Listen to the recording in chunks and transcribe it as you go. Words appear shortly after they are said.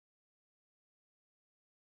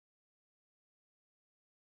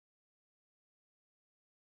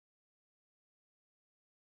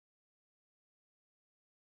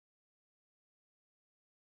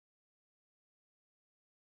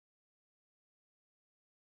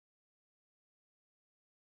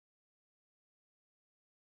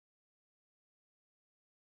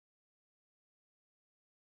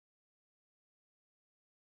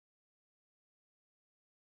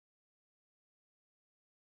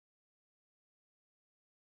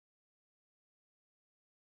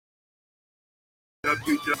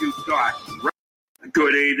www.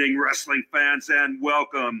 Good evening, wrestling fans, and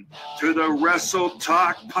welcome to the Wrestle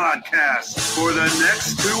Talk Podcast. For the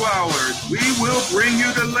next 2 hours, we will bring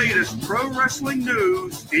you the latest pro wrestling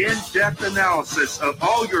news, in-depth analysis of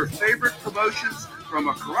all your favorite promotions from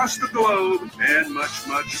across the globe, and much,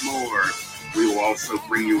 much more. We will also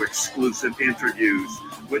bring you exclusive interviews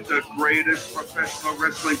with the greatest professional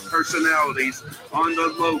wrestling personalities on the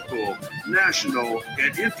local, national,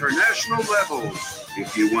 and international levels.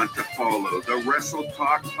 If you want to follow the Wrestle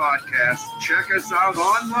Talk Podcast, check us out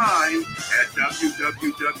online at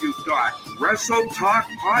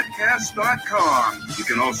www.wrestletalkpodcast.com. You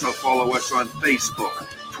can also follow us on Facebook,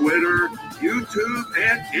 Twitter, YouTube,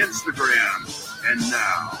 and Instagram. And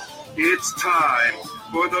now, it's time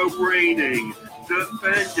for the reigning,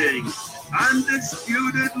 defending,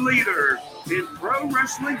 undisputed leader in pro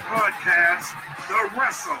wrestling podcasts, the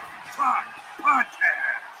Wrestle Talk Podcast.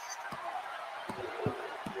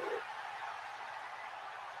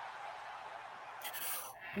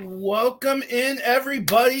 Welcome in,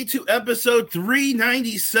 everybody, to episode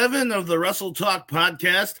 397 of the Wrestle Talk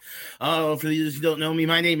Podcast. For those who don't know me,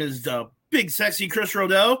 my name is Big Sexy Chris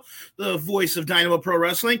Rodell, the voice of Dynamo Pro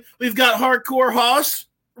Wrestling. We've got Hardcore Hoss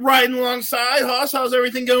riding alongside. Hoss, how's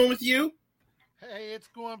everything going with you? Hey, it's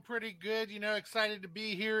going pretty good. You know, excited to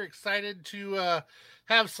be here, excited to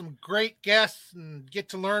have some great guests and get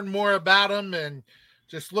to learn more about them, and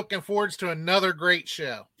just looking forward to another great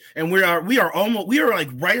show. And we are like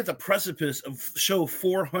right at the precipice of show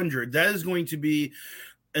 400. That is going to be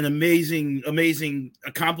an amazing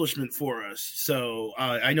accomplishment for us. So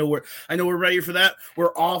I know we're ready for that.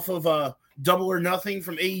 We're off of Double or Nothing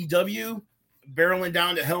from AEW, barreling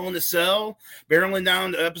down to Hell in a Cell, barreling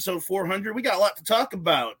down to episode 400. We got a lot to talk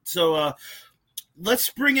about. So let's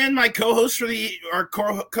bring in my co-host for the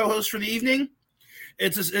evening.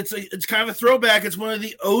 It's kind of a throwback. It's one of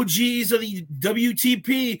the OGs of the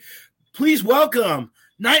WTP. Please welcome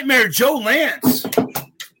Nightmare Joe Lance.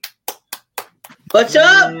 What's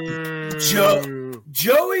up? Joey.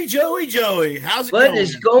 How's it going? What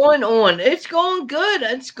is going on? It's going good.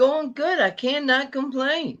 I cannot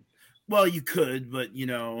complain. Well, you could, but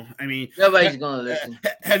I mean, nobody's going to listen.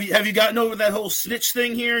 Have you gotten over that whole snitch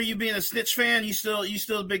thing here? You being a snitch fan? You still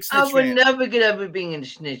a big snitch fan? I would never get over being a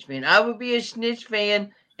snitch fan. I would be a snitch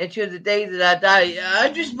fan until the day that I die.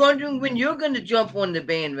 I'm just wondering when you're going to jump on the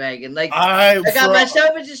bandwagon. I got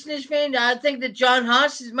myself as a snitch fan. I think that John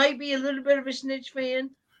Haas might be a little bit of a snitch fan.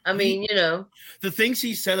 I mean, the things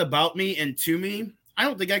he said about me and to me, I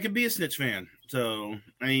don't think I could be a snitch fan. So,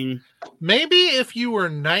 I mean, maybe if you were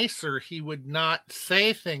nicer, he would not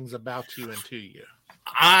say things about you and to you.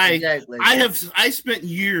 I spent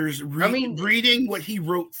years reading what he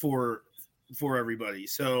wrote for everybody.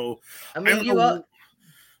 So I don't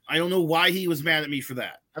know why he was mad at me for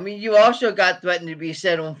that. I mean, you also got threatened to be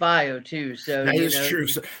set on fire too. So that is true.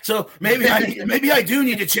 So maybe I do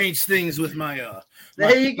need to change things with my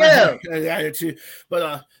there you go. Attitude.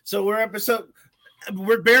 But so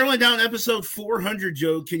we're barreling down episode 400,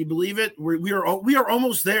 Joe. Can you believe it? We are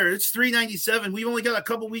almost there. It's 397. We've only got a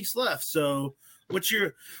couple weeks left. So what's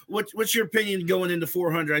your opinion going into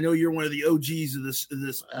 400? I know you're one of the OGs of this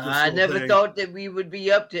I never thought that we would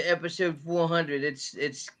be up to episode 400.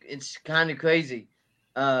 It's kind of crazy.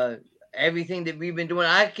 Everything that we've been doing,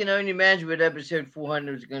 I can only imagine what episode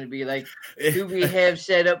 400 is going to be like. Who we have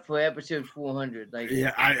set up for episode 400?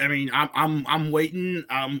 I mean, I'm waiting.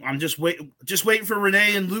 I'm just waiting for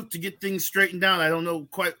Renee and Luke to get things straightened down. I don't know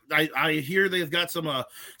quite. I hear they've got some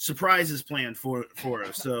surprises planned for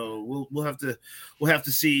us. So we'll have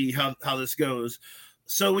to see how this goes.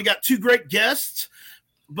 So we got two great guests.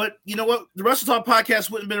 But you know what? The Wrestle Talk Podcast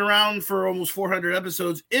wouldn't have been around for almost 400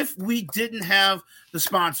 episodes if we didn't have the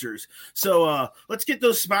sponsors. So let's get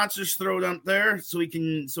those sponsors thrown up there so we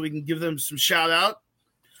can give them some shout out.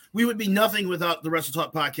 We would be nothing without the Wrestle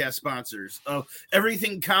Talk Podcast sponsors.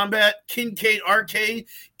 Everything Combat, Kincaid Arcade,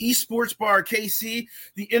 Esports Bar KC,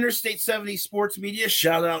 the Interstate 70 Sports Media.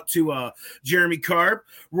 Shout out to Jeremy Karp,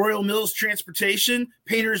 Royal Mills Transportation,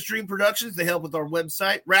 Painter's Dream Productions. They help with our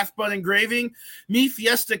website. Rathbun Engraving, Me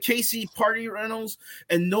Fiesta KC Party Rentals,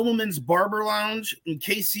 and Nobleman's Barber Lounge in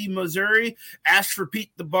KC, Missouri. Ask for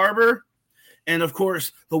Pete the Barber. And of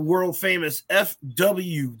course, the world famous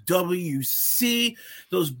FWWC.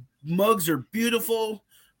 Those mugs are beautiful.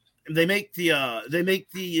 They make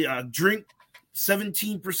the drink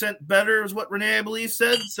 17% better, is what Renee, I believe,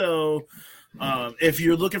 said. So if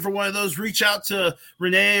you're looking for one of those, reach out to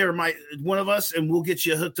Renee or one of us, and we'll get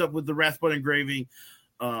you hooked up with the Rathbun Engraving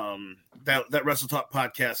that Wrestle Talk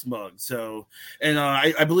podcast mug. So, and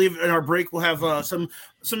I believe in our break we'll have some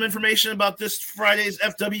information about this Friday's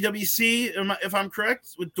FWWC, if I'm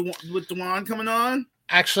correct, with Dewan coming on.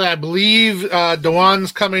 Actually, I believe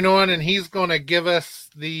Dewan's coming on, and he's going to give us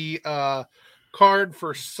the card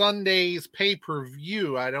for Sunday's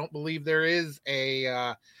pay-per-view. I don't believe there is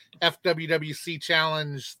a FWWC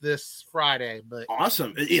challenge this Friday, but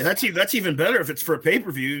awesome. Yeah, that's even better if it's for a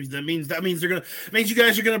pay-per-view. That means you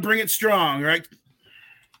guys are gonna bring it strong, right?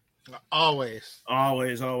 Always.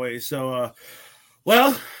 So,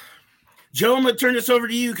 well, Joe, I'm gonna turn this over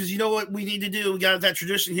to you because you know what we need to do. We got that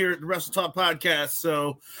tradition here at the Wrestle Talk podcast.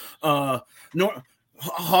 So,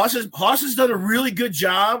 Haas has done a really good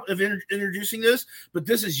job of introducing this, but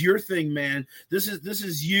this is your thing, man. This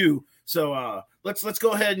is you. So let's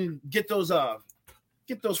go ahead and get those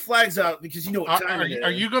flags out because you know what time it is.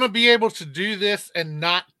 Are you going to be able to do this and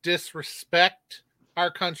not disrespect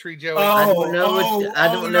our country, Joey? I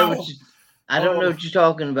don't know what you're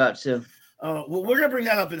talking about. So, well, we're gonna bring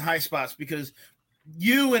that up in high spots because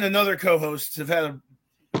you and another co-host have had a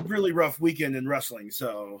really rough weekend in wrestling.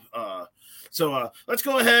 So let's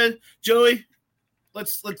go ahead, Joey.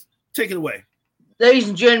 Let's take it away. Ladies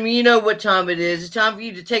and gentlemen, you know what time it is. It's time for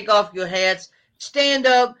you to take off your hats, stand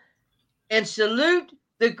up, and salute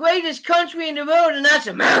the greatest country in the world, and that's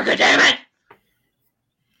America, damn it!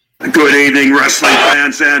 Good evening, wrestling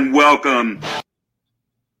fans, and welcome.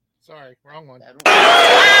 Sorry, wrong one.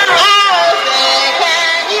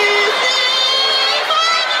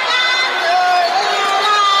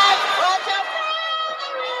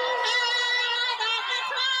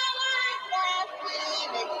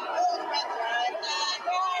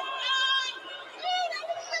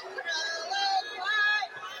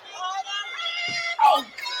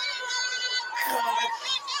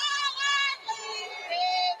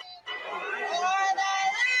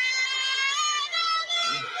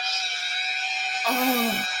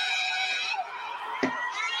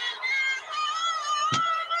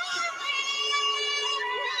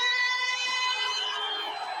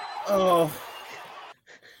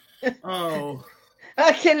 Oh.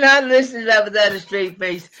 I cannot listen to that without a straight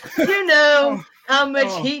face. You know how much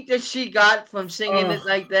heat that she got from singing it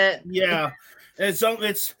like that? Yeah. And so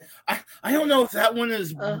I don't know if that one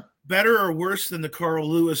is better or worse than the Carl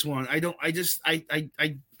Lewis one. I don't know.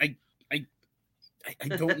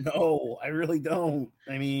 I really don't.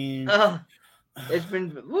 I mean, it's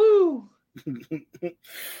been woo.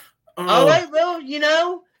 All right, well, you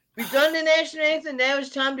know, we've done the national anthem. Now it's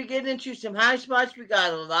time to get into some high spots. We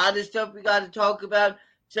got a lot of stuff we got to talk about.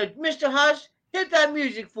 So, Mr. Hush, hit that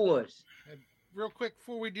music for us. Real quick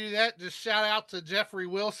before we do that, just shout out to Jeffrey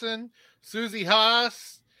Wilson, Susie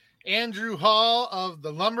Haas, Andrew Hall of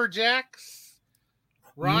the Lumberjacks,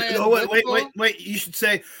 Ryan. No, wait! You should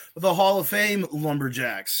say the Hall of Fame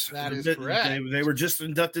Lumberjacks. That is correct. They were just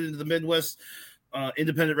inducted into the Midwest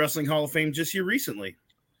Independent Wrestling Hall of Fame just here recently.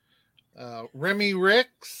 Remy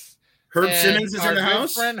Ricks, Herb Simmons is in the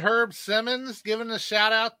house. Friend Herb Simmons giving a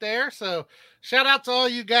shout out there. So shout out to all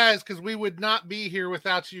you guys because we would not be here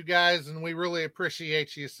without you guys, and we really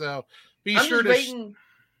appreciate you. So I'm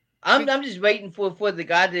just waiting for the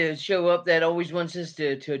guy to show up that always wants us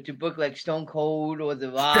to book like Stone Cold or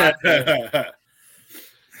The Rock.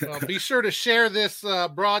 Well, be sure to share this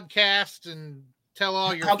broadcast and tell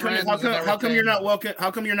all your friends. How come you're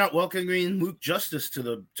not welcoming Luke Justice to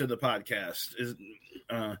the podcast?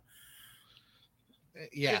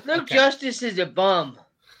 Luke Justice is a bum.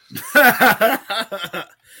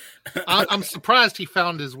 I'm surprised he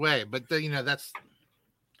found his way, but that's.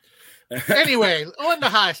 Anyway, on the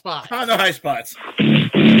high spots. On the high spots.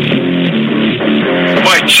 Mic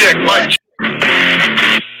check. Yeah.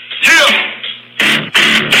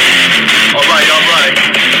 All right.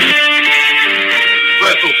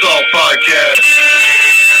 Wrestle Talk Podcast.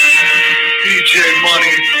 DJ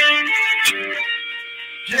Money.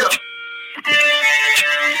 Yeah.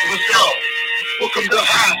 Let's go. Welcome to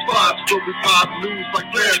High Spots, where we pop news like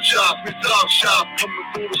lamb chops. We talk shop, coming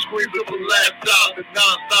through the screens of a laptop. And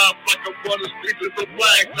non-stop like a running speed of the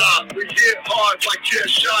blacktop. We hit hard like chair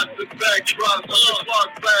shots and back drops. Like a spark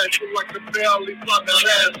flash, feel like the barely flop that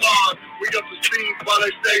ass on. We up the speed while they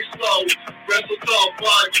stay slow. Wrestle Talk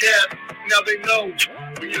Podcast, now they know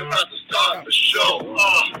we about to start the show.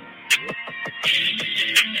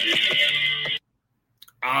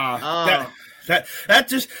 That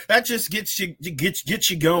just gets you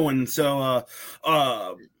going. So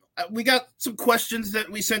we got some questions that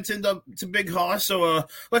we sent into Big Hoss. So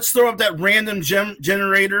let's throw up that random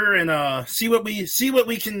generator and see what we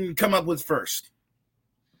can come up with first.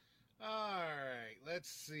 All right, let's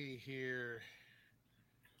see here.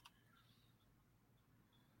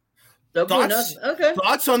 Double or nothing. Okay.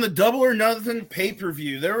 Thoughts on the Double or Nothing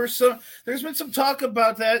pay-per-view? There's been some talk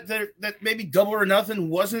about that maybe Double or Nothing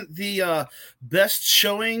wasn't the best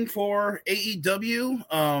showing for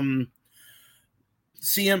AEW.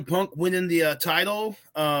 CM Punk winning the title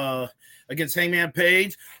against Hangman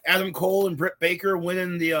Page, Adam Cole and Britt Baker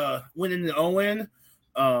winning the Owen,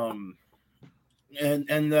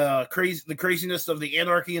 and the craziness of the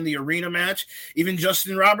Anarchy in the Arena match. Even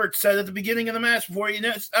Justin Roberts said at the beginning of the match before he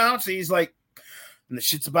announced, he's like, and the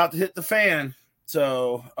shit's about to hit the fan.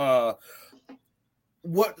 So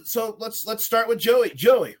let's start with Joey.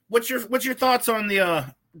 Joey, what's your thoughts on the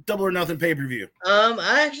Double or Nothing pay-per-view?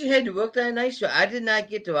 I actually had to work that night, so I did not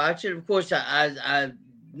get to watch it. Of course, I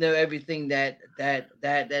know everything that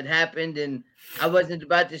happened, and I wasn't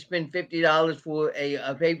about to spend $50 for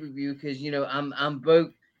a pay-per-view because I'm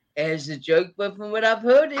broke as a joke. But from what I've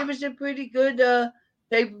heard, it was a pretty good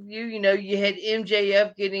pay-per-view. You had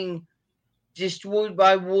MJF getting destroyed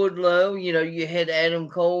by Wardlow. You had Adam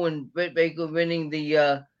Cole and Britt Baker winning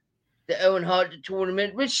the Owen Hart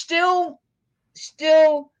tournament, which still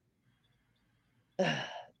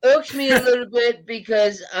irks me a little bit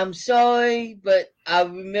because I'm sorry, but I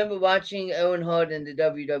remember watching Owen Hart in the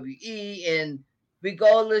WWE, and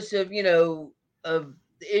regardless of of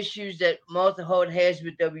the issues that Martha Hart has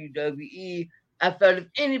with WWE, I felt if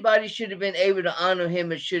anybody should have been able to honor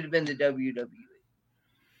him, it should have been the WWE.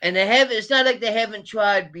 And they haven't. It's not like they haven't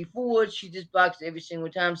tried before. She just boxed every single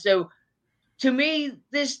time. So to me,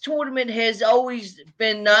 this tournament has always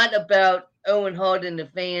been not about Owen Hart and the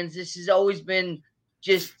fans. This has always been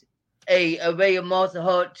just a way of Martha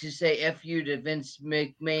Hart to say F you to Vince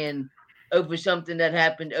McMahon over something that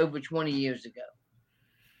happened over 20 years ago.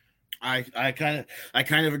 I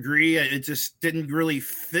kind of agree. It just didn't really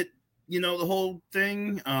fit, the whole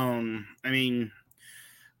thing. I mean,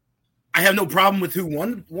 I have no problem with who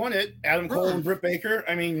won it. Adam Cole and Britt Baker.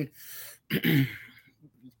 I mean,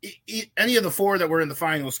 any of the four that were in the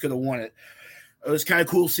finals could have won it. It was kind of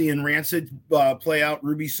cool seeing Rancid play out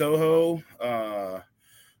Ruby Soho.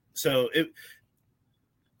 So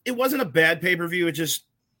it wasn't a bad pay-per-view. It just,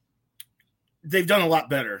 they've done a lot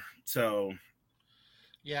better. So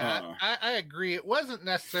yeah, I agree. It wasn't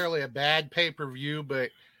necessarily a bad pay-per-view,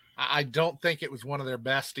 but I don't think it was one of their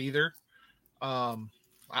best either. I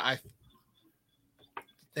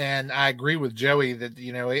agree with Joey that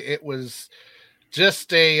it was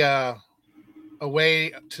just a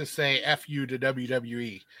way to say F you to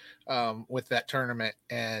WWE with that tournament,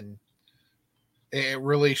 and it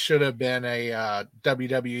really should have been a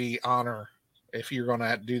WWE honor if you're going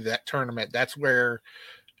to do that tournament. That's where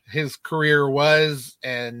his career was,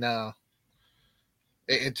 and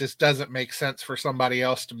it just doesn't make sense for somebody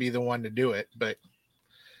else to be the one to do it. But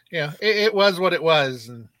it was what it was,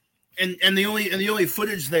 and the only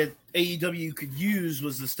footage that AEW could use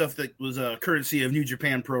was the stuff that was courtesy of New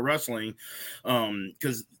Japan Pro Wrestling,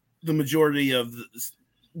 because the majority of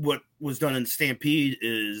what was done in Stampede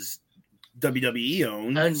is WWE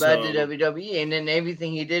owned by the WWE, and then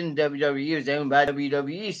everything he did in WWE was owned by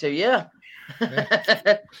WWE. So yeah.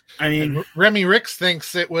 I mean, and Remy Ricks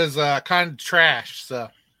thinks it was kind of trash. So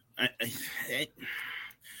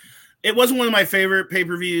it wasn't one of my favorite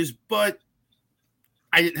pay-per-views, but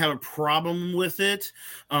I didn't have a problem with it.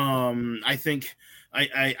 I think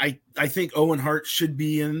Owen Hart should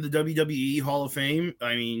be in the WWE Hall of Fame.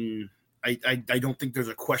 I mean, I don't think there's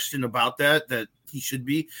a question about that he should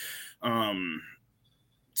be.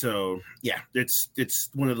 So yeah, it's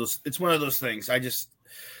one of those things.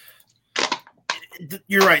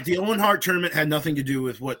 You're right. The Owen Hart tournament had nothing to do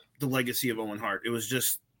with what the legacy of Owen Hart. It was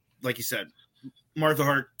just, like you said, Martha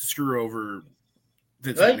Hart to screw over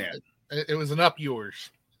Vince McMahon. It was an up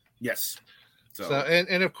yours. Yes. So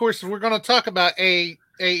and of course, if we're going to talk about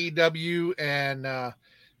AEW and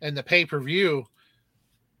the pay-per-view,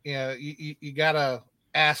 you got to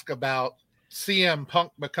ask about CM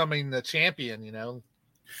Punk becoming the champion,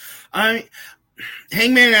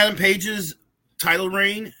 Hangman Adam Page's title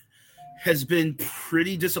reign has been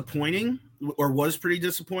pretty disappointing, or was pretty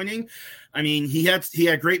disappointing. I mean, he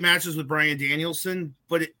had great matches with Bryan Danielson,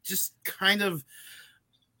 but it just kind of,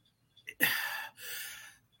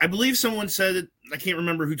 I believe someone said it, I can't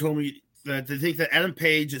remember who told me that they think that Adam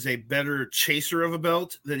Page is a better chaser of a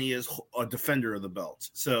belt than he is a defender of the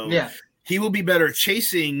belt. So yeah, he will be better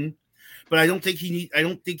chasing, but I don't think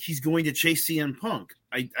he's going to chase CM Punk.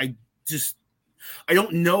 I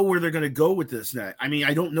don't know where they're going to go with this net. I mean,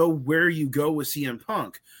 I don't know where you go with CM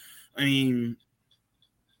Punk. I mean,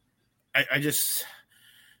 I just,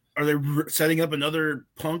 are they setting up another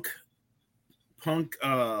Punk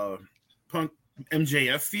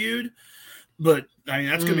MJF feud? But I mean,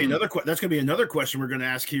 that's gonna be another question we're gonna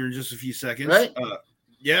ask here in just a few seconds. Right.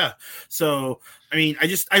 Yeah. So I mean, I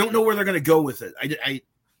don't know where they're gonna go with it. I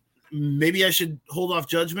maybe I should hold off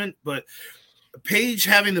judgment, but Paige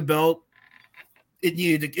having the belt, it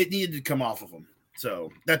needed to come off of him.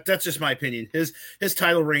 So that's just my opinion. His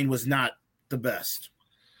title reign was not the best.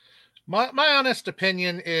 My honest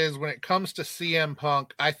opinion is when it comes to CM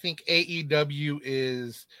Punk, I think AEW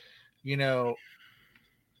is,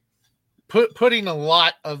 putting a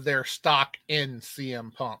lot of their stock in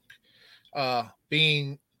CM Punk,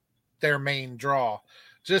 being their main draw.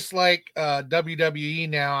 Just like WWE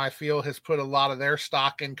now, I feel has put a lot of their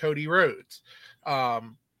stock in Cody Rhodes.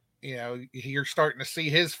 You're starting to see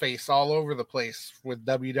his face all over the place with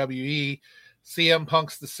WWE. CM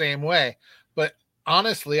Punk's the same way. But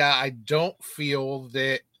honestly, I don't feel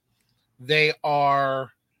that they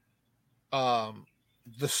are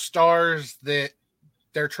the stars that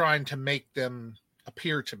they're trying to make them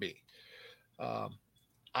appear to be.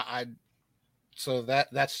 So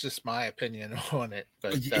that's just my opinion on it.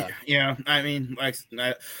 But yeah, I mean, I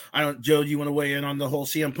don't. Joe, do you want to weigh in on the whole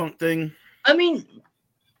CM Punk thing? I mean,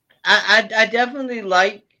 I definitely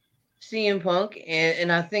like CM Punk,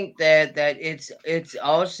 and I think that it's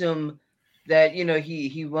awesome that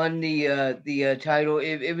he won the title.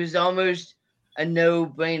 It was almost a no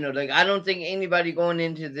brainer. Like, I don't think anybody going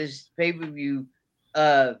into this pay-per-view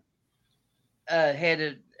had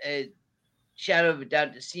a shadow of a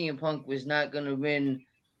doubt that CM Punk was not going to win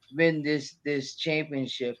this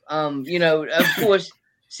championship. Of course,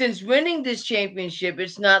 since winning this championship,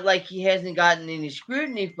 it's not like he hasn't gotten any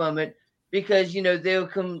scrutiny from it, because they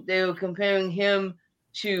were comparing him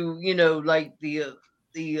to like the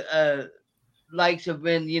likes of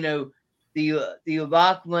when the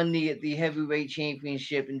Rock won the heavyweight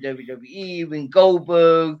championship in WWE, when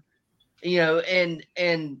Goldberg, and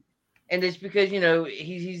it's because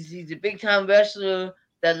he's a big time wrestler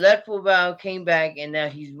that left for a while, came back, and now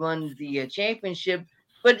he's won the championship.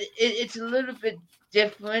 But it's a little bit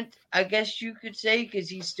different, I guess you could say, because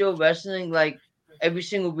he's still wrestling like every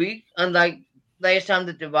single week. Unlike last time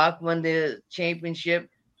that The Rock won the championship,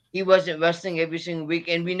 he wasn't wrestling every single week,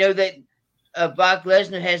 and we know that Brock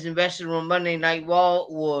Lesnar hasn't wrestled on Monday Night Raw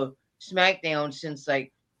or SmackDown since I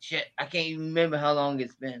can't even remember how long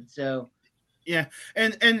it's been. So. Yeah,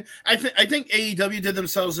 and I think AEW did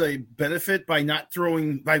themselves a benefit by not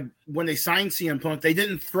when they signed CM Punk, they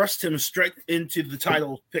didn't thrust him straight into the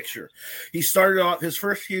title picture. He started off, his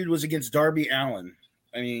first feud was against Darby Allin.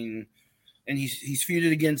 I mean, and he's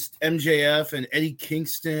feuded against MJF and Eddie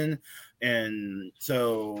Kingston, and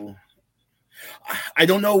so I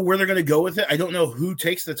don't know where they're going to go with it. I don't know who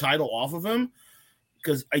takes the title off of him,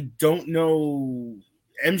 because I don't know.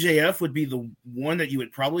 MJF would be the one that you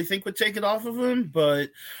would probably think would take it off of him,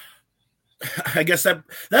 but I guess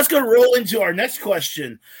that's going to roll into our next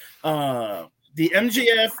question. The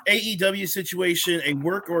MJF AEW situation, a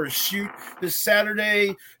work or a shoot. This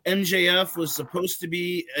Saturday, MJF was supposed to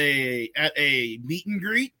be at a meet and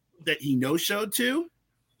greet that he no-showed to.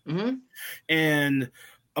 Mm-hmm. And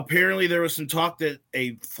apparently there was some talk that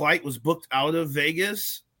a flight was booked out of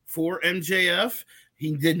Vegas for MJF.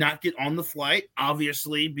 He did not get on the flight,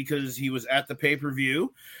 obviously, because he was at the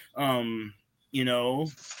pay-per-view, being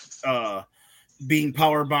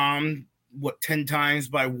powerbombed, 10 times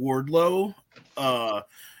by Wardlow. I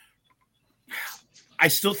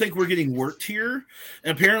still think we're getting worked here.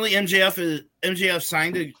 And apparently MJF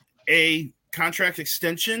signed a contract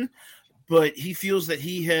extension, but he feels that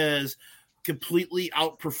he has completely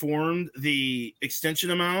outperformed the extension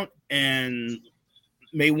amount and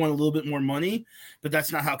may want a little bit more money, but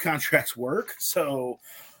that's not how contracts work. So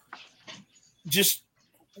is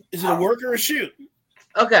it a work or a shoot?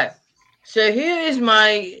 Okay. So here is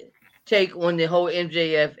my take on the whole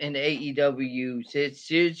MJF and AEW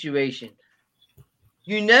situation.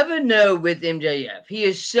 You never know with MJF. He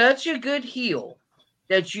is such a good heel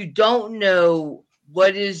that you don't know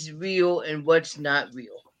what is real and what's not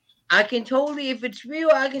real. If it's real,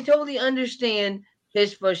 I can totally understand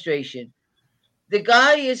his frustration. The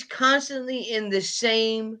guy is constantly in the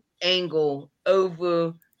same angle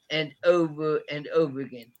over and over and over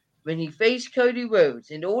again. When he faced Cody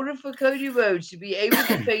Rhodes, in order for Cody Rhodes to be able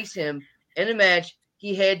to face him in a match,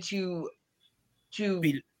 he had to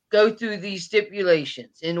go through these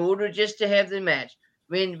stipulations in order just to have the match.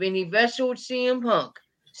 When he wrestled CM Punk,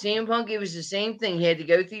 it was the same thing. He had to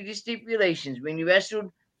go through these stipulations. When he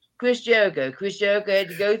wrestled Chris Jericho had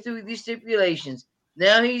to go through these stipulations.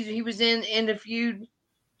 Now he was in the feud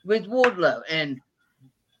with Wardlow, and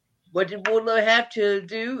what did Wardlow have to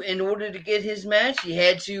do in order to get his match? He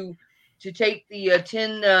had to take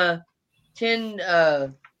the 10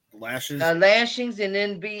 lashings, and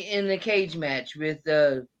then be in a cage match with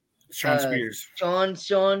Sean Spears.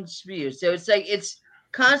 Sean Spears. So it's like it's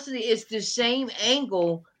constantly it's the same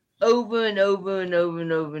angle over and over and over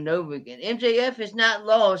and over and over again. MJF has not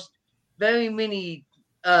lost very many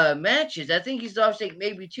matches. I think he's lost like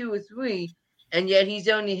maybe 2 or 3, and yet he's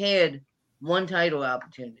only had one title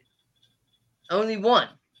opportunity. Only one.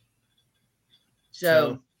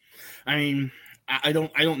 So I mean, I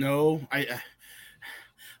don't know.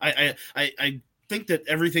 I think that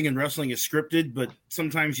everything in wrestling is scripted, but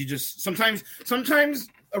sometimes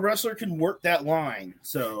a wrestler can work that line.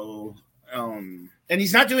 So, and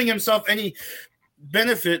he's not doing himself any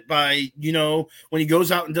benefit by, when he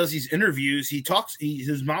goes out and does these interviews, he talks,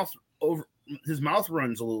 his mouth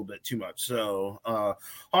runs a little bit too much. So,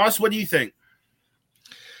 Hoss, what do you think?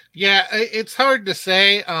 Yeah, it's hard to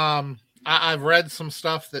say. I've read some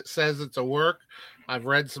stuff that says it's a work. I've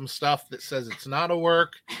read some stuff that says it's not a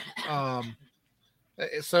work.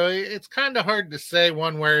 So it's kind of hard to say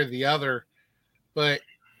one way or the other. But,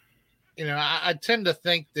 I tend to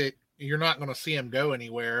think that you're not going to see him go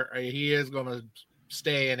anywhere. He is going to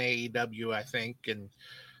stay in AEW, I think. And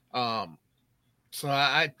so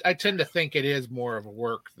I tend to think it is more of a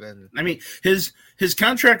work than. I mean, his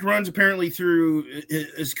contract runs apparently through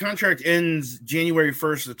his contract ends January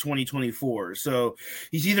 1st of 2024. So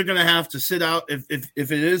he's either going to have to sit out if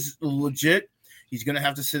it is legit, he's going to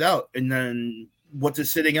have to sit out. And then what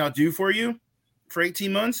does sitting out do for you for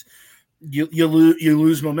 18 months? You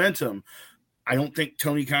lose momentum. I don't think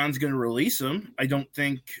Tony Khan's going to release him. And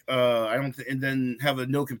then have a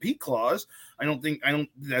no compete clause.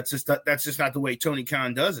 That's just not the way Tony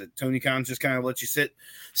Khan does it. Tony Khan just kind of lets you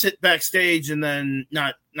sit backstage and then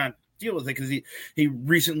not deal with it, because he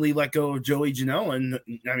recently let go of Joey Janela and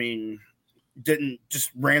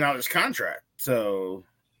just ran out his contract. So,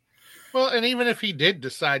 well, and even if he did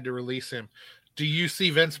decide to release him, do you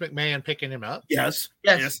see Vince McMahon picking him up? Yes,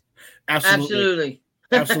 absolutely.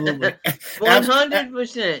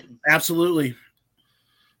 100%. Absolutely.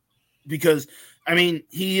 Because,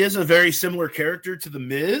 he is a very similar character to The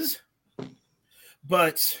Miz,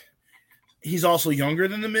 but he's also younger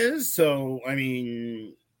than The Miz. So,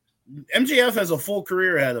 MJF has a full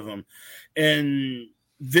career ahead of him. And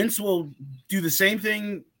Vince will do the same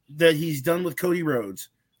thing that he's done with Cody Rhodes.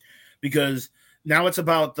 Because now it's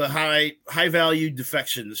about the high value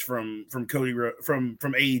defections from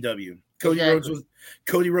AEW.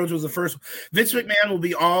 Cody Rhodes was the first. Vince McMahon will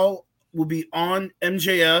be on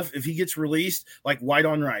MJF if he gets released like white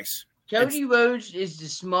on rice. Cody Rhodes is the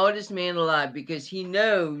smartest man alive, because he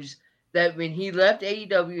knows that when he left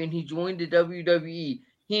AEW and he joined the WWE,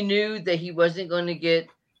 he knew that he wasn't going to get,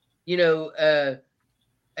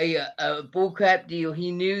 a bullcrap deal.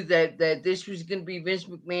 He knew that this was going to be Vince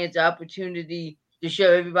McMahon's opportunity to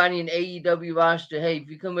show everybody in AEW roster, hey, if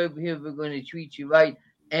you come over here, we're going to treat you right.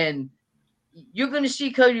 And you're going to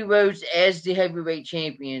see Cody Rhodes as the heavyweight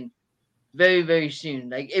champion very, very soon.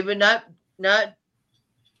 Like, it would not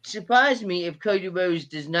surprise me if Cody Rhodes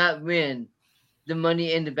does not win the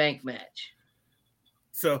Money in the Bank match.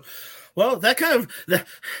 So, well, we're kind of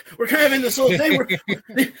in this whole thing.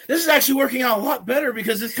 This is actually working out a lot better,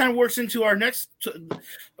 because this kind of works into our next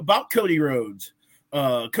about Cody Rhodes.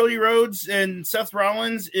 Cody Rhodes and Seth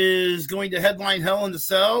Rollins is going to headline Hell in the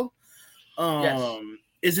Cell. Yes.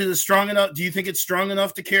 Is it strong enough? Do you think it's strong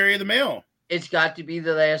enough to carry the mail? It's got to be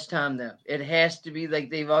the last time, though. It has to be.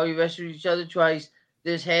 Like, they've already wrestled each other twice.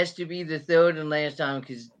 This has to be the third and last time,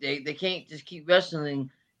 because they can't just keep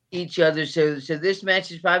wrestling each other. So this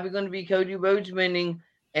match is probably going to be Cody Rhodes winning,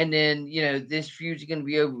 and then, this feud's going to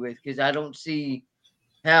be over with, because I don't see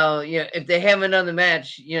how, if they have another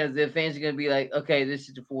match, the fans are going to be like, okay, this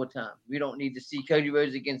is the fourth time. We don't need to see Cody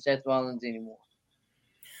Rhodes against Seth Rollins anymore.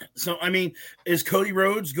 So, is Cody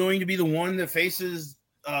Rhodes going to be the one that faces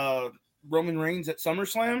Roman Reigns at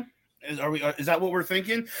SummerSlam? Is that what we're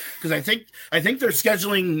thinking? Because I think they're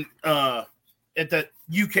scheduling at that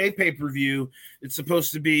UK pay-per-view. It's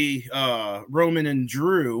supposed to be Roman and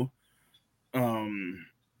Drew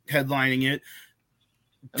headlining it.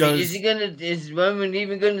 Is Roman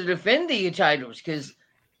even going to defend the titles? Because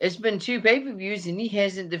it's been 2 pay-per-views and he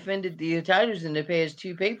hasn't defended the titles in the past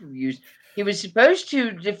 2 pay-per-views. He was supposed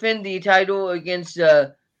to defend the title against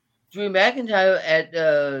Drew McIntyre at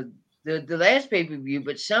the last pay-per-view,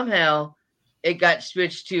 but somehow it got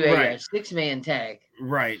switched to a 6-man tag.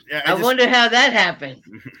 Right. I wonder how that happened.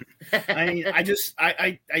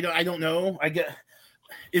 I don't know.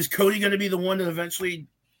 Is Cody going to be the one that eventually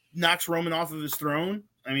knocks Roman off of his throne?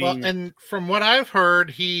 Well, and from what I've heard,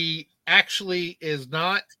 he actually is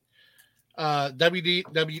not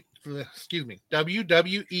WWE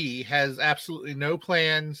WWE has absolutely no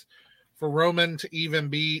plans for Roman to even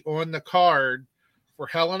be on the card for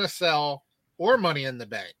Hell in a Cell or Money in the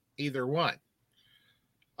Bank, either one.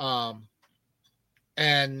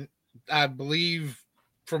 And I believe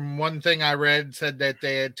from one thing I read said that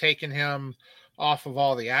they had taken him off of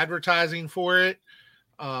all the advertising for it,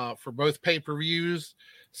 for both pay-per-views.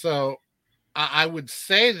 So I would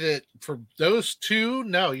say that for those two,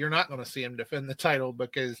 no, you're not going to see him defend the title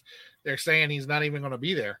because they're saying he's not even going to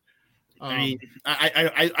be there. I mean,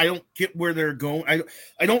 I don't get where they're going.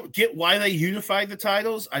 I don't get why they unified the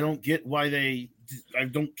titles. I don't get why I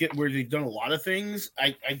don't get where they've done a lot of things.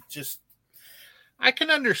 I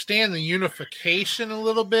can understand the unification a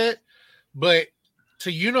little bit, but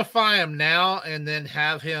to unify him now and then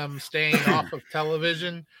have him staying off of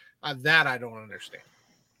television, that I don't understand.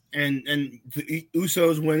 And the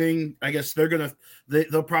Usos winning, I guess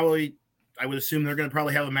they'll probably, I would assume they're going to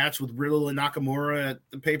probably have a match with Riddle and Nakamura at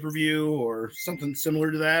the pay-per-view or something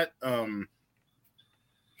similar to that.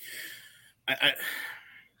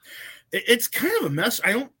 It's kind of a mess.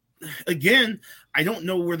 I don't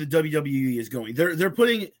know where the WWE is going. They're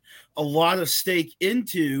putting a lot of stake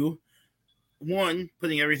into, one,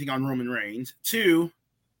 putting everything on Roman Reigns, two,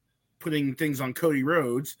 putting things on Cody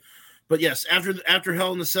Rhodes. But yes, after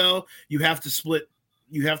Hell in a Cell, you have to split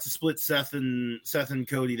Seth and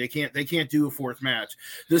Cody. They can't do a fourth match.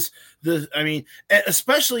 I mean,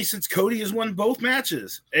 especially since Cody has won both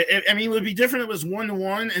matches. I mean, it would be different if it was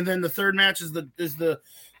 1-1, and then the third match is the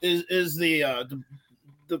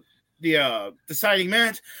deciding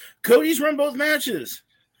match. Cody's run both matches.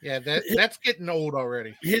 Yeah, that's getting old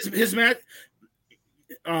already. His match,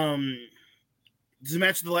 the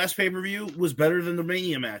match of the last pay-per-view was better than the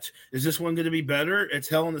Mania match. Is this one going to be better? It's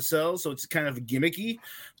Hell in a Cell, so it's kind of gimmicky.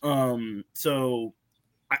 So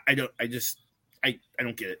I don't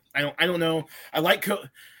get it. I don't know. I like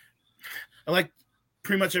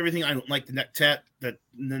pretty much everything. I don't like the neck tat. The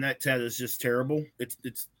neck tat is just terrible.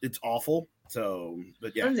 It's awful. So,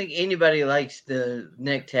 but yeah. I don't think anybody likes the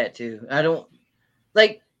neck tattoo. I don't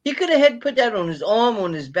like. He could have had put that on his arm,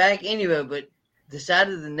 on his back, anyway. But the side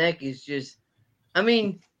of the neck is just. I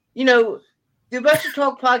mean, the Wrestle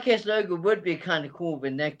Talk podcast logo would be kind of cool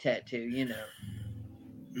with a neck tattoo,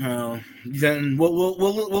 No, then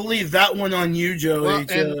we'll leave that one on you, Joey.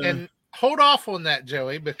 Well, and hold off on that,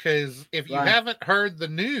 Joey, because if you haven't heard the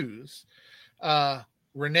news,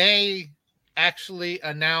 Renee actually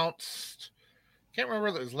announced. Can't remember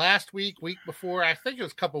whether it was last week before. I think it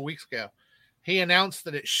was a couple weeks ago. He announced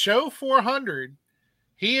that at Show 400.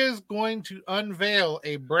 He is going to unveil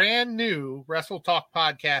a brand new Wrestle Talk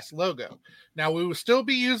podcast logo. Now, we will still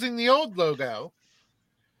be using the old logo,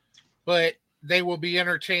 but they will be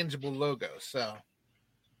interchangeable logos. So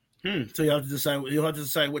you'll have to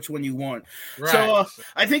decide which one you want. Right. So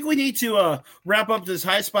I think we need to wrap up this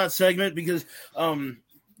high spot segment because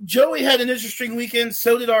Joey had an interesting weekend.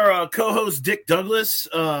 So did our co-host Dick Douglas.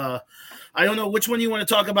 I don't know which one you want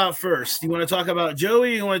to talk about first. You want to talk about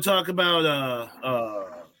Joey? Or you want to talk about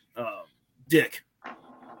Dick?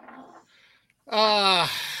 Or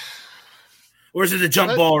is it a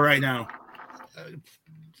jump ball right now?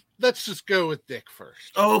 Let's just go with Dick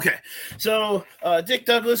first. Oh, okay. So Dick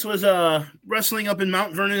Douglas was wrestling up in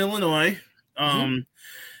Mount Vernon, Illinois.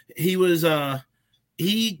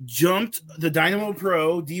 He jumped the Dynamo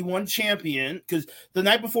Pro D1 champion because the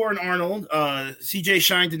night before in Arnold, CJ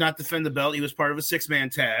Shine did not defend the belt. He was part of a 6-man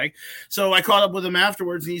tag. So I caught up with him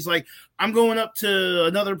afterwards, and he's like, "I'm going up to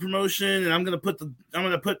another promotion, and I'm going to put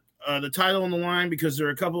the title on the line because there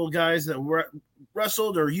are a couple of guys that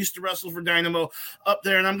wrestled or used to wrestle for Dynamo up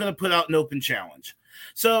there, and I'm going to put out an open challenge."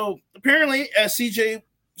 So apparently, as CJ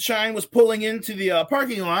Shine was pulling into the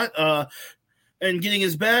parking lot, and getting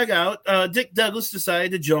his bag out, Dick Douglas decided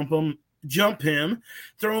to jump him,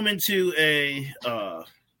 throw him into a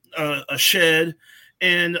shed,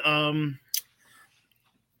 and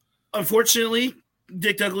unfortunately,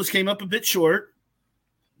 Dick Douglas came up a bit short.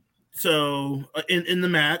 So in the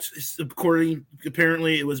match,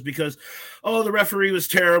 apparently it was because the referee was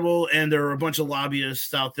terrible and there were a bunch of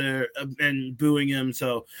lobbyists out there and booing him.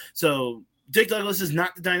 So Dick Douglas is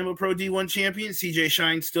not the Dynamo Pro D1 champion. CJ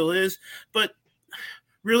Shine still is, but.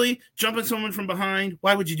 Really? Jumping someone from behind?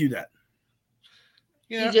 Why would you do that?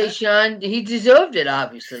 CJ Shine, he deserved it,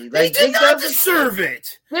 obviously. Like, he did not deserve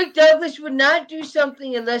it. Dick Douglas would not do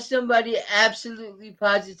something unless somebody absolutely,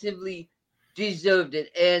 positively deserved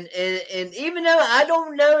it. And even though I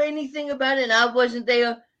don't know anything about it and I wasn't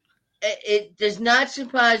there, it does not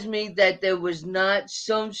surprise me that there was not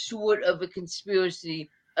some sort of a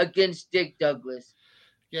conspiracy against Dick Douglas.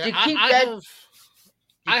 Yeah,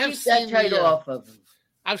 I have keep that title off of him.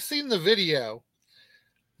 I've seen the video,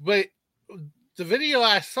 but the video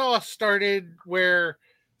I saw started where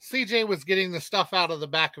CJ was getting the stuff out of the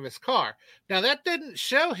back of his car. Now, that didn't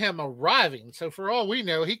show him arriving. So for all we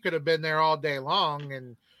know, he could have been there all day long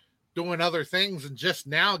and doing other things and just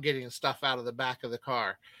now getting stuff out of the back of the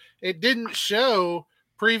car. It didn't show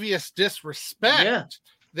previous disrespect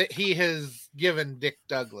that he has given Dick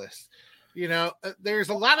Douglas. You know, there's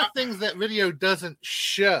a lot of things that video doesn't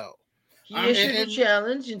show. He issued a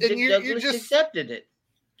challenge and Dick Douglas accepted it.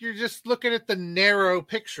 You're just looking at the narrow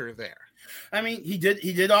picture there. I mean, he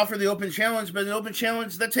did offer the open challenge, but an open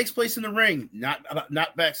challenge that takes place in the ring, not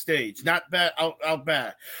backstage, not out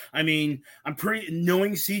back. I mean, I'm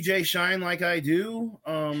knowing CJ Shine like I do.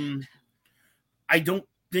 I don't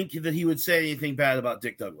think that he would say anything bad about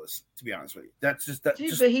Dick Douglas, to be honest with you.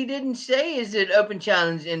 But he didn't say is it open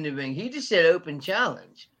challenge in the ring. He just said open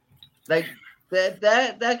challenge. Like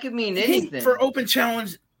that could mean anything. For open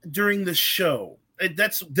challenge during the show.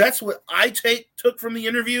 That's what I took from the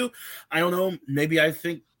interview. I don't know. Maybe I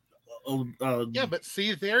think. Yeah, but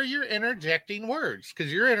see, there you're interjecting words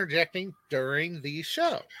because you're interjecting during the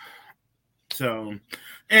show. So,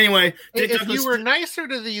 anyway, if you were nicer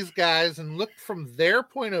to these guys and looked from their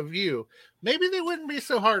point of view, maybe they wouldn't be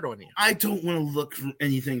so hard on you. I don't want to look for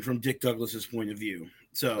anything from Dick Douglas's point of view.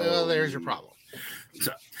 So, there's your problem.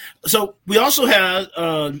 So we also had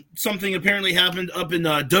something apparently happened up in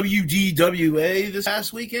WDWA this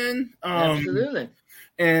past weekend. Absolutely.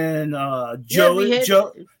 And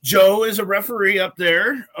Joe is a referee up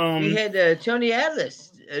there. We had Tony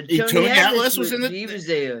Atlas. Tony Atlas was in the. He was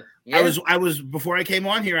there. Yeah. I was before I came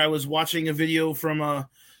on here. I was watching a video from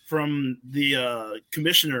the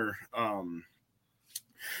commissioner.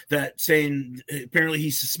 That saying apparently he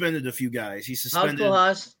suspended a few guys. He suspended.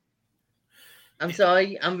 I'm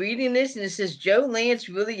sorry. I'm reading this and it says Joe Lance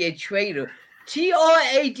really a traitor.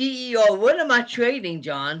 TRADER. What am I trading,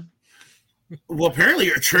 John? Well, apparently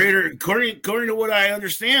you're a traitor. According to what I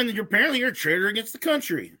understand, you're a traitor against the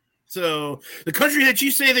country. So the country that you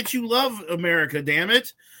say that you love, America, damn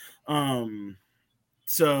it.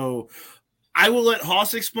 So I will let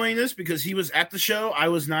Hoss explain this because he was at the show. I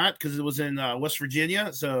was not because it was in West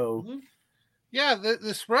Virginia. So yeah,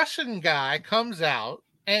 this Russian guy comes out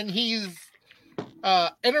and he's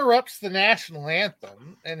interrupts the national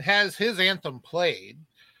anthem and has his anthem played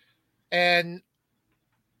and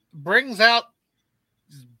brings out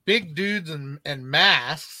big dudes and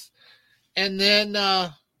masks. And then,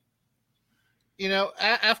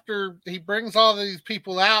 after he brings all these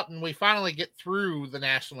people out and we finally get through the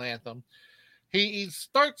national anthem, he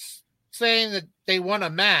starts saying that they want a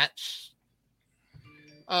match.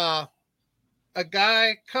 A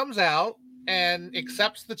guy comes out and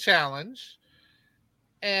accepts the challenge.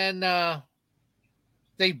 And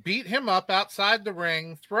they beat him up outside the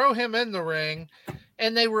ring, throw him in the ring,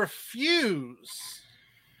 and they refuse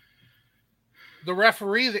the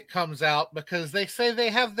referee that comes out because they say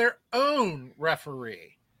they have their own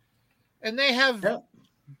referee. And they have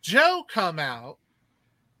Joe come out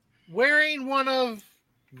wearing one of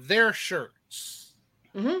their shirts.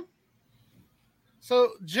 Mm-hmm. So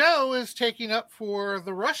Joe is taking up for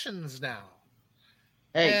the Russians now.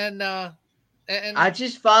 Hey. And I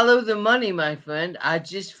just follow the money, my friend. I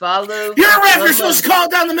just follow. You're a ref. You're supposed to call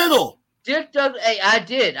it down the middle. Dick Douglas. Hey, I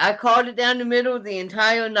did. I called it down the middle the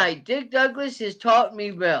entire night. Dick Douglas has taught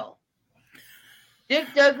me well. Dick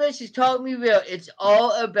Douglas has taught me well. It's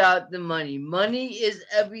all about the money. Money is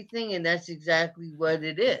everything, and that's exactly what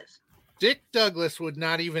it is. Dick Douglas would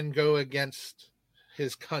not even go against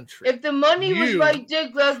his country. If the money was right,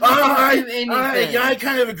 Dick Douglas would do anything. I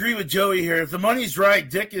kind of agree with Joey here. If the money's right,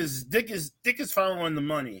 Dick is following the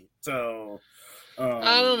money. So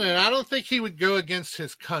I don't know. I don't think he would go against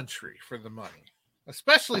his country for the money,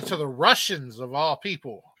 especially to the Russians of all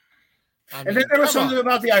people. And then there was something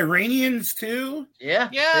about the Iranians too. Yeah.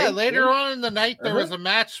 Later on in the night, there was a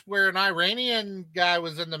match where an Iranian guy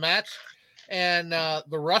was in the match, and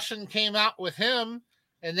the Russian came out with him.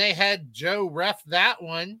 And they had Joe ref that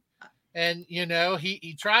one. And,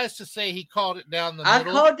 he tries to say he called it down the middle. I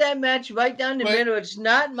called that match right down the middle. It's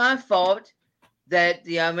not my fault that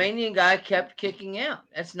the Armenian guy kept kicking out.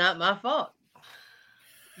 That's not my fault.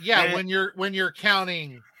 Yeah, when you're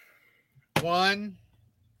counting 1,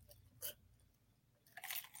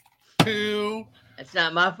 2. That's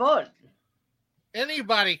not my fault.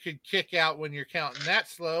 Anybody could kick out when you're counting that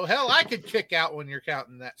slow. Hell, I could kick out when you're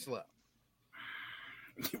counting that slow.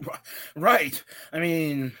 Right. I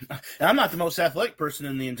mean, I'm not the most athletic person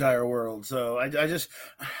in the entire world, so I just,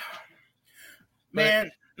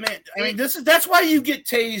 man, Man, I mean, that's why you get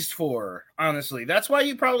tased for. Honestly, that's why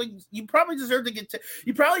you probably deserve to get.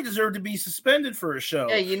 You probably deserve to be suspended for a show.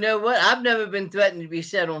 Yeah, you know what? I've never been threatened to be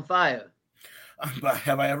set on fire. But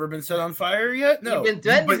have I ever been set on fire yet? No. You've been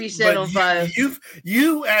threatened to be set on fire.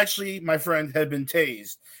 You actually, my friend, had been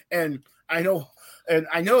tased, and I know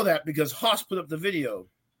that because Haas put up the video.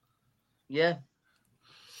 Yeah.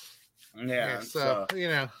 Yeah. So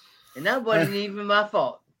and that wasn't even my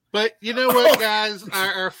fault. But you know what, guys?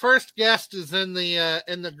 Our first guest is in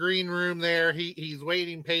the green room there. He's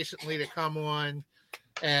waiting patiently to come on,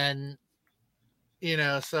 and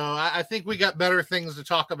so I think we got better things to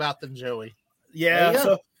talk about than Joey.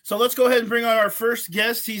 Yeah. So let's go ahead and bring on our first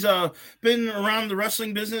guest. He's been around the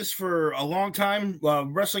wrestling business for a long time,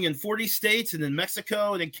 wrestling in 40 states and in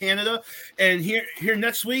Mexico and in Canada. And here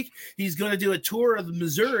next week, he's going to do a tour of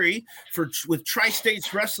Missouri with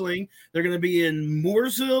Tri-States Wrestling. They're going to be in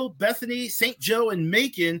Mooresville, Bethany, St. Joe, and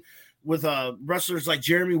Macon with wrestlers like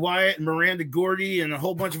Jeremy Wyatt and Miranda Gordy and a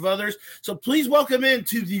whole bunch of others. So please welcome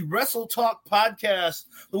into the Wrestle Talk podcast,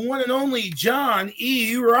 the one and only John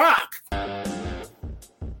E. Rock.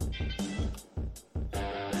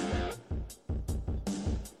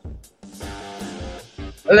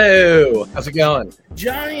 Hello, how's it going?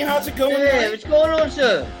 Johnny, how's it going? Hey, what's going on,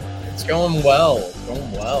 sir? It's going well.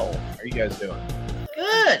 How are you guys doing?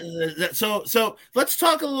 Good. So let's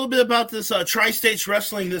talk a little bit about this Tri-States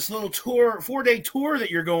Wrestling, this little tour, 4-day tour that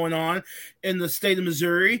you're going on in the state of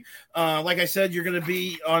Missouri. Like I said, you're going to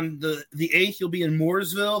be on the 8th, you'll be in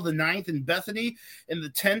Mooresville, the 9th in Bethany, and the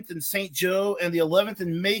 10th in St. Joe, and the 11th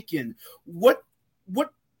in Macon. What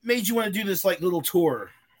made you want to do this little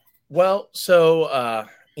tour? Well, so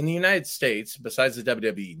in the United States, besides the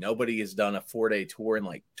WWE, nobody has done a 4-day tour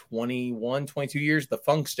in 21, 22 years. The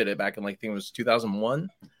Funks did it back in I think it was 2001.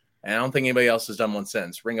 And I don't think anybody else has done one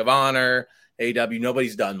since. Ring of Honor, AEW,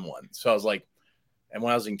 nobody's done one. So I was like, and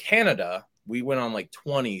when I was in Canada, we went on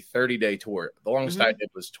 30-day tour. The longest I did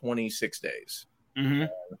was 26 days. Mm-hmm.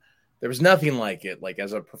 There was nothing like it.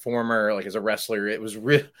 As a performer, as a wrestler, it was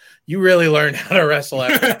you really learned how to wrestle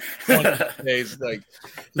after 20 days.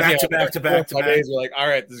 Back to back. Days, you're like, all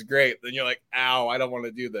right, this is great. Then you're like, ow, I don't want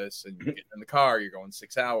to do this. And you get in the car, you're going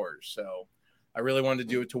 6 hours. So I really wanted to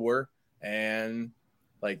do a tour and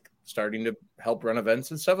starting to help run events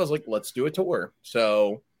and stuff. I was like, let's do a tour.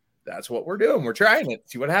 So that's what we're doing. We're trying it.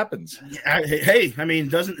 See what happens. Hey, I mean,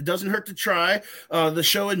 it doesn't hurt to try. The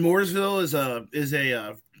show in Mooresville is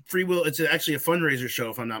a free will. It's actually a fundraiser show,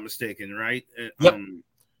 if I'm not mistaken, right? Yep.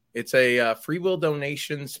 It's a free will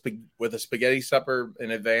donation with a spaghetti supper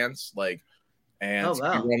in advance. And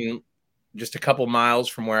running just a couple miles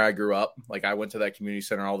from where I grew up. I went to that community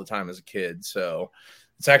center all the time as a kid. So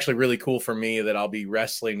it's actually really cool for me that I'll be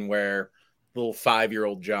wrestling where little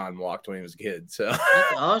 5-year-old John walked when he was a kid. So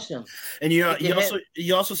that's awesome. And you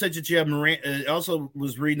also said that you have Miranda. Also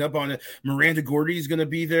was reading up on it. Miranda Gordy is going to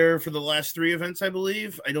be there for the last 3 events, I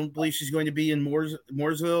believe. I don't believe she's going to be in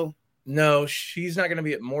Mooresville. No, she's not going to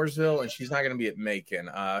be at Mooresville, and she's not going to be at Macon.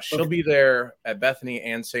 She'll be there at Bethany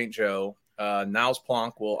and St. Joe. Niles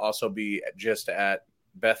Plonk will also be just at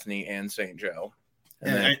Bethany and St. Joe.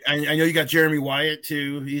 And I know you got Jeremy Wyatt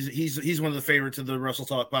too. He's one of the favorites of the Wrestle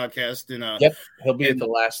Talk podcast. And yep, he'll be at the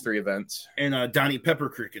last 3 events. And Donnie Pepper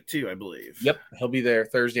Cricket too, I believe. Yep, he'll be there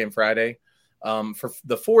Thursday and Friday. For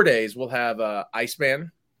the 4 days, we'll have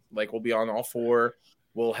Iceman. We'll be on all 4.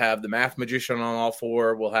 We'll have the Math Magician on all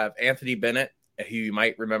 4. We'll have Anthony Bennett, who you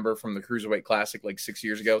might remember from the Cruiserweight Classic 6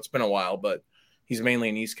 years ago. It's been a while, but he's mainly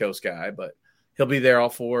an East Coast guy. But he'll be there all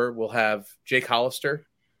 4. We'll have Jake Hollister,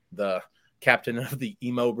 the captain of the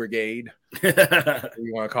emo brigade, whatever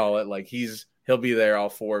you want to call it. He'll be there all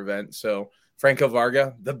 4 events. So Franco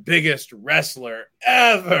Varga, the biggest wrestler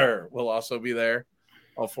ever, will also be there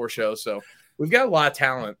all 4 shows. So we've got a lot of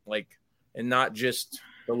talent, and not just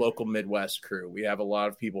the local Midwest crew. We have a lot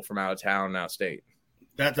of people from out of town and out of state.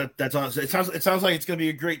 That's awesome. It sounds like it's going to be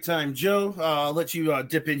a great time. Joe, I'll let you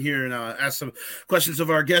dip in here and ask some questions of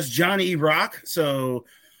our guest, Johnny Rock. So,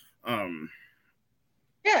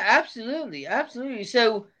 yeah, absolutely.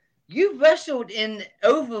 So you've wrestled in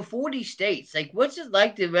over 40 states. What's it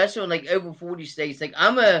like to wrestle in over 40 states?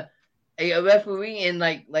 I'm a referee and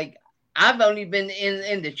I've only been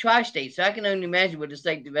in the tri-state, so I can only imagine what it's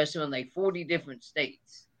like to wrestle in 40 different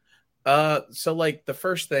states. So the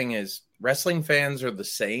first thing is wrestling fans are the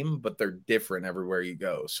same, but they're different everywhere you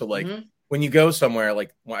go. So when you go somewhere,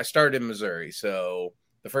 when I started in Missouri, so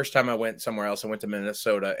the first time I went somewhere else, I went to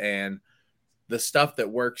Minnesota, and the stuff that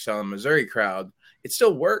works on the Missouri crowd, it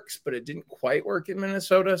still works, but it didn't quite work in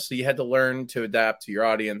Minnesota. So you had to learn to adapt to your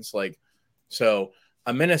audience. So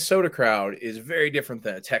a Minnesota crowd is very different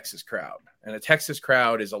than a Texas crowd. And a Texas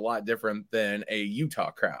crowd is a lot different than a Utah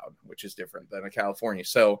crowd, which is different than a California.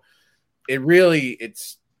 So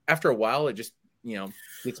it's after a while, it just,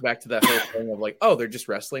 gets back to that whole thing of like, oh, they're just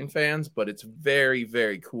wrestling fans, but it's very,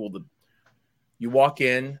 very cool you walk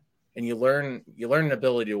in and you learn an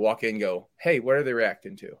ability to walk in and go, hey, what are they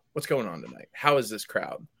reacting to? What's going on tonight? How is this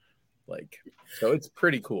crowd? So it's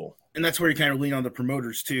pretty cool. And that's where you kind of lean on the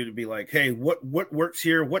promoters too, to be like, hey, what works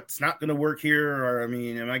here? What's not going to work here? Or, am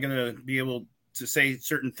I going to be able to say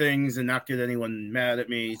certain things and not get anyone mad at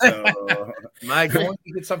me? So am I going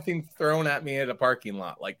to get something thrown at me at a parking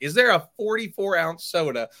lot? Like, is there a 44-ounce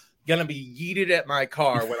soda going to be yeeted at my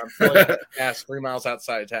car when I'm filling up gas 3 miles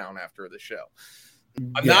outside of town after the show?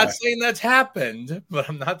 I'm not saying that's happened, but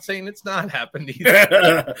I'm not saying it's not happened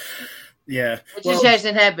either. Yeah. It just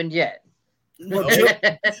hasn't happened yet. Well,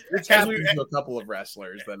 it's happened to a couple of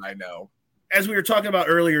wrestlers that I know. As we were talking about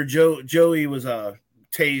earlier, Joey was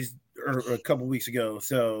tased a couple weeks ago,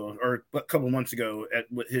 or a couple months ago at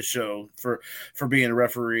his show for being a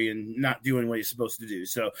referee and not doing what he's supposed to do.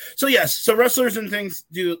 So yes, so wrestlers and things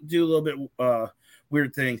do a little bit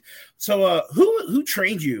weird things. So who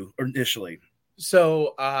trained you initially?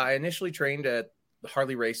 So I initially trained at the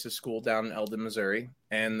Harley Race's school down in Eldon, Missouri,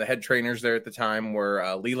 and the head trainers there at the time were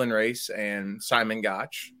Leland Race and Simon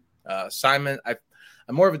Gotch. I'm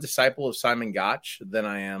more of a disciple of Simon Gotch than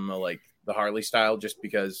I am the Harley style, just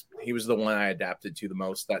because he was the one I adapted to the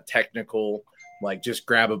most, that technical, just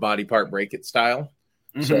grab a body part, break it style.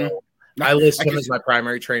 Mm-hmm. So I list him as my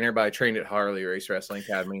primary trainer, but I trained at Harley Race Wrestling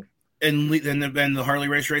Academy. And the Harley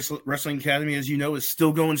Race Wrestling Academy, as you know, is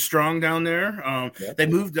still going strong down there. They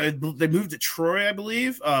moved to Troy, I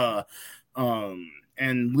believe.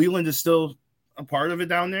 And Leland is still a part of it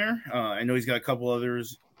down there. I know he's got a couple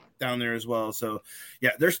others down there as well. So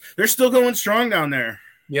yeah, they're still going strong down there.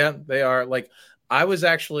 Yeah, they are.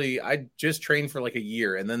 I just trained for a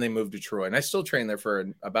year, and then they moved to Troy, and I still trained there for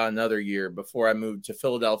about another year before I moved to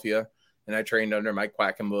Philadelphia, and I trained under Mike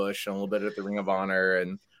Quackenbush and a little bit at the Ring of Honor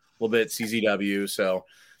and a little bit at CZW. So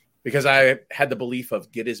because I had the belief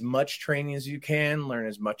of get as much training as you can, learn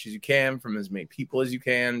as much as you can from as many people as you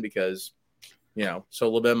can, because, so a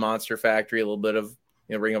little bit of Monster Factory, a little bit of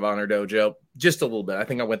Ring of Honor Dojo, just a little bit. I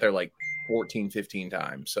think I went there 14, 15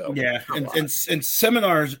 times. So yeah, and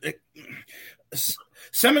seminars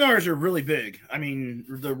are really big. I mean,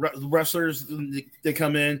 the wrestlers, they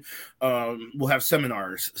come in, we'll have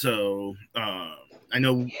seminars. So I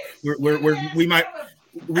know we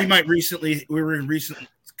might recently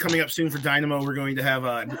coming up soon for Dynamo. We're going to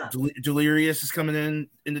have Delirious is coming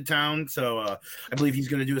into town. So I believe he's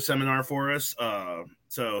going to do a seminar for us.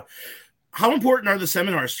 So how important are the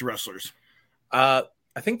seminars to wrestlers?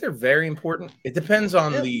 I think they're very important. It depends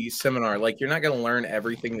on the seminar. You're not going to learn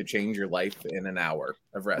everything to change your life in an hour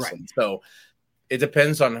of wrestling. Right. So it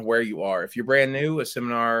depends on where you are. If you're brand new, a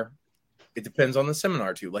seminar, it depends on the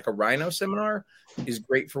seminar too. A Rhino seminar is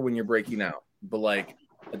great for when you're breaking out. But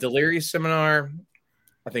a Delirious seminar,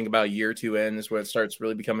 I think about a year or two in is where it starts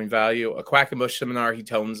really becoming value. A Quackenbush seminar, he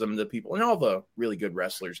tones them to people. And all the really good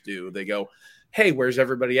wrestlers do. They go, hey, where's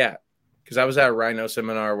everybody at? Because I was at a Rhino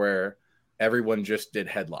seminar where everyone just did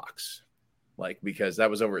headlocks, because that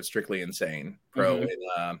was over at Strictly Insane Pro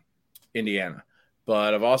in Indiana.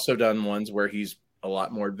 But I've also done ones where he's a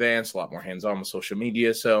lot more advanced, a lot more hands-on with social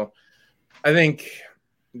media. So I think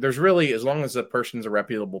there's really, as long as the person's a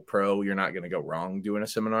reputable pro, you're not going to go wrong doing a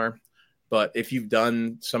seminar. But if you've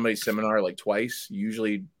done somebody's seminar twice,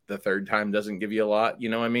 usually the third time doesn't give you a lot. You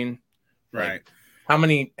know what I mean? Right. How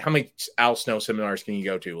many Al Snow seminars can you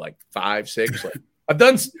go to? 5, 6? I've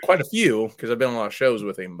done quite a few because I've been on a lot of shows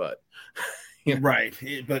with him, but right.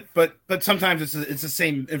 But sometimes it's the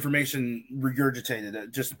same information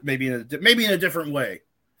regurgitated, just maybe in a different way.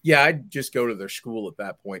 Yeah, I'd just go to their school at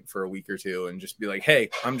that point for a week or two and just be like, hey,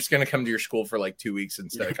 I'm just going to come to your school for 2 weeks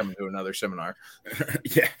instead of coming to another seminar.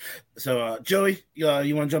 Yeah. So, Joey, you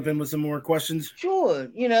want to jump in with some more questions? Sure.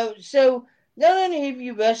 So not only have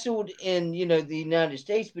you wrestled in, the United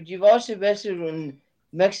States, but you've also wrestled in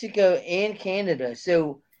Mexico and Canada.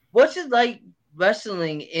 So what's it like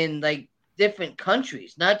wrestling in different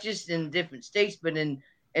countries, not just in different states, but in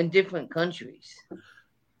different countries?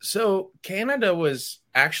 So Canada was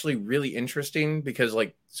actually really interesting because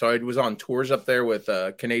so I was on tours up there with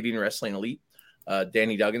Canadian Wrestling Elite,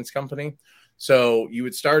 Danny Duggan's company. So you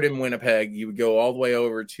would start in Winnipeg, you would go all the way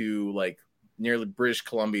over to nearly British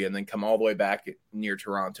Columbia and then come all the way back near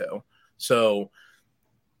Toronto. So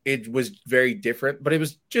it was very different, but it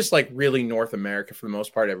was just really North America for the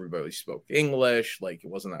most part. Everybody spoke English. It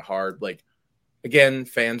wasn't that hard. again,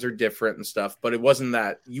 fans are different and stuff, but it wasn't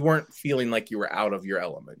that you weren't feeling like you were out of your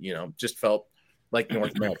element, just felt like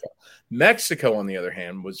North America. Mexico, on the other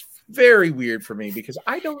hand, was very weird for me because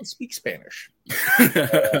I don't speak Spanish.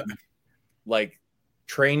 Like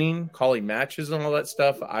training, calling matches and all that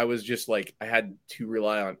stuff, I was just like, I had to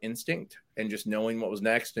rely on instinct and just knowing what was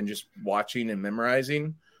next and just watching and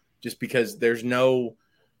memorizing, just because there's no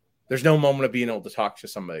moment of being able to talk to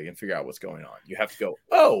somebody and figure out what's going on. You have to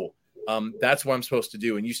go, that's what I'm supposed to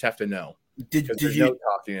do. And you just have to know. Did you no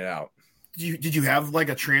talking it out? Did you have like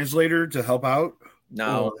a translator to help out?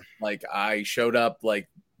 No, like I showed up, like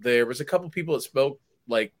there was a couple people that spoke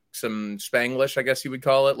like some Spanglish, I guess you would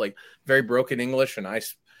call it, like very broken English. And I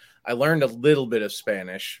learned a little bit of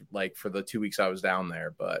Spanish, like for the 2 weeks I was down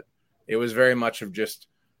there, but it was very much of just,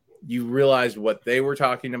 you realized what they were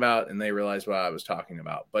talking about and they realized what I was talking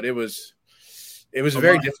about. But it was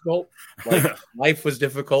very difficult. Like life was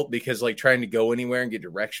difficult because like trying to go anywhere and get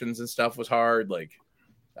directions and stuff was hard. Like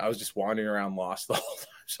I was just wandering around lost the whole time.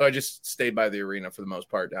 So I just stayed by the arena for the most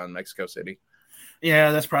part down in Mexico City.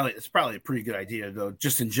 Yeah, it's probably a pretty good idea though,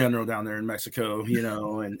 just in general down there in Mexico,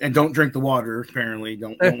 and don't drink the water. Apparently,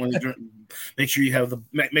 don't want to drink. Make sure you have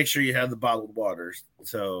the bottled waters.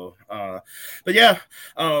 So, but yeah,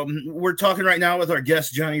 we're talking right now with our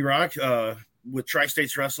guest Johnny Rock with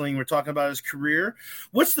Tri-States Wrestling. We're talking about his career.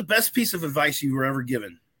 What's the best piece of advice you were ever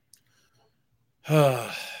given?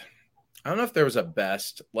 I don't know if there was a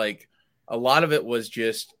best. Like a lot of it was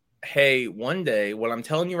just, hey, one day what I'm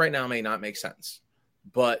telling you right now may not make sense.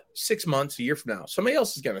 But 6 months, a year from now, somebody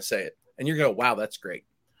else is going to say it. And you're going to, wow, that's great.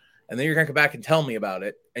 And then you're going to come back and tell me about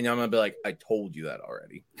it. And I'm going to be like, I told you that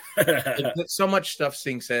already. So much stuff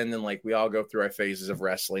sinks in. And like, we all go through our phases of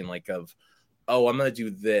wrestling, like of, oh, I'm going to do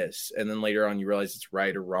this. And then later on, you realize it's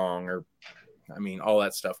right or wrong, or all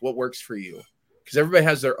that stuff. What works for you? Because everybody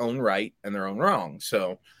has their own right and their own wrong.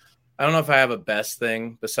 So I don't know if I have a best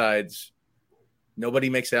thing besides nobody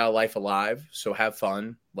makes it out of life alive. So have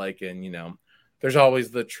fun. There's always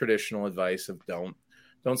the traditional advice of don't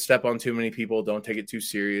step on too many people. Don't take it too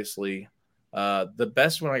seriously. The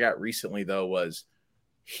best one I got recently though was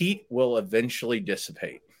heat will eventually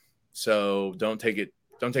dissipate. So don't take it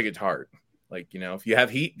to heart. If you have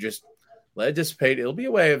heat, just let it dissipate. It'll be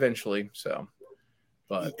away eventually. So,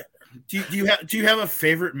 but do you have a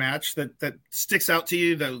favorite match that sticks out to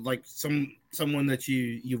you, that like someone that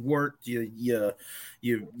you've worked,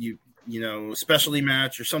 specialty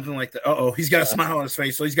match or something like that? He's got a smile on his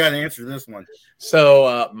face, so he's got to answer this one.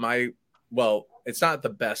 So it's not the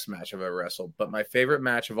best match I've ever wrestled, but my favorite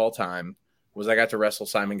match of all time was I got to wrestle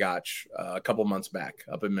Simon Gotch a couple months back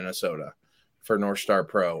up in Minnesota for North Star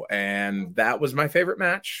Pro. And that was my favorite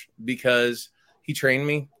match because he trained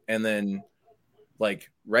me. And then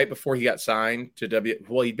like right before he got signed to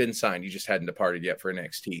he'd been signed. He just hadn't departed yet for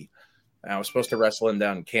NXT. And I was supposed to wrestle him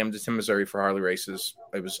down in Camden, Missouri for Harley Races.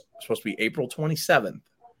 It was supposed to be April 27th.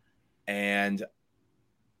 And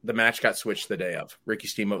the match got switched the day of. Ricky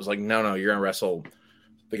Steamboat was like, no, you're going to wrestle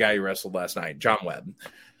the guy you wrestled last night, John Webb.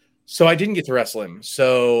 So I didn't get to wrestle him.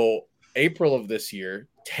 So April of this year,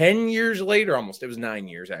 10 years later, almost, it was 9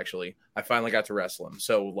 years actually, I finally got to wrestle him.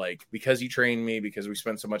 So like, because he trained me, because we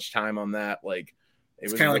spent so much time on that, like,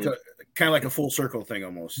 it's kind of like a full circle thing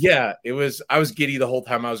almost. Yeah, it was. I was giddy the whole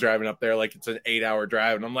time I was driving up there. Like it's an 8-hour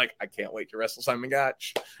drive, and I'm like, I can't wait to wrestle Simon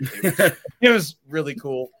Gotch. It was really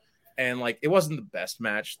cool, and like it wasn't the best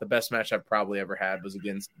match. The best match I've probably ever had was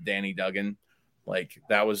against Danny Duggan. Like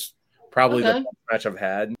that was probably the best match I've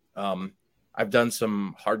had. I've done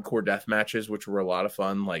some hardcore death matches, which were a lot of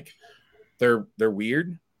fun. Like they're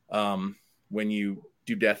weird when you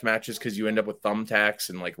do death matches because you end up with thumbtacks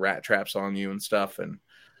and like rat traps on you and stuff, and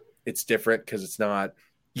it's different because it's not,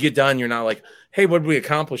 you get done, you're not like, hey, what did we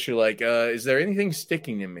accomplish? You're like, is there anything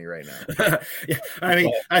sticking in me right now? Yeah, I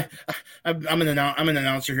mean, I'm an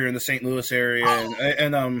announcer here in the St. Louis area,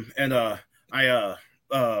 and a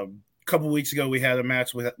couple weeks ago we had a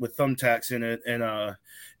match with thumbtacks in it,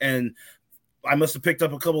 and I must have picked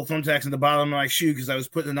up a couple of thumbtacks in the bottom of my shoe because I was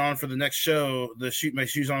putting it on for the next show. Shoot my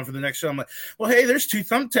shoes on for the next show. I'm like, well, hey, there's 2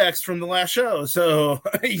 thumbtacks from the last show. So,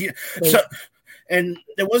 and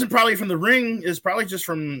it wasn't probably from the ring. It's probably just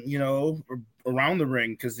from, around the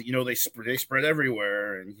ring because, they spread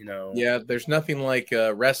everywhere. And, Yeah, there's nothing like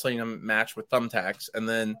wrestling a match with thumbtacks. And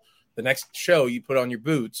then the next show you put on your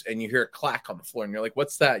boots and you hear a clack on the floor and you're like,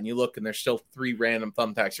 what's that? And you look and there's still 3 random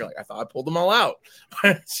thumbtacks. You're like, I thought I pulled them all out.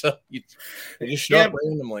 So they just show up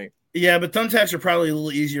randomly. Yeah, but thumbtacks are probably a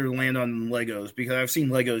little easier to land on than Legos because I've seen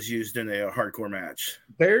Legos used in a hardcore match.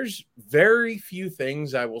 There's very few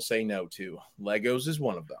things I will say no to. Legos is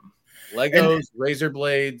one of them. Legos, razor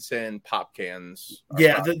blades, and pop cans.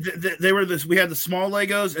 Yeah, they were this. We had the small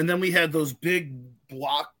Legos, and then we had those big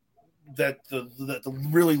block that the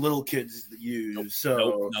really little kids use.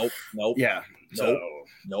 So nope. Yeah.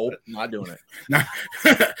 Nope, not doing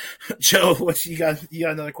it. Joe, what you got? You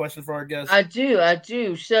got another question for our guest? I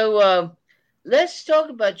do. So let's talk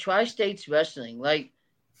about Tri-States Wrestling. Like,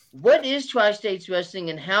 what is Tri-States Wrestling,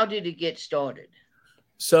 and how did it get started?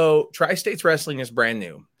 So Tri-States Wrestling is brand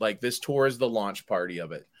new. Like, this tour is the launch party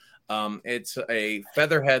of it. It's a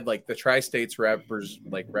featherhead, like the Tri-States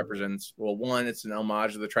represents. Well, one, it's an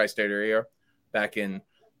homage to the Tri-State area back in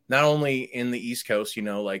not only in the East Coast,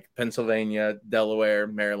 like Pennsylvania, Delaware,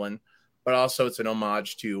 Maryland, but also it's an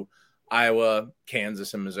homage to Iowa,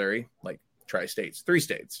 Kansas, and Missouri, like Tri-States, 3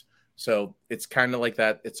 states. So it's kind of like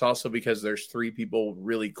that. It's also because there's 3 people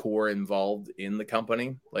really core involved in the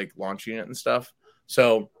company, like launching it and stuff.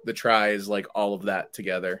 So the Tri is like all of that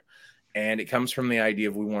together. And it comes from the idea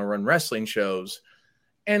of we want to run wrestling shows.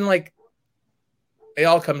 And like, it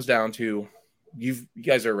all comes down to, you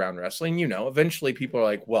guys are around wrestling, eventually people are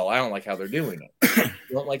like, well, I don't like how they're doing it.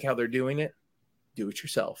 You don't like how they're doing it? Do it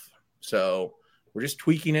yourself. So we're just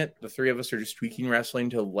tweaking it. The 3 of us are just tweaking wrestling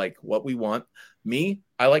to like what we want. Me,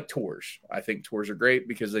 I like tours. I think tours are great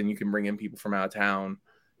because then you can bring in people from out of town.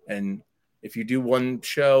 And if you do one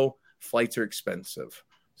show, flights are expensive.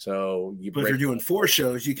 So if you're doing 4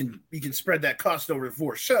 shows, you can spread that cost over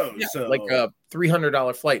 4 shows. Yeah, so like a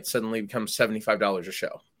 $300 flight suddenly becomes $75 a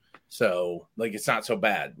show. So like, it's not so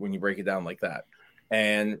bad when you break it down like that.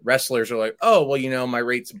 And wrestlers are like, oh, well, my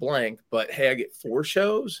rate's blank, but hey, I get 4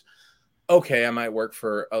 shows. Okay, I might work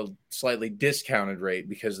for a slightly discounted rate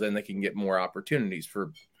because then they can get more opportunities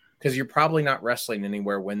because you're probably not wrestling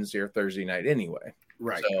anywhere Wednesday or Thursday night anyway.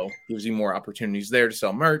 Right. So it gives you more opportunities there to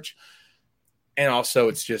sell merch. And also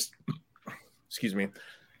it's just, excuse me,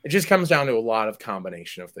 it just comes down to a lot of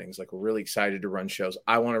combination of things. Like, we're really excited to run shows.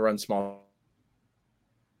 I want to run small.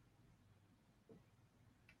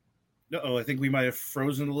 I think we might have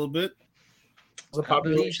frozen a little bit. The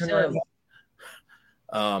population right.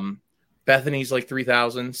 Bethany's like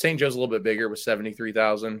 3,000. St. Joe's a little bit bigger with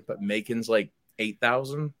 73,000, but Macon's like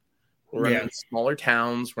 8,000. We're running smaller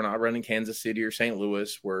towns. We're not running Kansas City or St.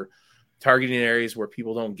 Louis. We're targeting areas where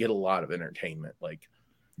people don't get a lot of entertainment. Like,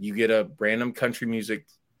 you get a random country music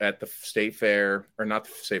at the state fair, or not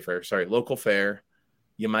the state fair, sorry, local fair.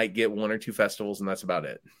 You might get 1 or 2 festivals, and that's about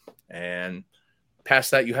it. And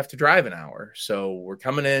past that, you have to drive an hour. So we're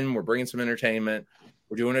coming in, we're bringing some entertainment.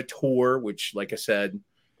 We're doing a tour, which, like I said,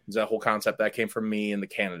 is that whole concept that came from me and the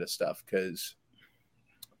Canada stuff. Because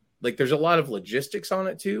like, there's a lot of logistics on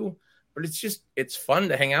it too, but it's fun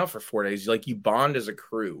to hang out for 4 days. Like, you bond as a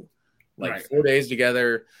crew, like right. 4 days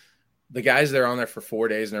together. The guys that are on there for 4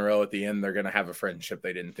 days in a row, at the end, they're going to have a friendship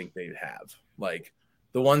they didn't think they'd have. Like,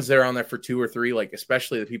 the ones that are on there for 2 or 3, like,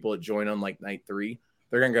 especially the people that join on like night 3,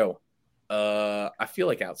 they're going to go, I feel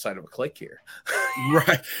like outside of a clique here.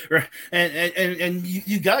 right. And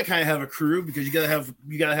you got to kind of have a crew, because you got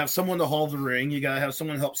to have someone to haul the ring. You got to have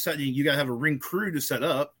someone help set you. You got to have a ring crew to set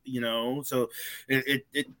up, so it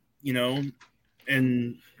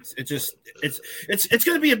and it's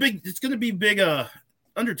going to be big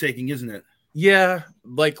undertaking, isn't it? Yeah.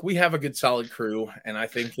 Like, we have a good solid crew, and I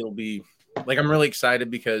think it'll be like, I'm really excited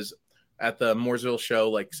because at the Mooresville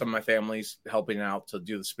show, like, some of my family's helping out to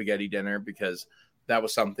do the spaghetti dinner, because that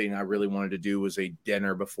was something I really wanted to do, was a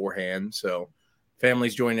dinner beforehand. So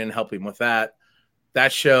families join in helping with that.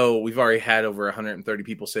 That show, we've already had over 130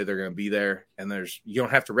 people say they're going to be there, and you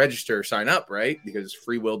don't have to register or sign up, right? Because it's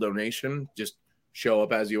free will donation. Just show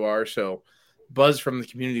up as you are. So buzz from the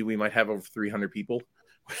community, we might have over 300 people,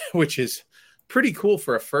 which is pretty cool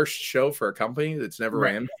for a first show for a company that's never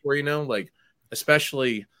ran before, like,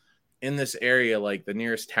 especially in this area. Like, the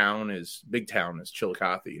nearest big town is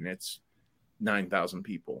Chillicothe, and it's 9,000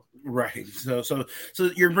 people. Right. So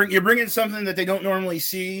you're bringing something that they don't normally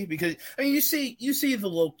see, because I mean, you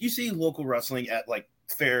see local wrestling at like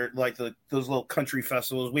fair, like those little country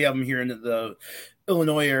festivals. We have them here in the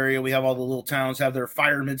Illinois area. We have all the little towns have their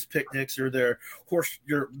firemen's picnics or their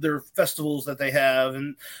festivals that they have,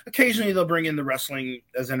 and occasionally they'll bring in the wrestling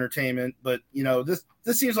as entertainment. But this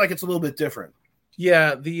seems like it's a little bit different.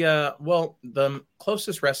 Yeah, the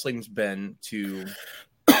closest wrestling's been to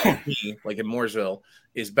me, like in Mooresville,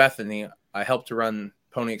 is Bethany. I helped to run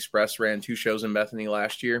Pony Express, ran 2 shows in Bethany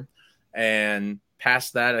last year, and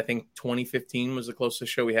past that, I think 2015 was the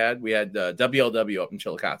closest show we had. We had WLW up in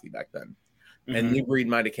Chillicothe back then, and New Breed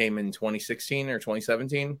might have came in 2016 or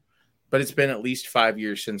 2017, but it's been at least 5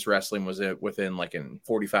 years since wrestling was within like in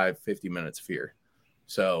 45-50 minutes of here.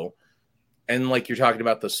 So And like you're talking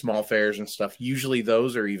about the small fairs and stuff, usually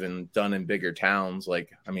those are even done in bigger towns.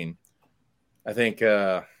 Like, I mean, I think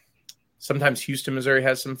sometimes Houston, Missouri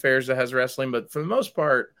has some fairs that has wrestling, but for the most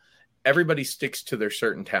part, everybody sticks to their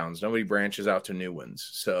certain towns. Nobody branches out to new ones.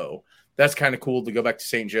 So that's kind of cool to go back to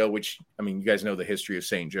St. Joe, which, I mean, you guys know the history of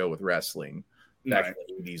St. Joe with wrestling back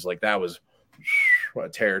in the 80s. Like, that was a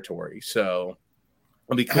territory. So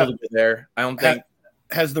it'll be cool to get there. I don't think.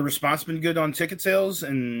 Has the response been good on ticket sales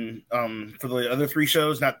and for the other 3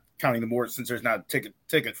 shows, not counting the Moores, since there's not a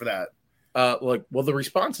ticket for that? Well, the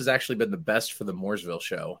response has actually been the best for the Mooresville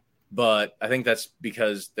show, but I think that's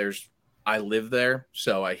because I live there,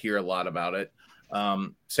 so I hear a lot about it.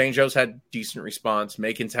 St. Joe's had decent response.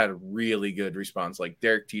 Macon's had a really good response. Like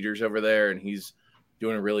Derek Teeter's over there, and he's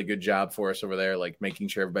doing a really good job for us over there, like making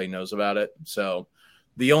sure everybody knows about it. So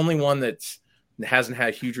the only one that hasn't had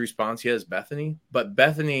a huge response yet is Bethany. But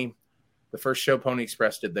Bethany, the first show Pony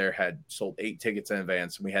Express did there, had sold 8 tickets in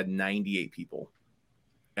advance, and we had 98 people.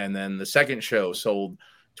 And then the second show sold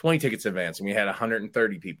 20 tickets in advance, and we had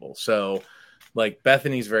 130 people. So, like,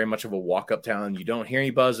 Bethany's very much of a walk-up town. You don't hear any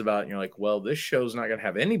buzz about it, and you're like, well, this show's not going to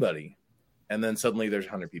have anybody. And then suddenly there's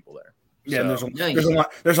 100 people there. Yeah, so,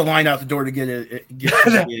 there's a line out the door to get it.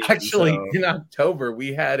 Actually, in October,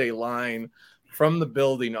 we had a line from the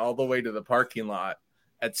building all the way to the parking lot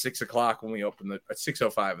at 6 o'clock when we opened at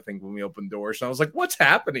 6:05, I think, when we opened doors. And I was like, what's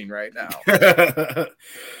happening right now?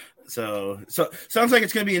 So sounds like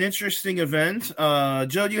it's going to be an interesting event.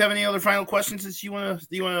 Joe, do you have any other final questions that you want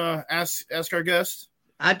to ask our guests?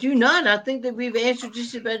 I do not. I think that we've answered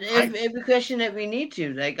just about every question that we need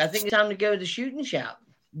to. Like, I think it's time to go to the shooting shop.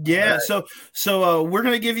 Yeah, so we're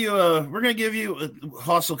gonna give you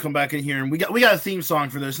Hoss will come back in here, and we got a theme song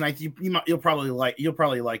for this, and you'll probably like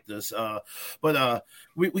this. But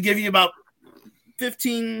we give you about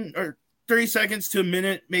 15 or 30 seconds to a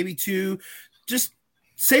minute, maybe 2. Just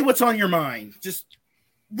say what's on your mind. Just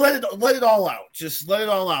let it all out. Just let it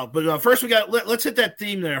all out. But first, let's hit that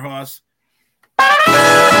theme there, Hoss.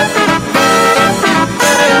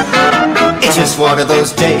 It's just one of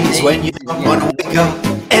those days when you don't want to wake up.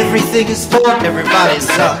 Everything is fun, everybody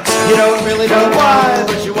sucks. You don't really know why,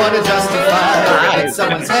 but you want to justify it.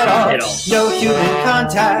 Someone's head off. No human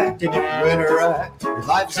contact, and if you interact, your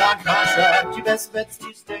life's on contract. Your best bet's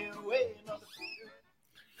to stay away.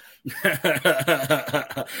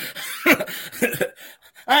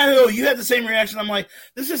 I don't know. You had the same reaction. I'm like,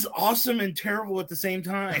 this is awesome and terrible at the same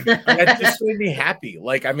time. That just made me happy.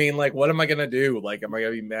 Like, I mean, like, what am I gonna do? Like, am I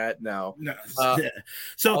gonna be mad? No.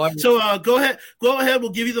 So go ahead. We'll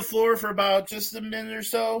give you the floor for about just a minute or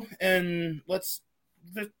so, and let's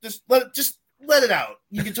just let it out.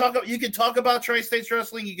 You can talk about Tri-States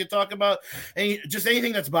Wrestling. You can talk about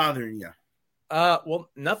anything that's bothering you. Well,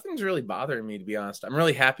 nothing's really bothering me, to be honest. I'm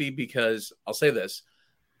really happy because I'll say this.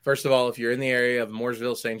 First of all, if you're in the area of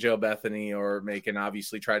Mooresville, St. Joe, Bethany, or Macon,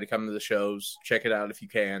 obviously try to come to the shows. Check it out if you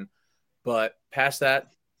can. But past that,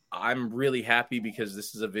 I'm really happy because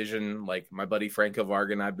this is a vision. Like my buddy Franco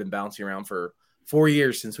Varga and I've been bouncing around for 4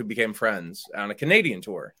 years since we became friends on a Canadian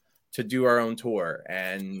tour to do our own tour.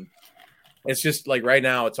 And it's just like right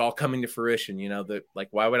now it's all coming to fruition, that like,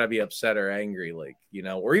 why would I be upset or angry? Like,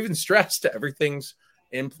 or even stressed. Everything's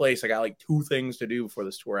in place. I got like 2 things to do before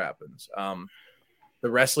this tour happens. The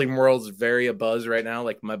wrestling world's very abuzz right now.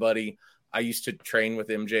 Like my buddy, I used to train with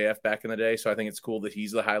MJF back in the day. So I think it's cool that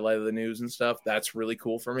he's the highlight of the news and stuff. That's really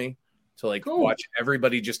cool for me to watch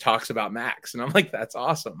everybody just talks about Max. And I'm like, that's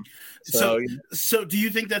awesome. So do you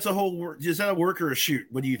think that's is that a work or a shoot?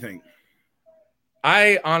 What do you think?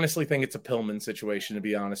 I honestly think it's a Pillman situation, to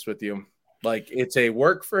be honest with you. Like it's a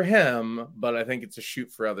work for him, but I think it's a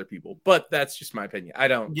shoot for other people. But that's just my opinion. I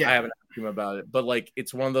haven't asked him about it. But like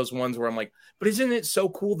it's one of those ones where I'm like, but isn't it so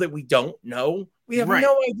cool that we don't know? We have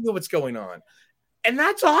no idea what's going on. And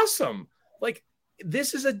that's awesome. Like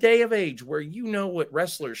this is a day of age where what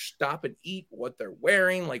wrestlers stop and eat, what they're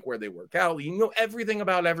wearing, like where they work out. You know everything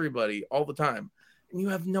about everybody all the time. And you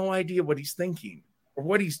have no idea what he's thinking or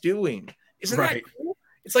what he's doing. Isn't that cool?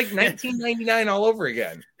 It's like 1999 all over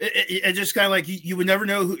again. It just kind of like you would never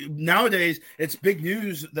know who. Nowadays, it's big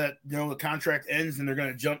news that the contract ends and they're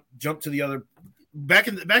going to jump to the other. Back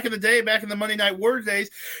in the day, back in the Monday Night War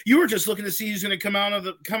days, you were just looking to see who's going to come out of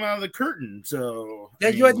the curtain. So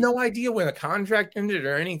you had no idea when a contract ended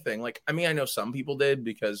or anything. Like I know some people did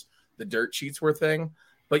because the dirt sheets were a thing,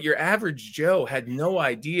 but your average Joe had no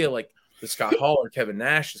idea. Like the Scott Hall or Kevin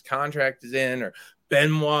Nash's contract is in, or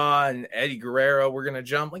Benoit and Eddie Guerrero were going to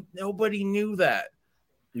jump. Like nobody knew that.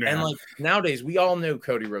 Yeah. And like nowadays, we all knew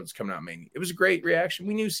Cody Rhodes coming out Mania. It was a great reaction.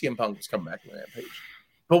 We knew CM Punk was coming back on that page,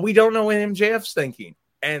 but we don't know what MJF's thinking.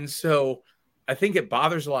 And so I think it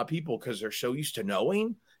bothers a lot of people because they're so used to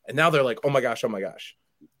knowing. And now they're like, oh my gosh.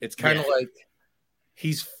 It's kind of like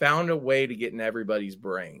he's found a way to get in everybody's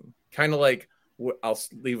brain. Kind of like, I'll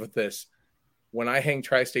leave with this. When I hang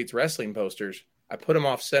Tri-States Wrestling posters, I put them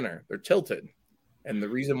off center. They're tilted. And the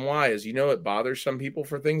reason why is, it bothers some people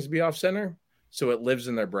for things to be off center. So it lives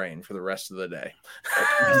in their brain for the rest of the day.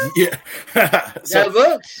 Yeah. So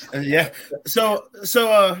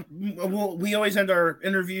we always end our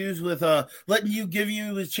interviews with give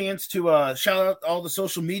you a chance to shout out all the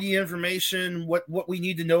social media information, what we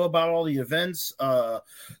need to know about all the events,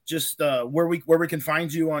 where we can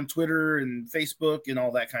find you on Twitter and Facebook and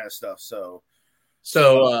all that kind of stuff.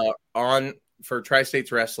 For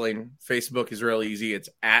Tri-States Wrestling, Facebook is real easy. It's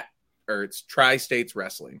Tri-States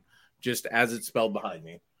Wrestling. Just as it's spelled behind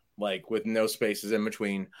me, like with no spaces in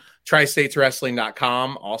between.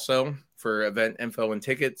 TriStatesWrestling.com also for event info and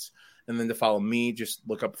tickets. And then to follow me, just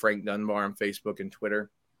look up Frank Dunbar on Facebook and Twitter.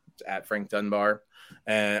 It's at Frank Dunbar.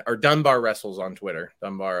 Or Dunbar Wrestles on Twitter,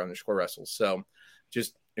 Dunbar_Wrestles. So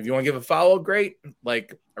just if you want to give a follow, great.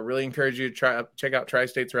 Like, I really encourage you to check out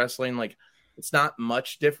Tri-States Wrestling. Like, it's not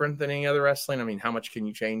much different than any other wrestling. I mean, how much can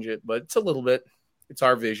you change it? But it's a little bit. It's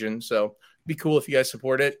our vision. So it'd be cool if you guys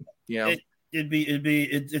support it. It's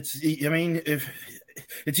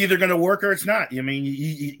either going to work or it's not. I mean,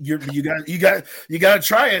 you got to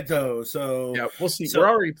try it though. So yeah, we'll see. We're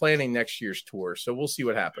already planning next year's tour, so we'll see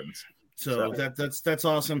what happens. So that's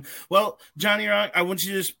awesome. Well, Johnny Rock, I want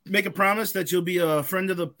you to just make a promise that you'll be a friend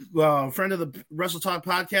of the Wrestle Talk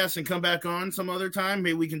podcast and come back on some other time.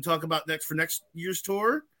 Maybe we can talk about next year's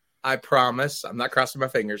tour. I promise. I'm not crossing my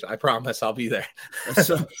fingers. I promise I'll be there.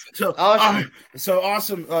 So awesome. So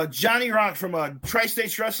awesome. Johnny Rock from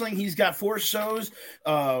Tri-States Wrestling. He's got 4 shows.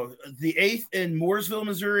 The 8th in Mooresville,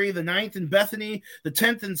 Missouri, the 9th in Bethany, the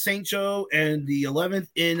 10th in St. Joe, and the 11th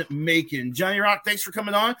in Macon. Johnny Rock, thanks for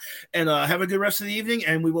coming on, and have a good rest of the evening,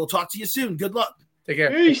 and we will talk to you soon. Good luck. Take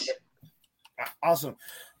care. Peace. Awesome.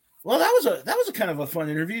 Well, that was a kind of a fun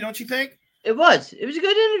interview, don't you think? It was. It was a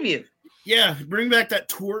good interview. Yeah, bring back that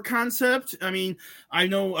tour concept. I mean, I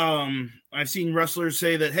know I've seen wrestlers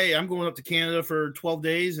say that, hey, I'm going up to Canada for 12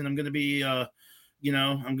 days and I'm going to be, I'm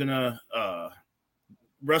going to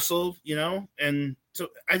wrestle, and so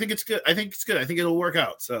I think it's good. I think it'll work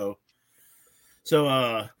out. So,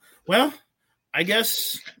 well, I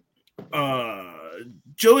guess,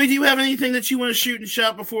 Joey, do you have anything that you want to shoot and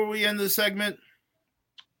shout before we end the segment?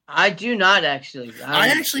 I do not actually. I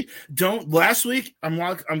actually don't. Last week, I'm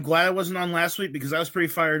glad I wasn't on last week because I was pretty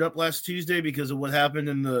fired up last Tuesday because of what happened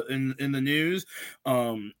in the news.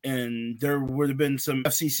 And there would have been some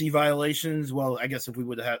FCC violations. Well, I guess if we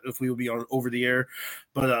would be on over the air,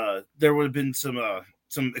 but there would have been some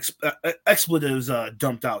expletives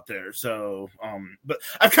dumped out there. So, but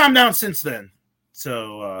I've calmed down since then.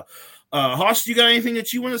 So, Hoss, you got anything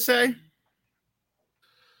that you want to say?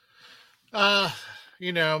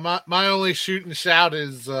 My only shoot and shout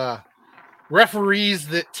is referees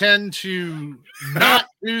that tend to not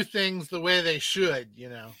do things the way they should.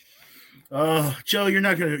 Joe, you're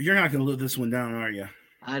not gonna let this one down, are you?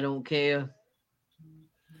 I don't care.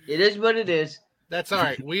 It is what it is. That's all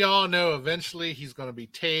right. We all know eventually he's going to be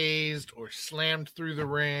tased or slammed through the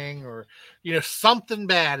ring, or something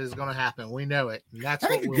bad is going to happen. We know it. And that's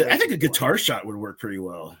I think a guitar shot would work pretty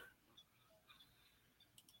well.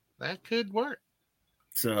 That could work.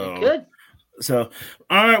 So good. So,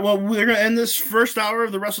 all right. Well, we're going to end this first hour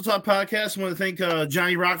of the Wrestle Talk podcast. I want to thank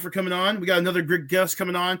Johnny Rock for coming on. We got another great guest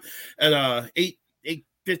coming on at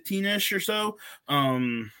 8:15ish or so.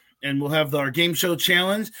 And we'll have our game show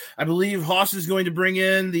challenge. I believe Hoss is going to bring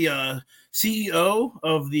in the CEO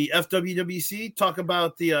of the FWWC, talk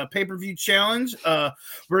about the pay-per-view challenge.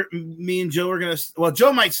 Me and Joe are going to. Well,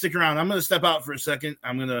 Joe might stick around. I'm going to step out for a second.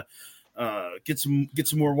 I'm going to get some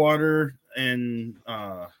more water and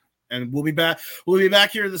we'll be back. We'll be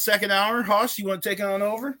back here in the second hour. Hoss, you want to take it on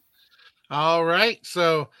over? All right.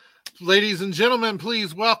 So, ladies and gentlemen,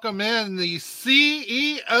 please welcome in the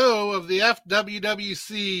CEO of the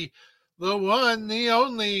FWWC, the one, the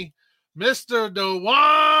only, Mr.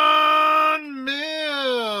 Dewan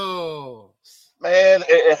Mills. Man,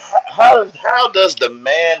 how does the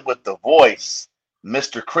man with the voice,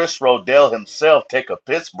 Mr. Chris Rodell himself, take a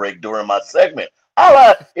piss break during my segment?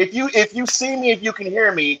 If you see me, if you can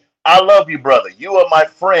hear me, I love you, brother. You are my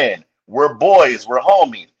friend. We're boys. We're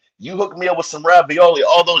homies. You hooked me up with some ravioli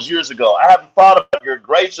all those years ago. I haven't thought about your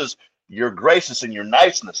gracious and your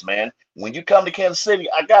niceness, man. When you come to Kansas City,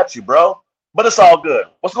 I got you, bro. But it's all good.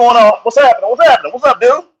 What's going on? What's happening? What's up,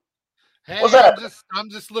 dude? Hey, What's that? I'm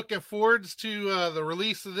just looking forwards to the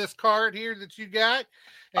release of this card here that you got,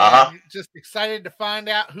 and just excited to find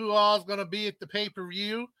out who all is going to be at the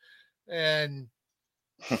pay-per-view, and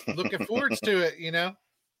looking forwards to it.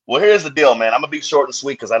 Well, here's the deal, man. I'm gonna be short and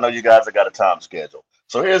sweet because I know you guys have got a time schedule.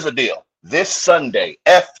 So here's the deal. This Sunday,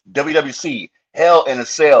 FWWC Hell in a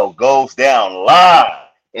Cell goes down live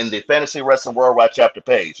in the Fantasy Wrestling Worldwide chapter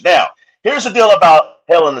page. Now, here's the deal about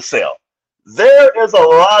Hell in a Cell. There is a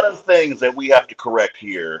lot of things that we have to correct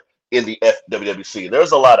here in the FWWC.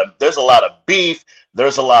 There's a lot of beef.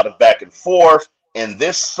 There's a lot of back and forth. And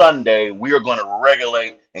this Sunday, we are going to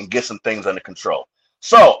regulate and get some things under control.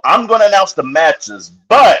 So I'm going to announce the matches,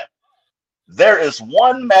 but there is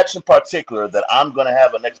one match in particular that I'm going to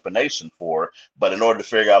have an explanation for. But in order to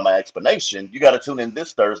figure out my explanation, you got to tune in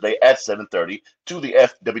this Thursday at 7:30 to the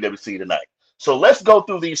FWWC tonight. So let's go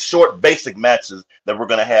through these short, basic matches that we're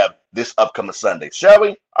going to have this upcoming Sunday, shall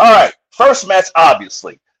we? All right. First match,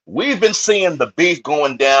 obviously. We've been seeing the beef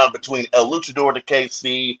going down between El Luchador de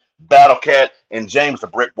KC, Battlecat, and James the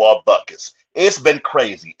Brick Wall Buckus. It's been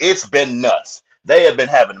crazy. It's been nuts. They have been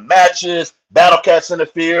having matches. Battlecats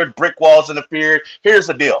interfered. Brick Walls interfered. Here's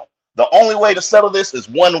the deal. The only way to settle this is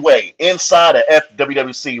one way, inside a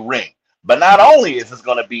FWWC ring. But not only is this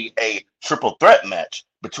going to be a triple threat match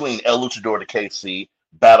between El Luchador de KC,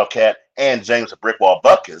 Battlecat, and James the Brick Wall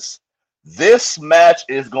Buckus, this match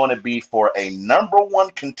is going to be for a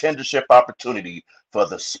 #1 contendership opportunity for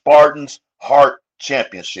the Spartans Heart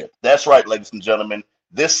Championship. That's right, ladies and gentlemen.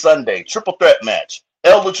 This Sunday, triple threat match.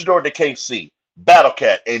 El Luchador de KC,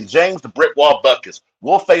 Battlecat, and James the Brick Wall Buckus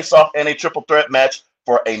will face off in a triple threat match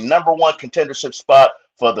for a #1 contendership spot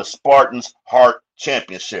for the Spartans Heart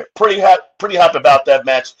Championship. Pretty hype about that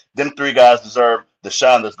match. Them three guys deserve the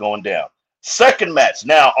shine that's going down. Second match.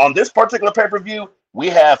 Now, on this particular pay-per-view, we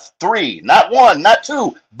have 3, not 1, not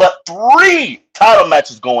 2, but 3 title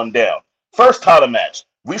matches going down. First title match.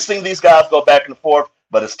 We've seen these guys go back and forth,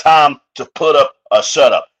 but it's time to put up a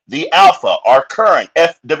shut up. The Alpha, our current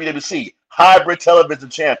FWWC hybrid television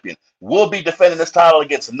champion, will be defending this title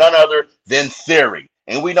against none other than Theory.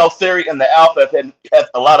 And we know Theory and the Alpha have had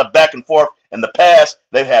a lot of back and forth in the past.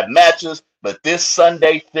 They've had matches, but this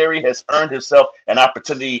Sunday, Theory has earned himself an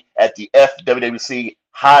opportunity at the FWWC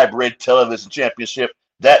Hybrid Television Championship.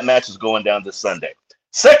 That match is going down this Sunday.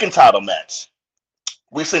 Second title match.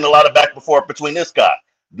 We've seen a lot of back and forth between this guy.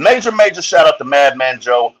 Major shout out to Madman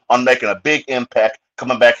Joe on making a big impact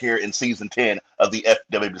coming back here in season 10 of the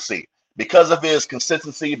FWC. Because of his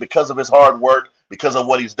consistency, because of his hard work, because of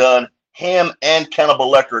what he's done, him and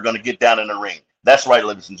Cannibal Lecter are going to get down in the ring. That's right,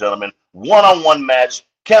 ladies and gentlemen. One-on-one match.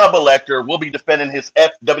 Cannibal Lecter will be defending his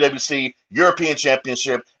FWWC European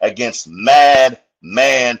Championship against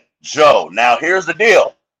Madman Joe. Now, here's the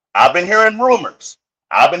deal. I've been hearing rumors.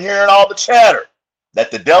 I've been hearing all the chatter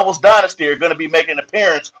that the Devil's Dynasty are going to be making an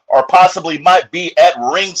appearance or possibly might be at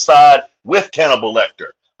ringside with Cannibal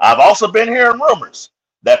Lecter. I've also been hearing rumors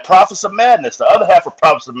that Prophets of Madness, the other half of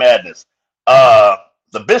Prophets of Madness,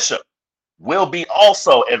 the Bishop, will be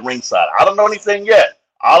also at ringside. I don't know anything yet.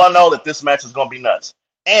 All I know that this match is going to be nuts.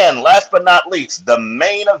 And last but not least, the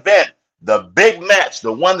main event, the big match,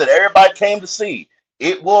 the one that everybody came to see,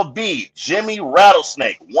 it will be Jimmy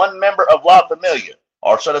Rattlesnake, one member of La Familia,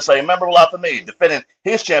 or should I say a member of La Familia, defending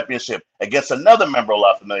his championship against another member of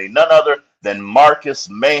La Familia, none other than Marcus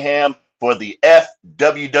Mayhem for the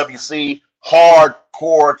FWWC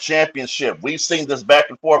Hardcore Championship. We've seen this back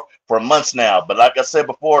and forth for months now, but like I said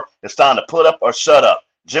before, it's time to put up or shut up.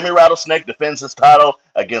 Jimmy Rattlesnake defends his title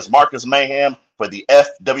against Marcus Mayhem for the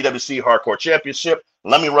FWWC Hardcore Championship.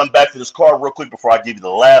 Let me run back to this card real quick before I give you the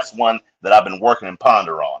last one that I've been working and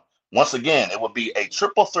ponder on. Once again, it will be a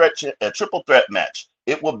triple threat match.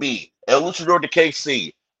 It will be El Luchador de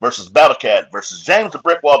KC versus Battlecat versus James the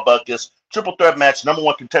Brick Wall Buckus. Triple threat match,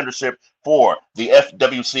 #1 contendership for the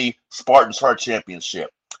FWC Spartans Heart Championship.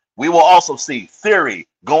 We will also see Theory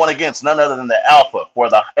going against none other than the Alpha for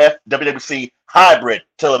the FWWC Hybrid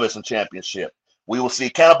Television Championship. We will see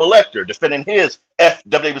Cannibal Lecter defending his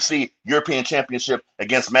FWWC European Championship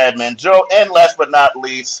against Madman Joe. And last but not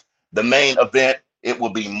least, the main event, it will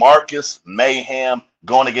be Marcus Mayhem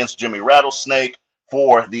going against Jimmy Rattlesnake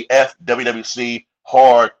for the FWWC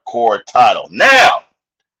Hardcore title. Now,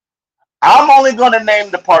 I'm only going to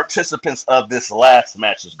name the participants of this last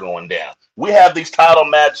match is going down. We have these title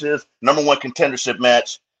matches, #1 contendership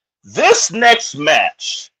match. This next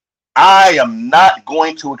match, I am not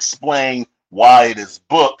going to explain why it is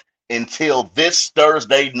booked until this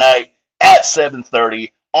Thursday night at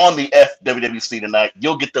 7:30 on the FWWC tonight.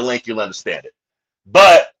 You'll get the link. You'll understand it.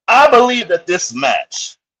 But I believe that this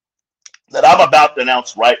match that I'm about to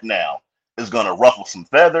announce right now is going to ruffle some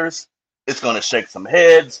feathers. It's going to shake some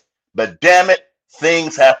heads. But damn it,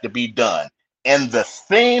 things have to be done. And the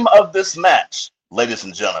theme of this match, ladies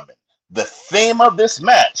and gentlemen, the theme of this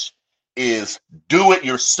match is do it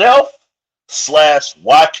yourself /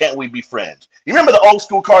 why can't we be friends? You remember the old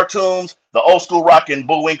school cartoons, the old school Rock and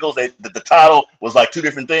Bullwinkles, the title was like two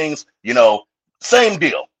different things, same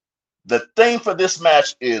deal. The theme for this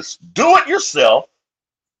match is do it yourself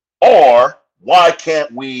or why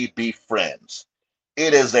can't we be friends?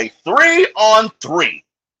 It is a 3-on-3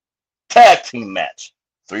 tag team match.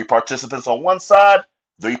 3 participants on one side,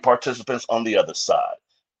 3 participants on the other side.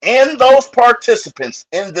 And those participants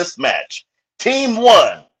in this match, Team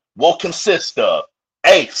 1 will consist of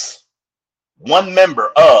Ace, one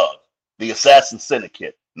member of the Assassin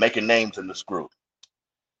Syndicate, making names in this group.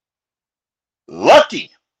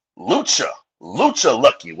 Lucky, Lucha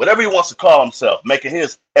Lucky, whatever he wants to call himself, making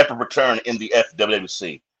his epic return in the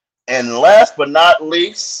FWC. And last but not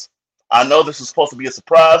least, I know this is supposed to be a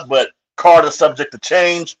surprise, but card is subject to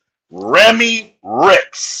change, Remy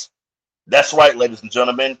Ricks. That's right, ladies and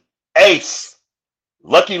gentlemen. Ace,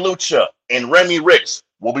 Lucky Lucha, and Remy Ricks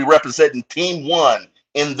will be representing Team 1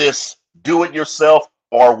 in this do-it-yourself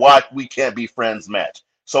or why we can't be friends match.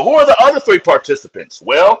 So who are the other 3 participants?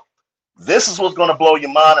 Well, this is what's going to blow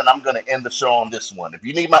your mind, and I'm going to end the show on this one. If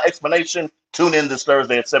you need my explanation, tune in this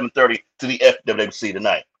Thursday at 7:30 to the FWC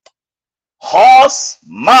tonight. Hoss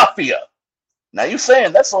Mafia. Now you're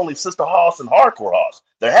saying that's only Sister Hoss and Hardcore Hoss.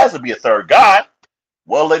 There has to be a third guy.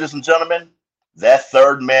 Well, ladies and gentlemen, that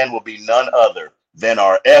third man will be none other than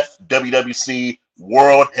our FWWC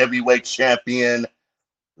World Heavyweight Champion,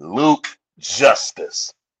 Luke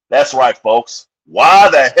Justice. That's right, folks. Why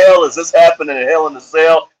the hell is this happening in Hell in the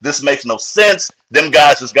Cell? This makes no sense. Them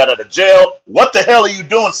guys just got out of jail. What the hell are you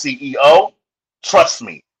doing, CEO? Trust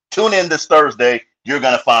me. Tune in this Thursday. You're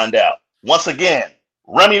going to find out. Once again,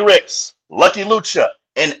 Remy Ricks, Lucky Lucha,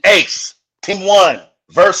 and Ace, Team 1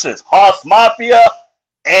 versus Hoss Mafia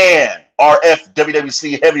and our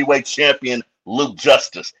FWWC Heavyweight Champion, Luke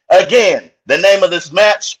Justice. Again, the name of this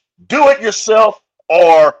match, Do It Yourself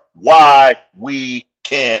or Why We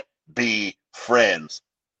Can't Be Friends.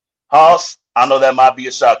 Hoss, I know that might be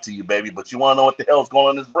a shock to you, baby, but you want to know what the hell's going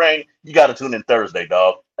on in his brain? You got to tune in Thursday,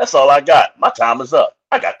 dog. That's all I got. My time is up.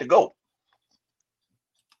 I got to go.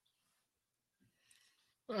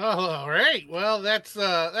 Oh, all right. Well, that's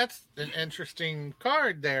an interesting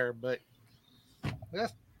card there, but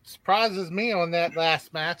that surprises me on that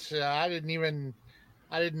last match. I didn't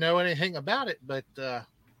know anything about it, but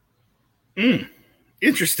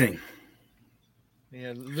interesting.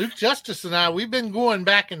 Yeah, Luke Justice and I, we've been going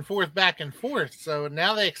back and forth. So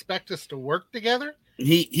now they expect us to work together.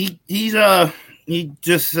 He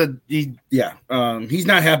just said he's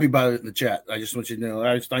not happy about it in the chat. I just want you to know.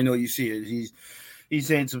 I know you see it. He's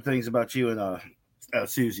saying some things about you and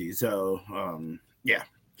Susie. So yeah.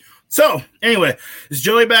 So anyway, is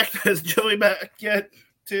Joey back yet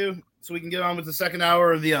too? So we can get on with the second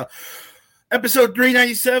hour of the episode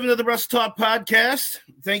 397 of the Wrestle Talk podcast.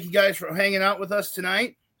 Thank you guys for hanging out with us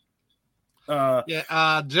tonight.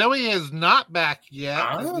 Joey is not back yet.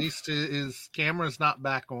 At least his camera's not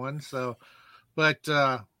back on. So, but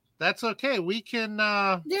that's okay. We can.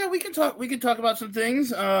 We can talk. We can talk about some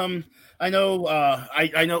things. I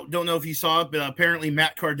know. Don't know if you saw it, but apparently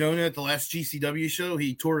Matt Cardona at the last GCW show,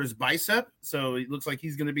 he tore his bicep, so it looks like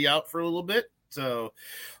he's going to be out for a little bit. So,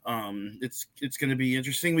 it's going to be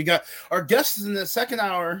interesting. We got our guests in the second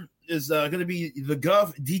hour is going to be the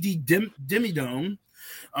Guff D.D. Dimmadome.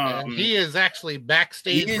 He is actually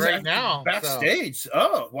backstage right now. Backstage. So.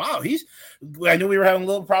 Oh, wow. I knew we were having a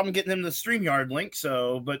little problem getting him the StreamYard link.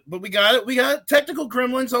 So, but we got it. We got it. Technical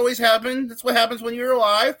gremlins always happen. That's what happens when you're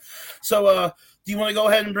alive. So, do you want to go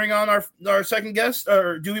ahead and bring on our second guest,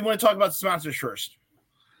 or do we want to talk about the sponsors first?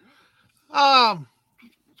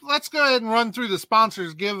 Let's go ahead and run through the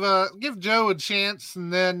sponsors. Give Joe a chance,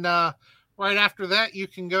 and then right after that, you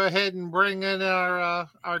can go ahead and bring in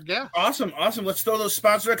our guest. Awesome. Let's throw those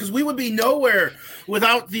sponsors out because we would be nowhere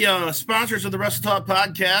without the sponsors of the Wrestle Talk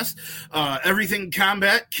podcast. Everything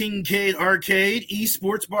Combat, Kincaid Arcade,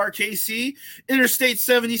 Esports Bar KC, Interstate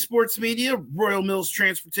 70 Sports Media, Royal Mills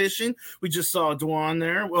Transportation. We just saw Dwan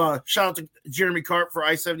there. Shout out to Jeremy Karp for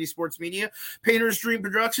I-70 Sports Media. Painter's Dream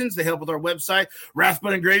Productions. They help with our website.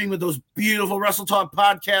 Rathbun Engraving with those beautiful Wrestle Talk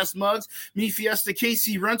podcast mugs. Me Fiesta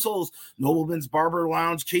KC Rentals. Nobleman's Barber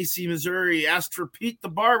Lounge, KC, Missouri. Ask for Pete the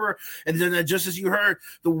Barber. And then just as you heard,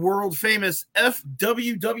 the world famous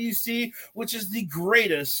FWWC, which is the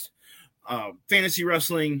greatest fantasy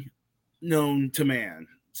wrestling known to man.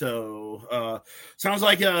 So sounds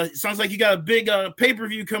like you got a big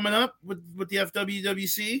pay-per-view coming up with the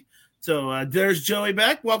FWWC. So there's Joey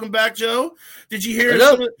back. Welcome back, Joe. Did you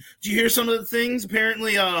hear some of the things?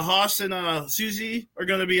 Apparently, Haas and Susie are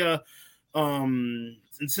going to be and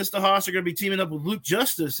Sister Haas are going to be teaming up with Luke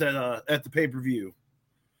Justice at the pay-per-view.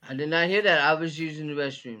 I did not hear that. I was using the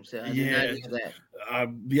restroom, so I did not hear that.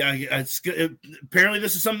 Apparently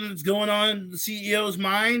this is something that's going on in the CEO's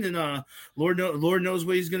mind, and Lord knows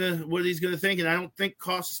what he's gonna think, and I don't think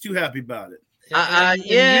Haas is too happy about it.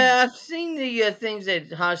 I've seen the things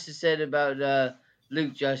that Haas has said about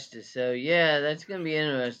Luke Justice, so yeah, that's gonna be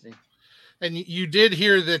interesting. And you did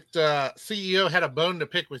hear that CEO had a bone to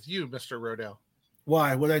pick with you, Mr. Rodell.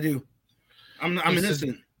 Why? What'd I do? I'm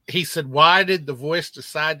innocent. He said, why did the voice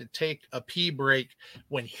decide to take a pee break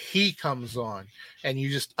when he comes on and you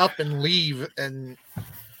just up and leave? And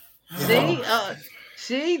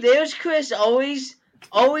see, there's Chris always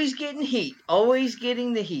getting heat, always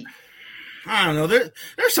getting the heat. I don't know.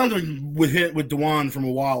 There's something with Dewan from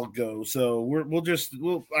a while ago. So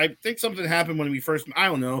I think something happened when we first. I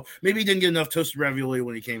don't know. Maybe he didn't get enough toasted ravioli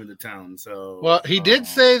when he came into town. So well, he did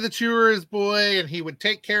say that you were his boy and he would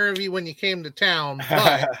take care of you when you came to town.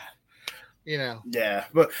 But yeah.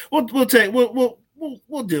 But we'll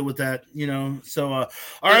deal with that. So all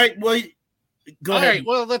right. Well, go ahead. All right.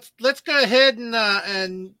 Well, let's go ahead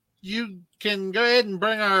and you can go ahead and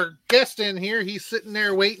bring our guest in here. He's sitting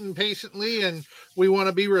there waiting patiently, and we want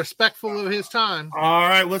to be respectful of his time. All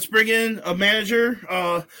right, let's bring in a manager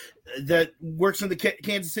that works in the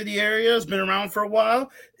Kansas City area. Has been around for a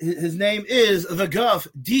while. His name is the Guff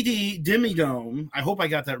D.D. Dimmadome. I hope I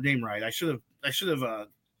got that name right. I should have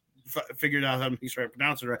figured out how to make sure I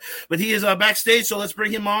pronounce it right. But he is backstage, so let's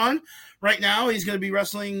bring him on right now. He's going to be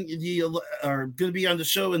wrestling going to be on the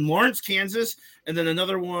show in Lawrence, Kansas, and then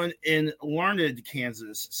another one in Larned,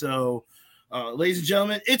 Kansas. So, ladies and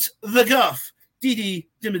gentlemen, it's the Guff D.D.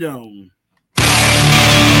 Dimmadome.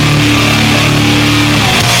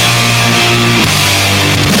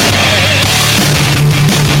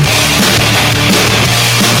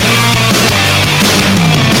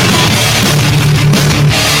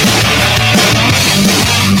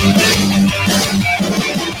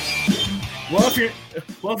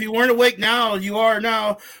 Well, if you weren't awake now, you are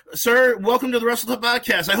now, sir. Welcome to the Wrestle Talk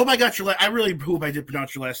Podcast. I hope I got I really hope I did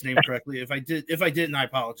pronounce your last name correctly. If I didn't, I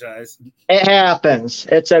apologize. It happens.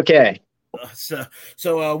 It's okay. So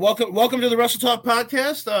welcome to the Wrestle Talk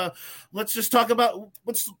Podcast. Let's talk a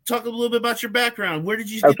little bit about your background. Where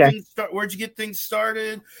did you get things start? Where'd you get things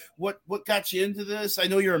started? What got you into this? I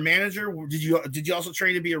know you're a manager. Did you also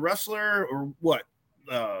train to be a wrestler or what?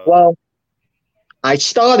 Well, I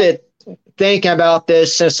started thinking about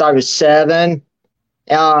this since I was 7.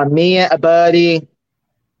 Me and a buddy,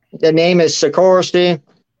 the name is Sikorsky,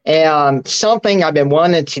 and something I've been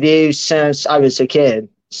wanting to do since I was a kid.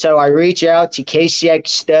 So I reached out to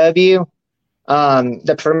KCXW.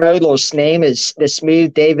 The promoter's name is the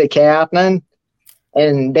Smooth David Kaplan,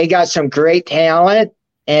 and they got some great talent,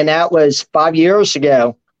 and that was 5 years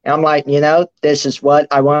ago. And I'm like, this is what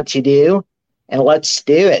I want to do, and let's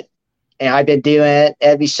do it. And I've been doing it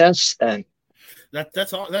ever since then.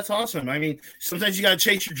 That's awesome. I mean, sometimes you got to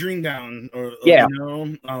chase your dream down.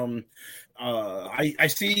 I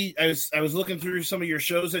see. I was looking through some of your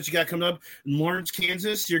shows that you got coming up in Lawrence,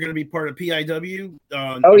 Kansas. You're going to be part of PIW. The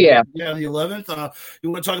 11th.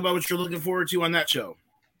 You want to talk about what you're looking forward to on that show?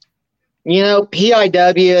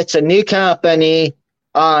 PIW. It's a new company.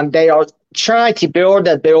 They are trying to build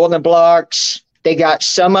the building blocks. They got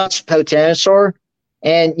so much potential.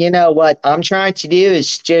 And what I'm trying to do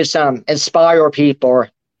is just inspire people,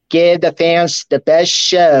 give the fans the best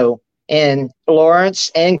show in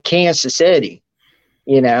Lawrence and Kansas City,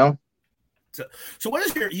 So what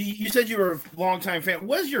is you said you were a longtime fan.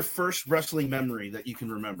 What is your first wrestling memory that you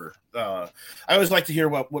can remember? I always like to hear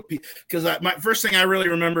because my first thing I really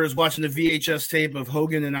remember is watching the VHS tape of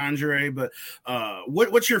Hogan and Andre. But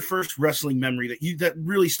what's your first wrestling memory that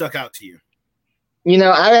really stuck out to you?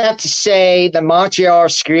 I have to say the Montreal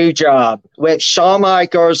Screwjob with Shawn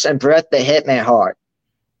Michaels and Bret the Hitman Hart.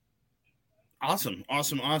 Awesome.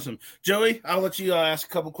 Joey, I'll let you ask a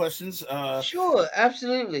couple questions. Sure,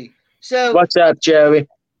 absolutely. So, what's up, Joey?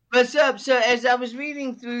 What's up? So, as I was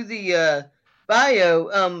reading through the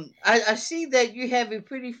bio, I see that you have a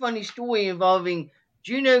pretty funny story involving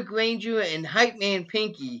Juno Granger and Hype Man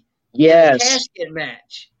Pinky. Yes. In a casket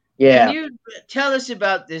match. Yeah. Can you tell us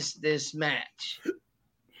about this match?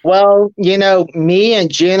 Well, me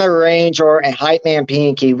and Juno Ranger and Hype Man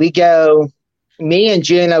Pinky, we trained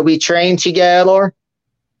together.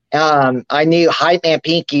 I knew Hype Man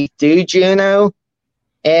Pinky through Juno.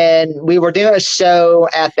 And we were doing a show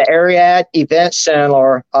at the Ariat Event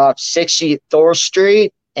Center off 64th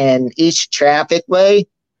Street and East Traffic Way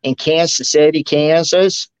in Kansas City,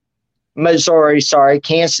 Kansas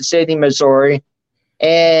City, Missouri.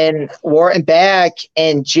 And we're back,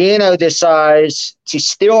 and Gino decides to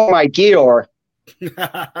steal my gear. And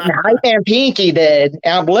Hype Man Pinky did.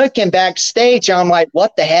 And I'm looking backstage, and I'm like,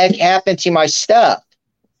 what the heck happened to my stuff?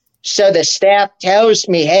 So the staff tells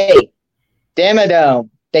me, hey, Dimmadome,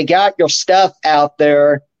 they got your stuff out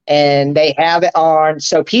there, and they have it on.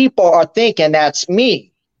 So people are thinking that's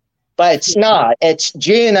me. But it's not. It's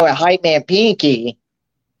Gino and Hype Man Pinky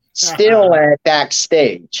stealing it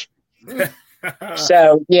backstage.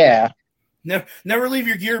 So, yeah. Never leave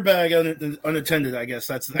your gear bag unattended. I guess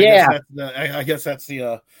that's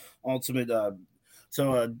the ultimate. Go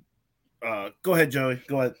ahead, Joey.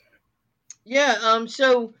 Go ahead. Yeah.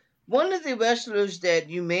 So one of the wrestlers that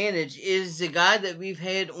you manage is the guy that we've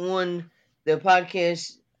had on the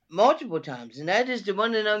podcast multiple times, and that is the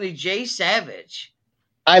one and only Jay Savage.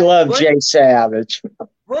 I love Jay Savage.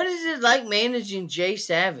 What is it like managing Jay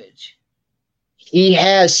Savage? He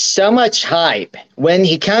has so much hype. When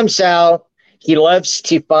he comes out, he loves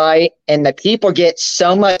to fight, and the people get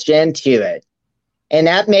so much into it. And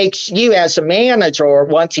that makes you, as a manager,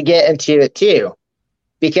 want to get into it too.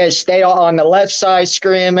 Because they are on the left side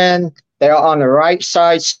screaming, they are on the right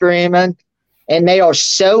side screaming, and they are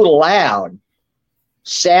so loud.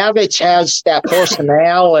 Savage has that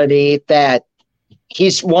personality that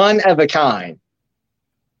he's one of a kind.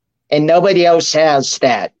 And nobody else has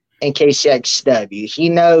that in KCXW. He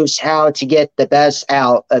knows how to get the best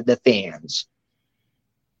out of the fans.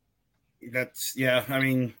 I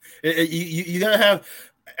mean, you gotta have.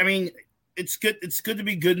 I mean, it's good. It's good to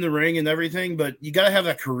be good in the ring and everything, but you gotta have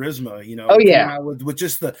that charisma. You know. Oh yeah. With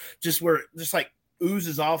just like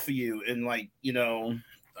oozes off of you, and like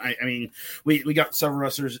I mean, we got several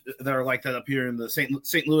wrestlers that are like that up here in the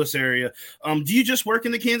St. Louis area. Do you just work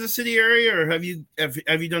in the Kansas City area, or have you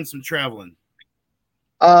done some traveling?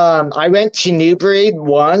 I went to New Breed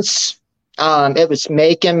once. It was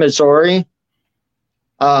Macon, Missouri.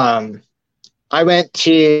 I went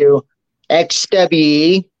to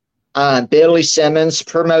XWE, Billy Simmons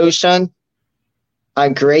promotion.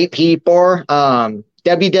 Great people.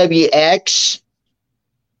 WWX,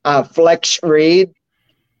 Flex Reed.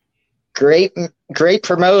 Great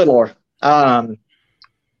promoter. But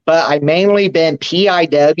I mainly been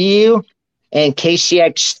PIW and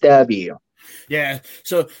KCXW. Yeah,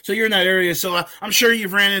 so you're in that area. So I'm sure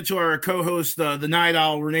you've ran into our co-host, the Night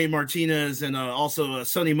Owl, Renee Martinez, and also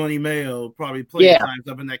Sonny Money Mayo, probably plenty of times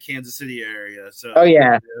up in that Kansas City area. So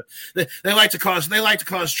they like to cause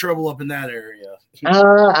trouble up in that area. I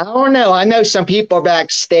don't know. I know some people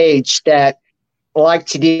backstage that like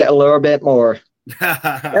to do it a little bit more.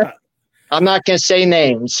 I'm not going to say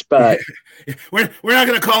names, but we're not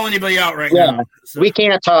going to call anybody out right now. So. We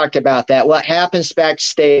can't talk about that. What happens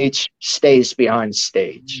backstage stays behind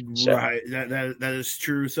stage. So. Right. That is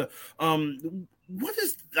true. So, what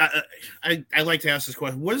is I like to ask this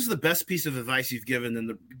question. What is the best piece of advice you've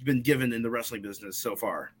been given in the wrestling business so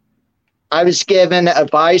far? I was given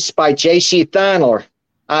advice by JC Thunder.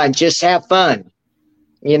 Just have fun.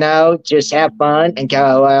 Just have fun and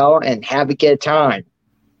go out and have a good time.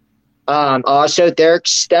 Also, Derek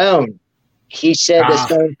Stone, he said the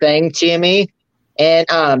same thing to me. And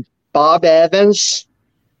Bob Evans,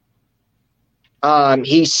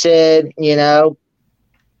 he said, you're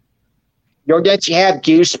going to have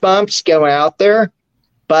goosebumps going out there,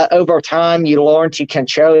 but over time you learn to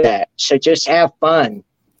control that. So just have fun.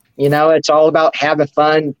 It's all about having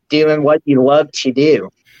fun doing what you love to do.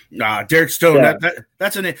 Derek Stone. Yeah.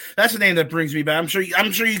 That's a name. That's a name that brings me back. I'm sure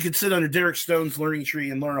you could sit under Derek Stone's learning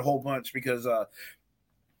tree and learn a whole bunch because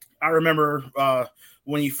I remember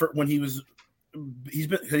when he's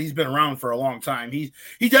been around for a long time. He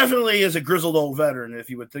definitely is a grizzled old veteran if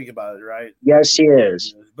you would think about it, right? Yes, he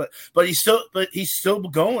is. But he's still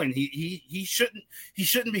going. He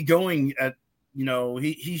shouldn't be going at.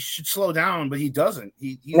 He should slow down, but he doesn't.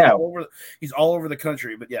 He's all over the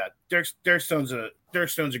country. But yeah, Derek Stone's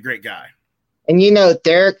a great guy. And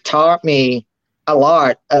Derek taught me a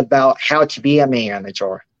lot about how to be a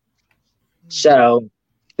manager. So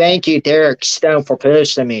thank you, Derek Stone, for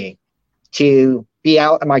pushing me to be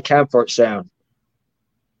out of my comfort zone.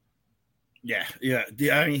 Yeah.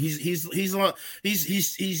 I mean, he's taught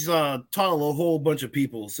a whole bunch of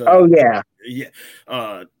people. So yeah.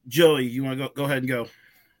 Joey, you want to go ahead and go?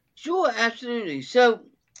 Sure, absolutely. So,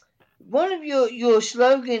 one of your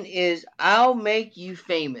slogan is "I'll make you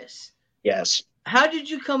famous." Yes. How did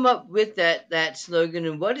you come up with that slogan,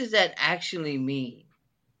 and what does that actually mean?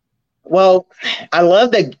 Well, I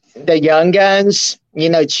love the young guns. You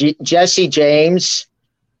know, Jesse James.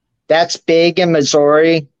 That's big in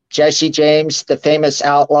Missouri. Jesse James, the famous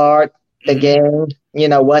outlaw, the game. You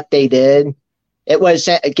know what they did. It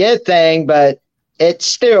wasn't a good thing, but it's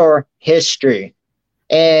still history.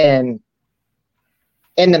 And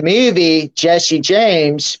in the movie, Jesse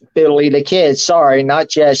James, Billy the Kid, sorry, not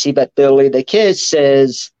Jesse, but Billy the Kid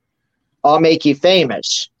says, "I'll make you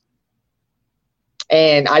famous."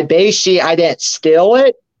 And I didn't steal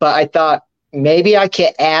it, but I thought maybe I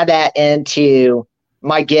could add that into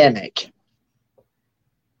my gimmick.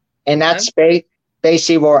 And that's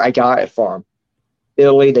basically where I got it from.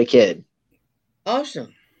 Billy the Kid.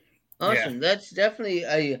 Awesome. Yeah. That's definitely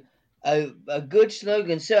a good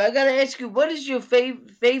slogan. So I got to ask you, what is your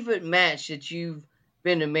favorite match that you've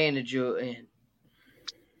been a manager in?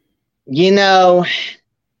 You know,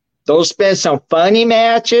 there's been some funny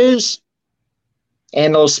matches.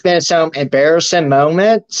 And there's been some embarrassing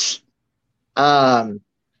moments. I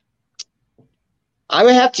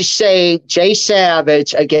would have to say Jay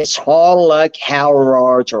Savage against Hall Luck Howard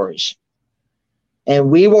Rogers. And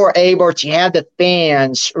we were able to have the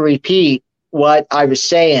fans repeat what I was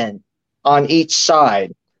saying on each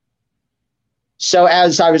side. So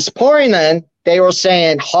as I was pointing, they were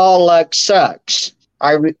saying Hall Luck sucks.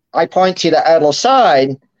 I point to the other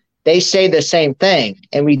side. They say the same thing,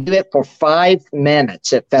 and we do it for 5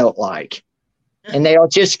 minutes, it felt like. And they were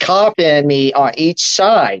just copying me on each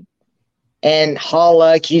side. And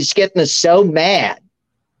Holluck, he's getting so mad.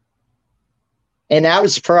 And that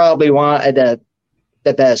was probably one of the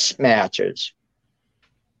best matches.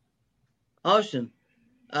 Awesome.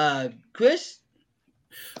 Chris?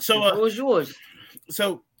 So, what was yours?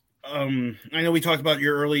 So, I know we talked about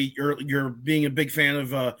your being a big fan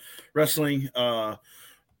of wrestling.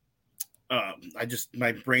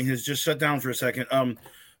 My brain has just shut down for a second.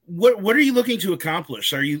 What are you looking to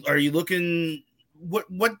accomplish? Are you looking what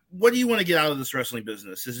do you want to get out of this wrestling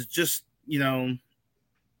business? Is it just, the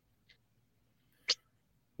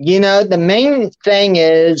main thing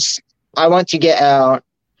is I want to get out.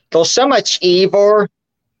 There's so much evil.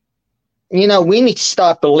 We need to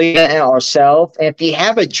stop believing in ourselves. And if you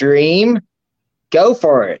have a dream, go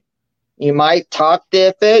for it. You might talk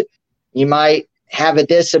different. You might have a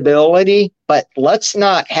disability, but let's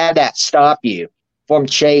not have that stop you from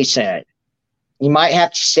chasing it. You might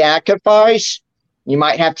have to sacrifice. You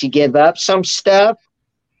might have to give up some stuff.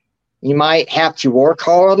 You might have to work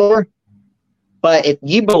harder. But if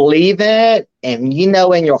you believe in it and you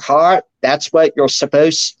know in your heart that's what you're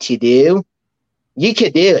supposed to do, you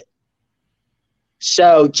could do it.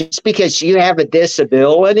 So just because you have a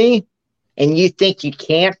disability and you think you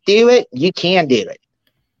can't do it, you can do it.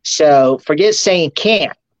 So forget saying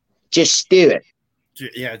can't. Just do it.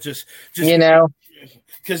 Yeah, just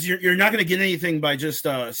because you're not going to get anything by just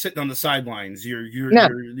sitting on the sidelines.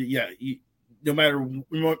 No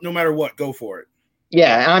matter what, go for it.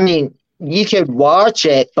 Yeah, I mean, you could watch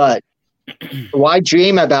it, but why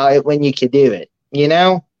dream about it when you could do it?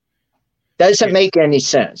 Doesn't make any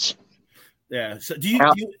sense. Yeah. So do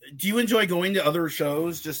you enjoy going to other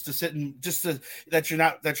shows just to sit and that you're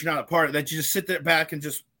not a part of, that you just sit there back and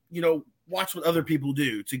just watch what other people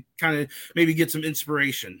do to kind of maybe get some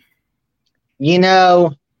inspiration?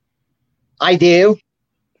 I do.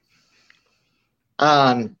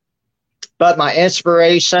 But my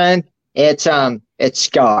inspiration, it's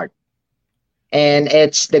God. And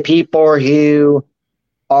it's the people who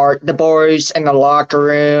are the boys in the locker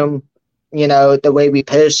room, the way we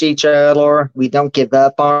push each other. We don't give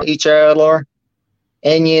up on each other.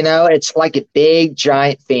 And, it's like a big,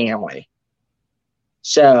 giant family.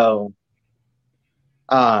 So,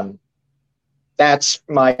 that's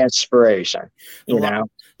my inspiration, The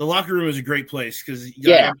locker room is a great place because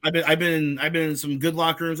I've been in some good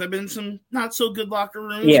locker rooms. I've been in some not so good locker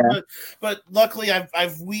rooms, but luckily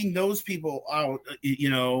I've weaned those people out.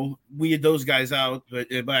 Weeded those guys out. But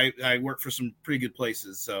I work for some pretty good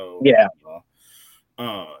places. So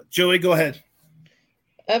Joey, go ahead.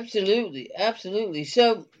 Absolutely.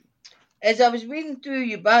 So, as I was reading through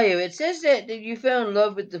your bio, it says that you fell in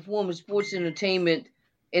love with the form of sports entertainment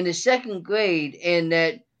in the 2nd grade, and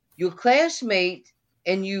that your classmate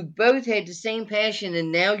and you both had the same passion, and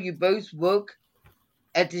now you both work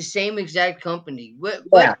at the same exact company. What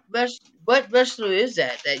wrestler is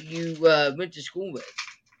that you went to school with?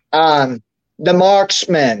 The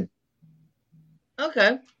Marksman.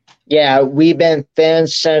 Okay. Yeah, we've been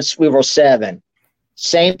friends since we were 7.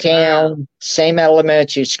 Same town, same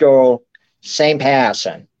elementary school, same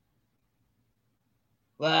passion.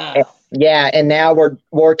 Wow. Yeah, and now we're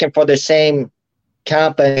working for the same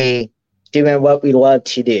company, doing what we love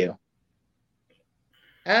to do.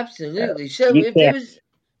 Absolutely. So You if there can't. was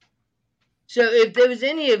so if there was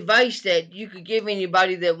any advice that you could give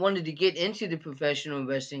anybody that wanted to get into the professional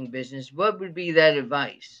wrestling business, what would be that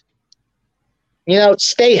advice?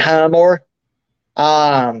 Stay humble.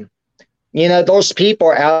 Um, those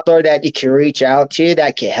people out there that you can reach out to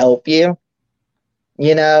that can help you.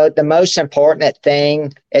 The most important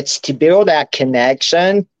thing is to build that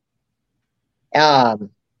connection.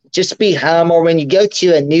 Just be humble when you go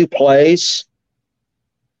to a new place.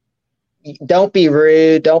 Don't be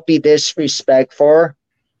rude. Don't be disrespectful,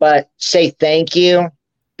 but say thank you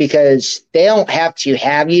because they don't have to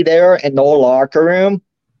have you there in the locker room.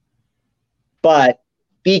 But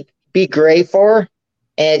be grateful,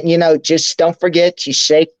 and just don't forget to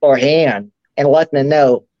shake their hand and let them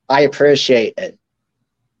know I appreciate it.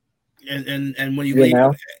 And when you leave,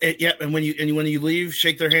 and when you leave,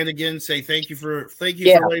 shake their hand again. Say thank you for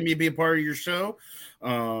letting me be a part of your show.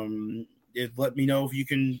 Let me know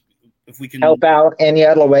if we can help out any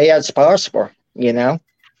other way as possible. Yeah,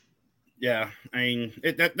 I mean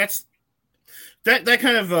that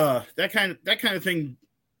kind of thing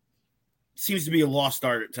seems to be a lost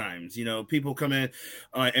art at times. People come in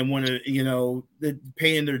and want to,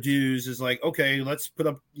 paying their dues is like, okay, let's put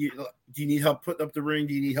up. Do you need help putting up the ring?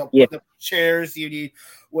 Do you need help putting up chairs? Do you need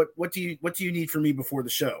what do you need from me before the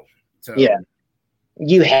show? So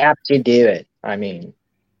you have to do it. I mean,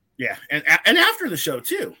 and after the show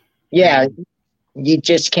too. Yeah, you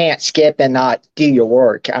just can't skip and not do your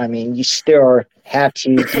work. I mean, you still have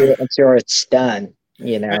to do it until it's done.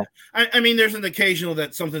 I mean, there's an occasional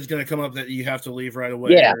that something's going to come up that you have to leave right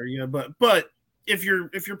away. Yeah. But if you're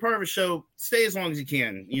part of a show, stay as long as you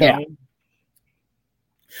can. Know,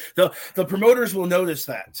 the promoters will notice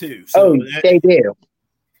that too. So they do,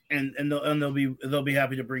 and they'll be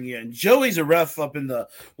happy to bring you in. Joey's a ref up in the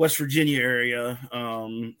West Virginia area.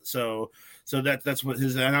 So that's what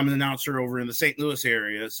and I'm an announcer over in the St. Louis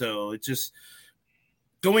area. So it's just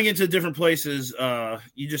going into different places.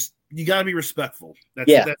 You got to be respectful.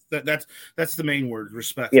 That's the main word,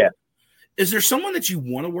 respectful. Yeah. Is there someone that you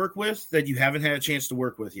want to work with that you haven't had a chance to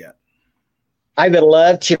work with yet? I would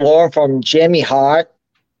love to learn from Jimmy Hart,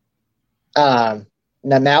 the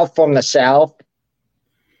mouth from the South.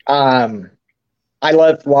 I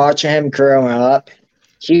loved watching him growing up.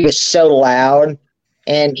 He was so loud,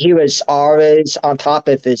 and he was always on top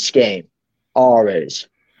of his game. Always.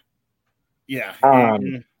 Yeah.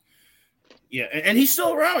 And he's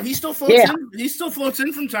still around. He still floats in. He still floats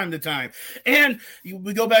in from time to time. And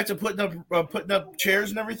we go back to putting up chairs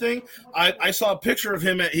and everything. I saw a picture of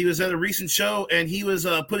him. He was at a recent show, and he was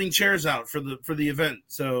putting chairs out for the event.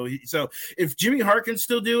 So if Jimmy Hart can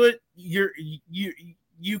still do it, you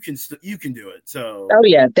can do it. So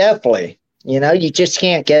yeah, definitely. You just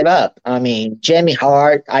can't give up. I mean, Jimmy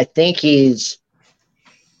Hart. I think he's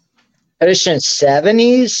pushing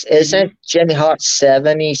 70s, isn't Jimmy Hart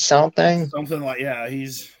 70 something? Something like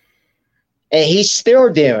he's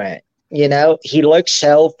still doing it. He looks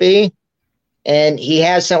healthy, and he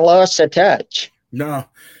hasn't lost a touch. No,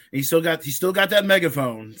 he still got that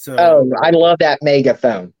megaphone. So I love that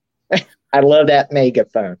megaphone. I love that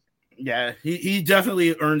megaphone. Yeah, he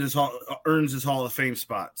definitely earns his Hall of Fame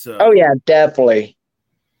spot. So yeah, definitely.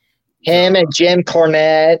 Him and Jim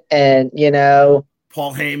Cornette, and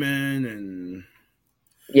Paul Heyman and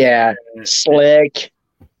Slick.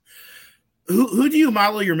 Who do you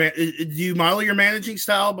model your managing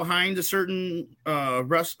style behind a certain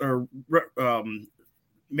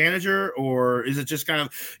manager, or is it just kind of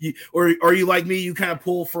or are you like me? You kind of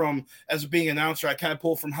pull from, as being an announcer, I kind of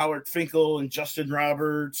pull from Howard Finkel and Justin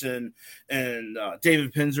Roberts and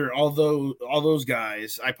David Pinzer, all those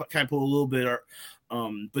guys. I kind of pull a little bit.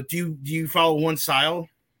 But do you follow one style?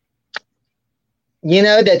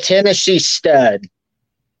 The Tennessee Stud.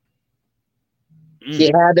 He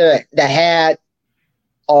had the hat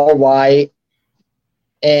all white,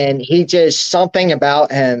 and he just, something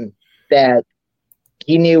about him that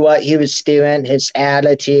he knew what he was doing, his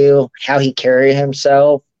attitude, how he carried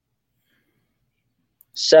himself.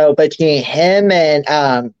 So between him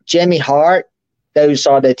and Jimmy Hart, those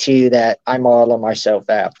are the two that I model myself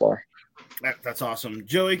after. That's awesome.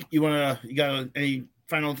 Joey, you got any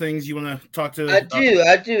final things you want to talk to? I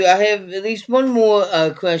do. I have at least one more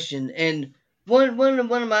question, and one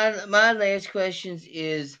of my last questions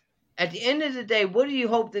is: at the end of the day, what do you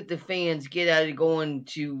hope that the fans get out of going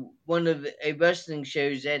to one of a wrestling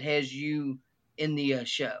shows that has you in the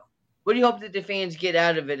show? What do you hope that the fans get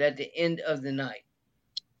out of it at the end of the night?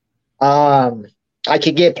 I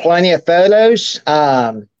could get plenty of photos.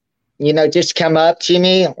 Just come up to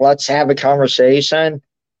me. Let's have a conversation.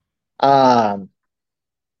 And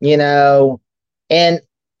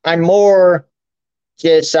I'm more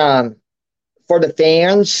just for the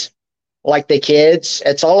fans, like the kids.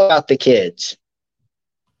 It's all about the kids.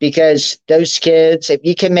 Because those kids, if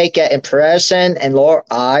you can make an impression in their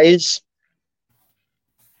eyes,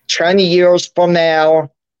 20 years from now,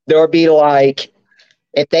 they'll be like,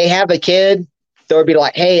 if they have a kid, they'll be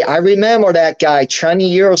like, hey, I remember that guy 20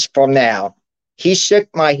 years from now. He shook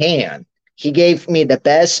my hand. He gave me the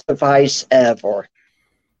best advice ever.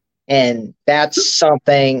 And that's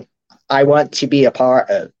something I want to be a part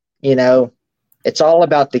of. You know, it's all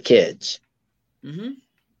about the kids. Mm-hmm.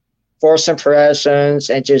 First impressions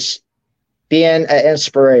and just being an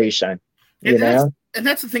inspiration, you know? And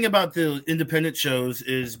that's the thing about the independent shows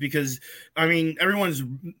is because, I mean, everyone's,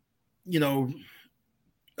 you know,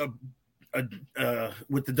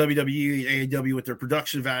 with the WWE, AEW, with their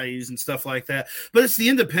production values and stuff like that. But it's the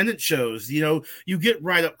independent shows, you know, you get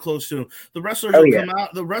right up close to them. The wrestlers will come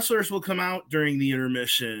out. The wrestlers will come out during the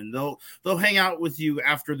intermission. They'll hang out with you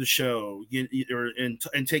after the show, and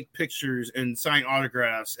take pictures and sign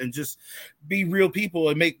autographs and just be real people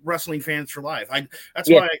and make wrestling fans for life.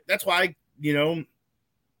 That's why you know,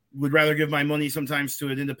 would rather give my money sometimes to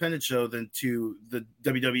an independent show than to the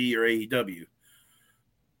WWE or AEW.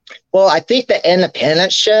 Well, I think the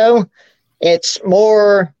independent show, it's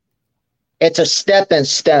a stepping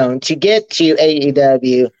stone to get to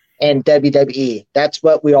AEW and WWE. That's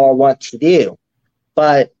what we all want to do.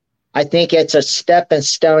 But I think it's a stepping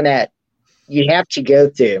stone that you have to go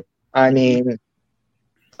through. I mean,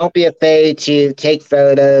 don't be afraid to take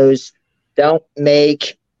photos. Don't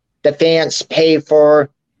make the fans pay for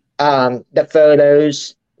the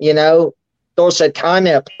photos. You know, there's a time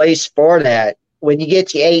and a place for that. When you get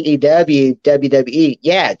to AEW, WWE,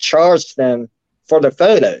 yeah, charge them for the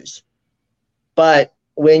photos. But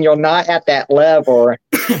when you're not at that level,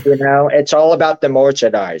 you know, it's all about the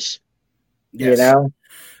merchandise. Yes. You know?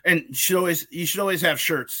 And you should always have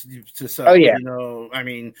shirts to sell. Oh, yeah. You know, I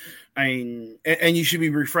mean, and you should be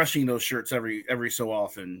refreshing those shirts every so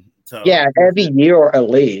often. So yeah, every year at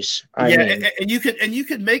least. I mean. And you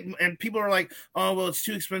could make, and people are like, oh, well, it's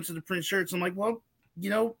too expensive to print shirts. I'm like, well, you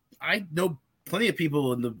know, I know plenty of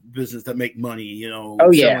people in the business that make money, you know,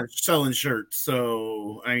 selling shirts.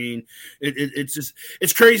 So, I mean,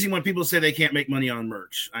 it's crazy when people say they can't make money on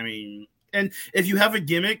merch. I mean, and if you have a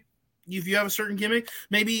gimmick, if you have a certain gimmick,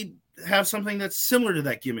 maybe have something that's similar to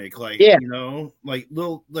that gimmick. Like, you know, like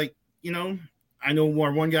little, like, you know, I know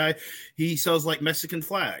one guy, he sells like Mexican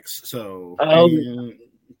flags. So,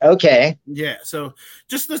 okay. Yeah. So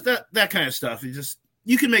just that kind of stuff.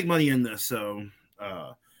 You can make money in this. So,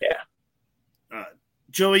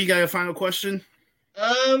 Joey, you got a final question?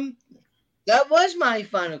 That was my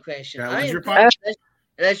final question.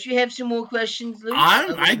 Unless you have some more questions, Luke.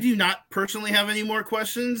 I do not personally have any more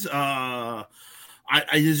questions.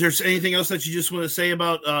 Is there anything else that you just want to say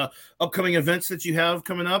about upcoming events that you have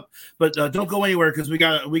coming up? But don't go anywhere because we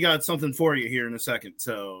got something for you here in a second.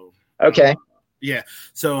 So okay,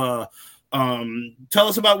 So tell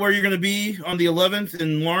us about where you're going to be on the 11th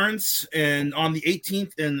in Lawrence and on the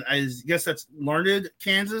 18th, and I guess that's Larned,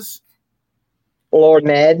 Kansas.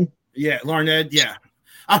 Larned. Yeah, Larned. Yeah.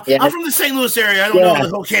 I'm from the St. Louis area. I don't know the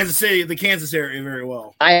whole Kansas area very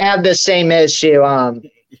well. I have the same issue.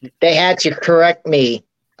 They had to correct me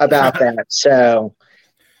about that. So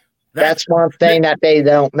that's one thing that they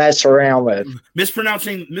don't mess around with.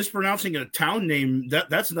 Mispronouncing a town name,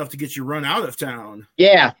 that's enough to get you run out of town.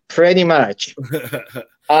 Yeah, pretty much.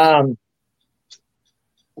 I'm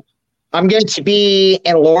going to be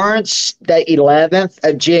in Lawrence the 11th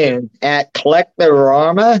of June at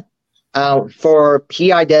Collectorama for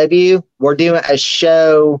PIW. We're doing a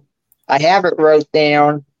show. I have it wrote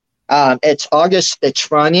down. It's August the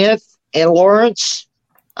 20th in Lawrence.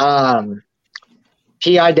 PIW,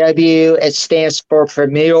 it stands for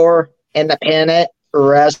Premier Independent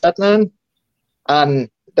Wrestling. The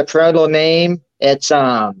proto name, it's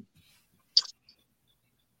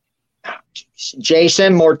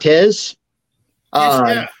Jason Mortiz.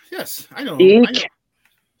 Yes, I know.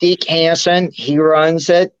 Deke Hansen, he runs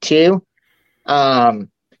it too.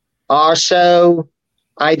 Also,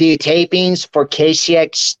 I do tapings for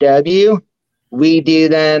KCXW. We do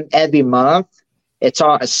them every month. It's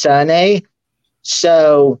on a Sunday.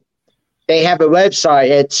 So they have a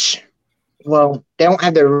website. They don't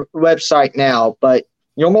have their website now, but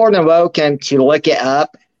you're more than welcome to look it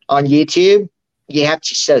up on YouTube. You have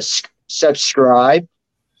to subscribe.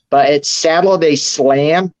 But it's Saturday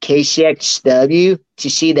Slam, KCXW, to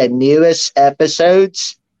see the newest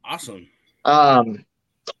episodes. Awesome.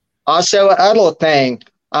 Also, another thing,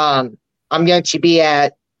 I'm going to be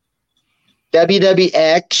at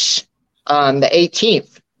WWX on the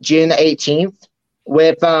 18th June 18th,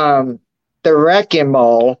 with the Wrecking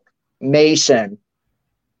Ball, Mason.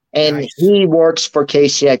 And Nice. he works for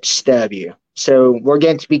KCXW. So we're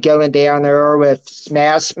going to be going down there with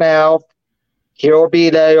Smash Mouth. He'll be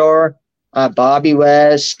there. Bobby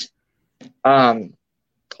West.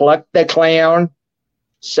 Cluck the Clown.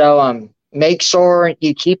 So make sure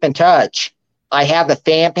you keep in touch. I have a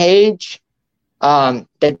fan page. The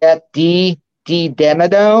Guff D.D.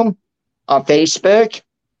 Dimmadome on Facebook.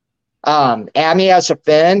 Add me as a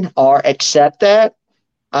friend or accept that.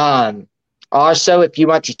 Also, if you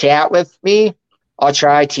want to chat with me, I'll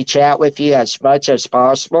try to chat with you as much as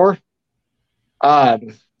possible.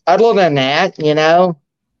 Other than that,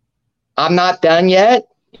 I'm not done yet.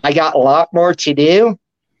 I got a lot more to do.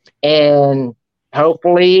 And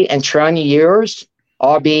hopefully in 20 years,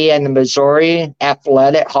 I'll be in the Missouri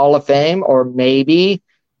Athletic Hall of Fame, or maybe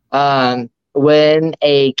win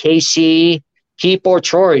a KC People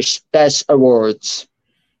Choice Best Awards.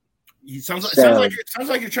 Sounds like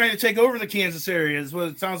you're trying to take over the Kansas area, is what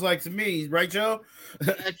it sounds like to me, right, Joe?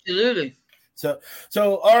 Absolutely. So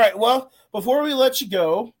all right. Well, before we let you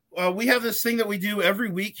go, we have this thing that we do every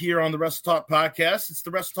week here on the Wrestle Talk Podcast. It's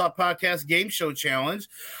the Wrestle Talk Podcast Game Show Challenge,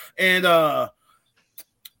 and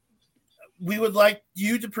we would like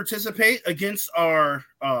you to participate against our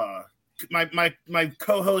my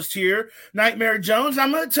co-host here, Nightmare Jones.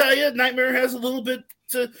 I'm going to tell you, Nightmare has a little bit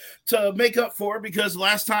to make up for, because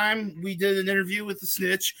last time we did an interview with the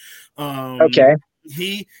Snitch, Okay.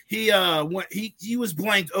 he was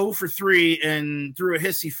blanked 0 for 3 and threw a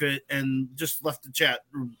hissy fit and just left the chat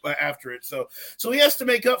after it. So he has to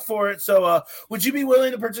make up for it. So would you be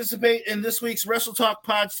willing to participate in this week's Wrestle Talk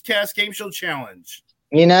Podcast Game Show Challenge?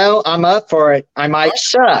 I'm up for it. I might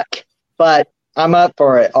suck, but I'm up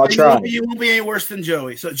for it. I'll try. You won't be any worse than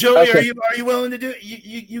Joey. So Joey, Okay. are you willing to do it?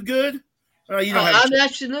 You good? You don't I'm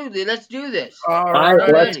absolutely. Let's do this. All right,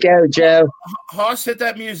 let's go, Joe. Hoss, hit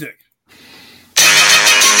that music.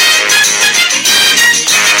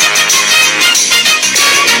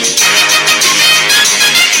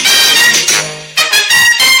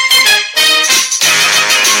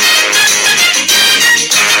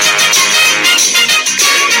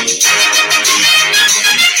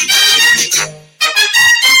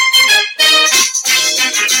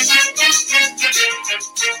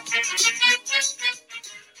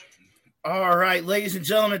 All right, ladies and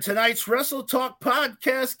gentlemen, tonight's Wrestle Talk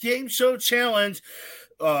Podcast Game Show Challenge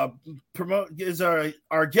is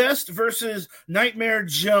our guest versus Nightmare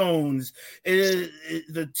Jones.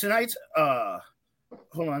 Tonight's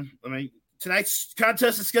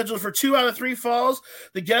contest is scheduled for 2 out of 3 falls.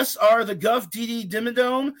 The guests are the Guff D.D.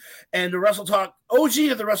 Dimmadome and the Wrestle Talk OG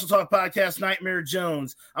of the Wrestle Talk Podcast, Nightmare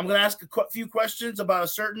Jones. I'm going to ask a few questions about a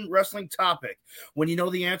certain wrestling topic. When you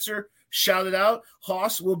know the answer, shout it out.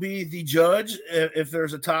 Hoss will be the judge if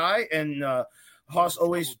there's a tie, and Hoss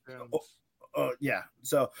always, yeah.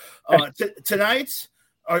 So tonight,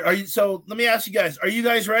 are you? So let me ask you guys: are you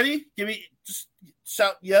guys ready? Just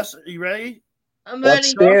shout yes. Are you ready? I'm ready.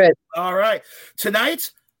 Let's do it. All right.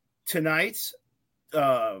 Tonight's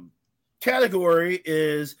category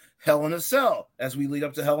is Hell in a Cell, as we lead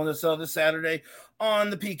up to Hell in a Cell this Saturday on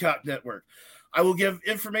the Peacock Network. I will give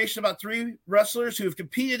information about 3 wrestlers who have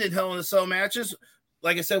competed in Hell in a Cell matches.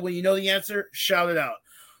 Like I said, when you know the answer, shout it out.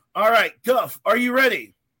 All right, Guff, are you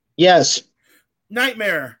ready? Yes.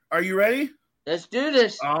 Nightmare, are you ready? Let's do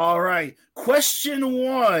this. All right. Question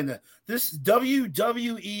 1. This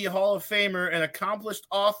WWE Hall of Famer and accomplished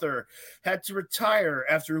author had to retire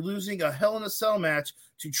after losing a Hell in a Cell match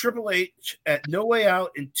to Triple H at No Way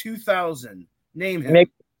Out in 2000. Name him.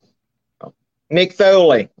 Mick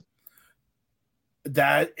Foley.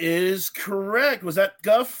 That is correct. Was that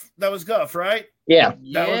Guff? That was Guff, right? Yeah.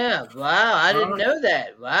 Yeah. Wow. I didn't know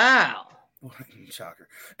that. Wow. Shocker.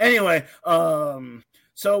 Anyway,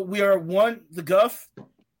 so we are the Guff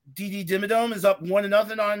D.D. Dimmadome is up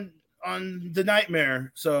 1-0 on the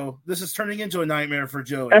Nightmare. So this is turning into a nightmare for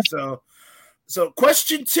Joey. So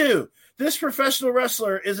question 2. This professional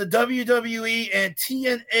wrestler is a WWE and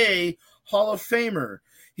TNA Hall of Famer.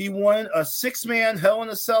 He won a 6-man Hell in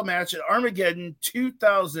a Cell match at Armageddon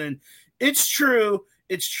 2000. It's true.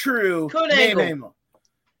 Kurt Angle.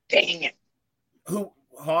 Dang it.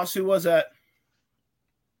 Hoss, who was that?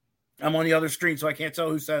 I'm on the other screen, so I can't tell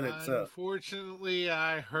who said it. So. Unfortunately,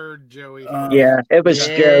 I heard Joey. Yeah, it was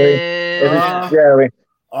scary. It was scary.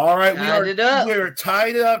 All right, we are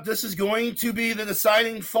tied up. This is going to be the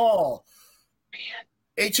deciding fall.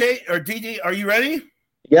 HA or DD, are you ready?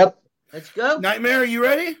 Yep. Let's go. Nightmare, are you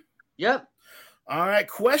ready? Yep. All right,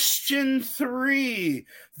 question 3.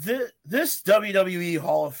 This WWE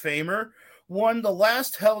Hall of Famer won the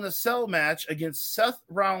last Hell in a Cell match against Seth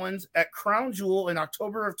Rollins at Crown Jewel in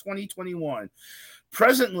October of 2021.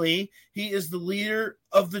 Presently, he is the leader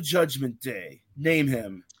of the Judgment Day. Name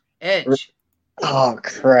him. Edge. Oh,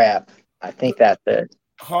 crap. I think that's it.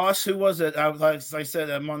 Hoss, who was it? As I said,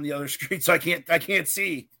 I'm on the other screen, so I can't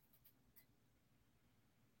see.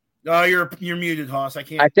 Oh, you're muted, Hoss. I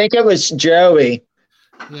can't. I think it was Joey.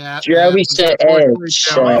 Yeah. Joey said Edge.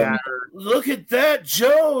 So. Look at that,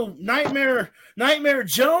 Joe. Nightmare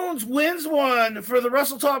Jones wins one for the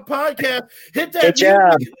Wrestle Talk podcast. Hit that Good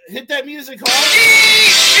job. Hit that music, All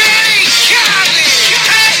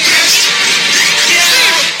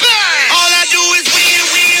I do is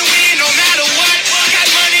win, no matter what. Got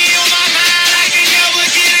money on my mind, I can never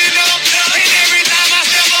get enough. And every time I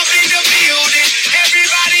step up in the building,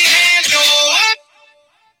 everybody hands go up.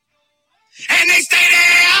 And they stay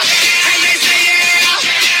there, and they say yeah,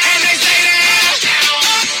 and they say there.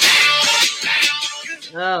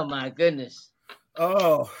 Oh my goodness.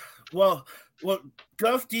 Oh, well,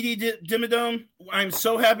 Guff D.D. Dimmadome, I'm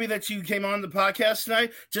so happy that you came on the podcast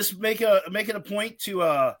tonight. Just make it a point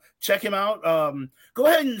to check him out. Go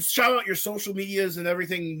ahead and shout out your social medias and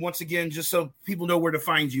everything once again, just so people know where to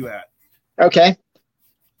find you at. Okay.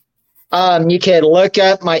 You can look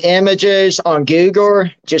up my images on Google.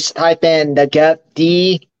 Just type in the Guff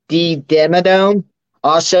D.D. Dimmadome.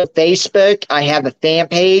 Also, Facebook, I have a fan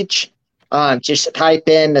page. Just type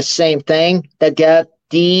in the same thing, the Guff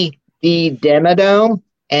D.D. Dimmadome,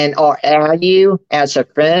 and I'll add you as a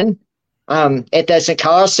friend. It doesn't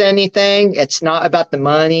cost anything. It's not about the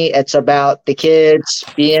money. It's about the kids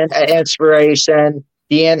being an inspiration,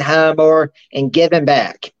 being humble, and giving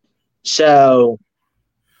back. So...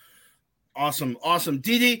 Awesome.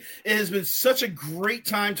 DD, it has been such a great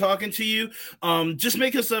time talking to you. Just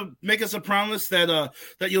make us a promise that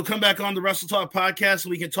you'll come back on the Wrestle Talk podcast so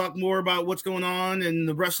we can talk more about what's going on in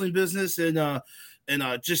the wrestling business and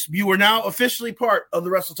just you are now officially part of the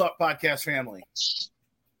Wrestle Talk podcast family.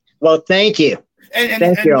 Well, thank you.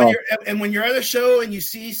 And when you're at a show and you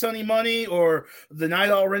see Sonny Money or the Night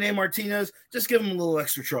Owl Renee Martinez, just give them a little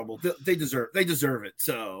extra trouble. They deserve it.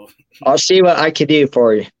 So I'll see what I can do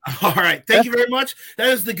for you. All right. Thank you very much. That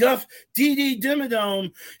is the Guff D.D.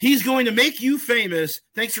 Dimmadome. He's going to make you famous.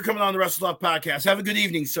 Thanks for coming on the Wrestle Talk podcast. Have a good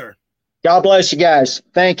evening, sir. God bless you guys.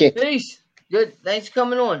 Thank you. Peace. Good. Thanks for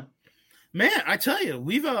coming on. Man, I tell you,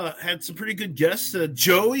 we've had some pretty good guests.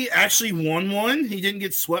 Joey actually won one. He didn't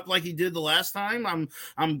get swept like he did the last time.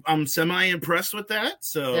 I'm semi impressed with that.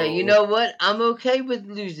 So yeah, you know what? I'm okay with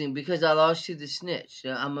losing because I lost to the snitch.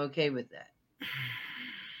 So I'm okay with that.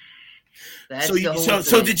 That's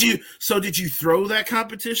so did you throw that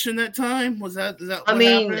competition that time? Was that what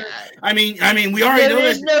happened? I mean, we already know there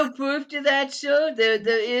is no proof to that, sir.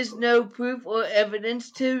 There is no proof or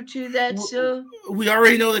evidence to that, sir. We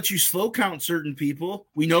already know that you slow count certain people.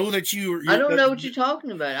 We know that you. I don't know what you're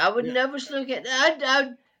talking about. I would never slow count.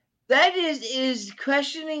 That is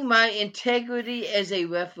questioning my integrity as a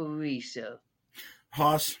referee, sir.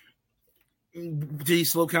 Hoss, did he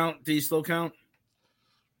slow count?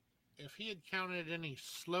 If he had counted any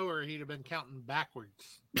slower, he'd have been counting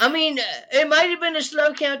backwards. I mean, it might have been a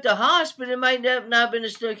slow count to Haas, but it might not have been a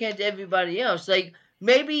slow count to everybody else. Like,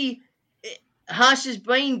 maybe Haas's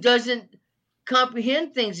brain doesn't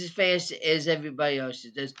comprehend things as fast as everybody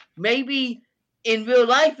else's does. Maybe in real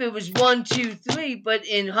life it was 1, 2, 3, but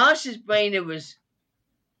in Haas's brain it was,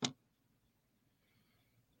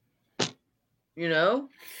 you know?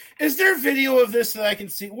 Is there video of this that I can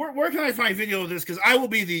see? Where can I find video of this? Because I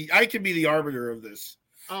can be the arbiter of this.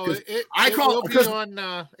 Oh, it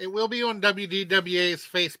will be on WDWA's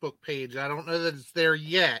Facebook page. I don't know that it's there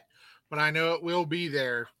yet, but I know it will be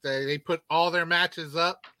there. They put all their matches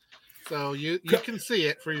up, so you can see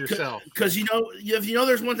it for yourself. Because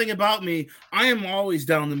there's one thing about me, I am always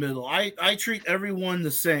down the middle. I treat everyone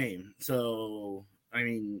the same. So I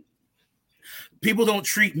mean, people don't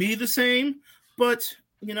treat me the same, but.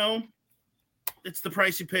 It's the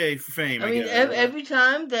price you pay for fame. I mean, every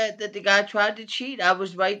time that the guy tried to cheat, I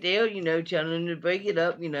was right there, telling him to break it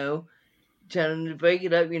up, giving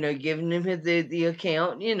him the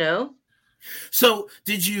account, So,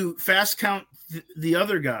 did you fast count the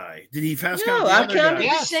other guy? Did he fast count the other guy? No, I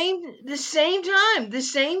counted the same time, the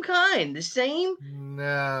same kind, the same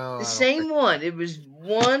one. It was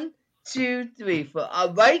 1, 2, 3, 4,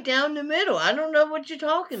 right down the middle. I don't know what you're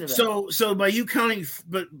talking about. So by you counting,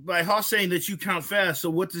 but by Haas saying that you count fast, so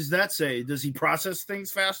what does that say? Does he process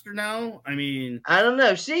things faster now? I mean, I don't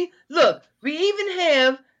know. See, look, we even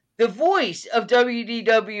have the voice of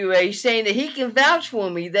WDWA saying that he can vouch for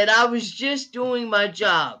me that I was just doing my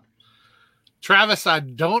job. Travis, I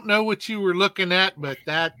don't know what you were looking at, but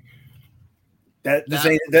that ain't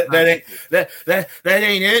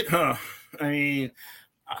it, huh? I mean,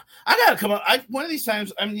 I gotta come up. One of these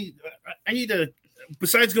times, I need to.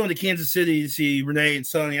 Besides going to Kansas City to see Renee and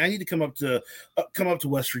Sonny, I need to come up to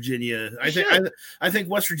West Virginia. I think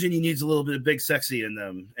West Virginia needs a little bit of big sexy in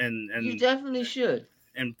them, and you definitely should.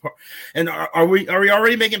 And are we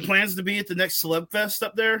already making plans to be at the next Celeb Fest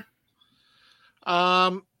up there?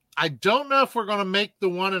 I don't know if we're going to make the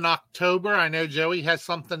one in October. I know Joey has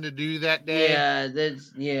something to do that day. Yeah,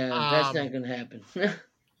 that's not going to happen.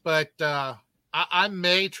 But I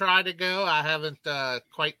may try to go. I haven't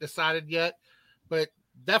quite decided yet. But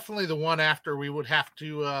definitely the one after we would have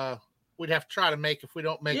to try to make if we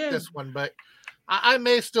don't make this one. But I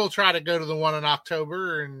may still try to go to the one in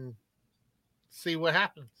October and see what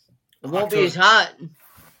happens. It won't be as hot.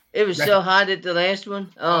 It was so hot at the last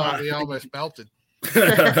one. Oh, we almost melted.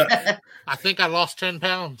 I think I lost 10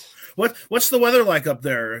 pounds. What's the weather like up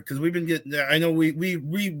there? Because we've been getting. I know we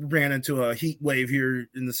ran into a heat wave here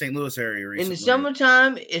in the St. Louis area recently. In the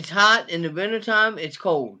summertime, it's hot. In the wintertime, it's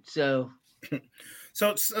cold. So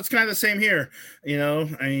it's kind of the same here, you know.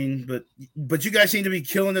 I mean, but you guys seem to be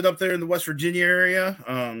killing it up there in the West Virginia area.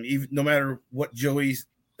 Even no matter what Joey's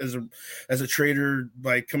as a trader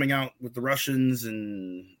by coming out with the Russians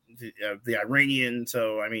and the Iranian.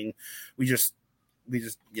 So I mean, we just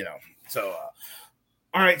you know. So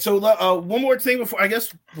all right. So one more thing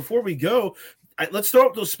before we go. Let's throw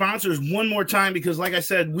up those sponsors one more time because, like I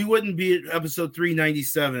said, we wouldn't be at episode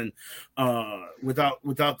 397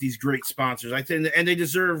 without these great sponsors. I think, and they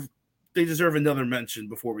deserve another mention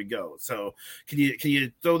before we go. So, can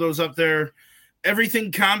you throw those up there?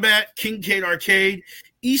 Everything Combat, Kincaid Arcade,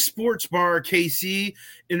 Esports Bar KC,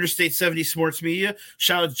 Interstate 70 Sports Media.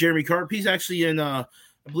 Shout out to Jeremy Carp. He's actually in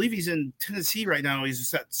I believe he's in Tennessee right now.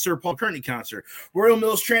 He's at Sir Paul McCartney concert. Royal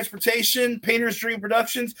Mills Transportation, Painter's Dream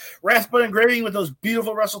Productions, Rathbun Engraving with those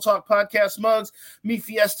beautiful Wrestle Talk podcast mugs, Me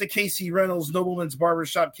Fiesta, KC Reynolds, Nobleman's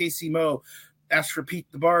Barbershop, KC Mo, Ask for Pete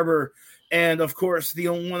the Barber, and of course the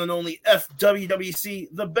one and only FWWC,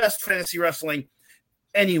 the best fantasy wrestling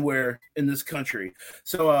anywhere in this country.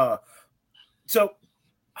 So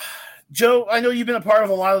Joe, I know you've been a part of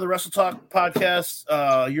a lot of the Wrestle Talk podcasts.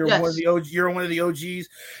 You're one of the OGs.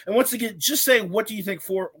 And once again, just say, what do you think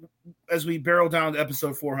as we barrel down to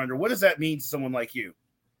episode 400? What does that mean to someone like you?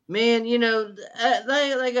 Man, you know,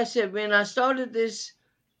 like I said, when I started this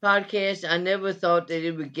podcast, I never thought that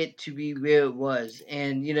it would get to be where it was.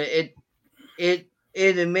 And, you know, it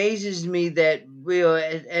amazes me that we are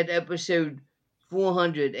at episode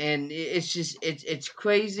 400, and it's just it's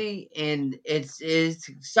crazy, and it's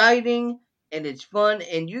exciting, and it's fun,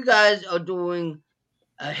 and you guys are doing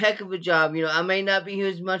a heck of a job. You know, I may not be here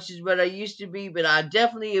as much as what I used to be, but I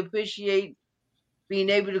definitely appreciate being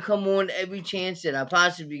able to come on every chance that I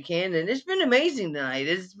possibly can, and it's been amazing tonight.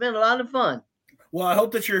 It's been a lot of fun. Well, I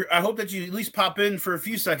hope that you at least pop in for a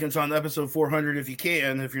few seconds on episode 400 if you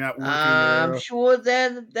can, if you're not working. I'm sure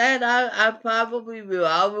that I probably will.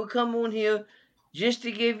 I will come on here just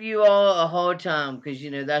to give you all a hard time, because,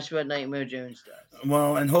 you know, that's what Nightmare Jones does.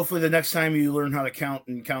 Well, and hopefully the next time you learn how to count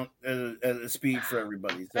at a speed for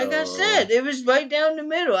everybody. So, like I said, it was right down the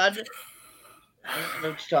middle. I don't know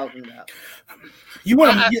what you're talking about. You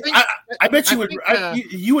want? I bet you would.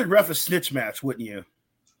 You would ref a snitch match, wouldn't you?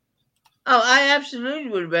 Oh, I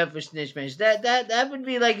absolutely would ref a snitch match. That would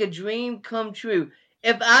be like a dream come true.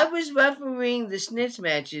 If I was refereeing the snitch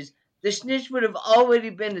matches, the snitch would have already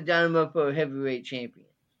been the Dynamo Pro Heavyweight Champion.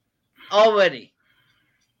 Already.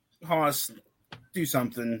 Haas, do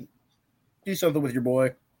something. Do something with your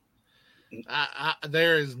boy.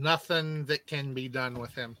 There is nothing that can be done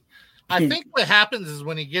with him. I think what happens is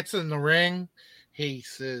when he gets in the ring, he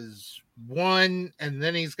says one, and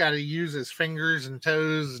then he's got to use his fingers and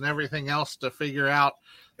toes and everything else to figure out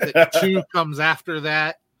that two comes after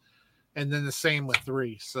that, and then the same with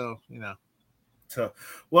three. So, you know. So,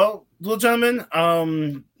 well, little gentlemen,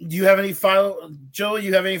 do you have any Joey,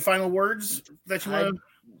 you have any final words that you want to?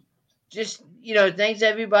 Just, you know, thanks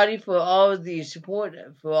everybody for all the support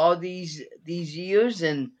for all these years,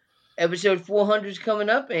 and episode 400 is coming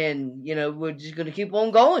up, and, you know, we're just going to keep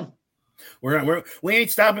on going. We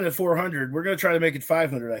ain't stopping at 400. We're going to try to make it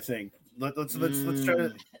 500, I think. Let's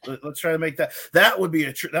try to make that. That would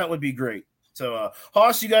be great. So,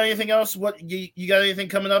 Hoss, you got anything else? What you got anything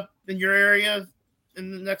coming up in your area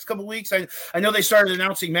in the next couple of weeks? I know they started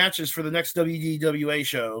announcing matches for the next WDWA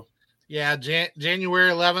show. Yeah,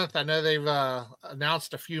 January 11th. I know they've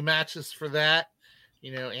announced a few matches for that.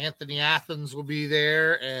 You know, Anthony Athens will be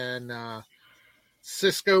there, and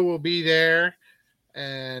Cisco will be there,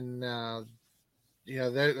 and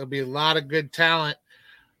there'll be a lot of good talent.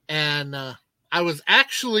 And I was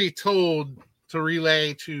actually told to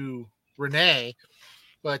relay to Renee,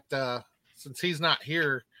 but since he's not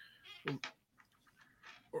here,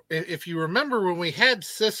 if you remember when we had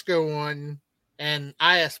Cisco on and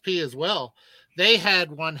ISP as well, they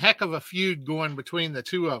had one heck of a feud going between the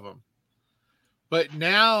two of them. But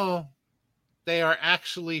now they are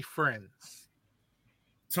actually friends.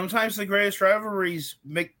 Sometimes the greatest rivalries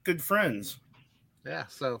make good friends. Yeah,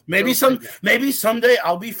 so maybe someday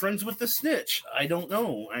I'll be friends with the Snitch. I don't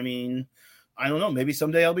know. I mean, I don't know. Maybe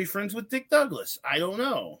someday I'll be friends with Dick Douglas. I don't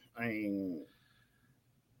know. I mean,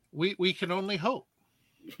 we can only hope.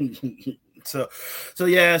 So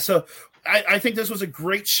I think this was a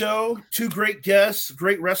great show. 2 great guests,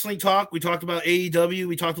 great wrestling talk. We talked about AEW.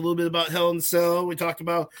 We talked a little bit about Hell in a Cell. We talked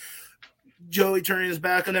about Joey turning his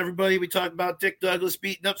back on everybody. We talked about Dick Douglas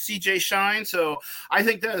beating up CJ Shine. So I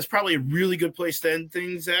think that is probably a really good place to end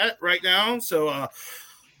things at right now. So,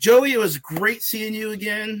 Joey, it was great seeing you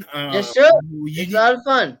again. Yes, sir. It's a lot of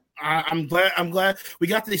fun. I'm glad we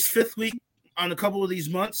got this 5th week on a couple of these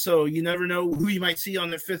months, so you never know who you might see on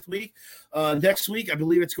the 5th week. Next week, I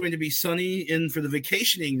believe it's going to be Sunny in for the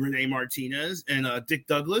vacationing Renee Martinez and Dick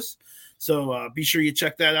Douglas. So be sure you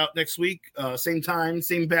check that out next week. Same time,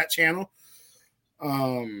 same bat channel.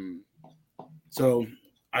 So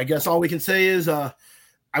I guess all we can say is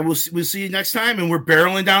we'll see you next time, and we're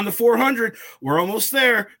barreling down to 400. We're almost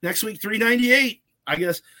there. Next week, 398. I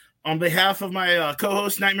guess on behalf of my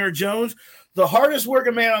co-host Nightmare Jones, the hardest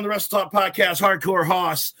working man on the Wrestle Talk podcast, Hardcore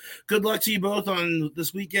Hoss. Good luck to you both on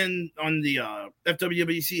this weekend on the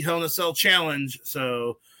FWWC Hell in a Cell Challenge.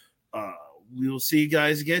 So we will see you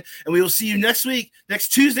guys again, and we will see you next week, next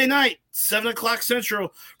Tuesday night, 7:00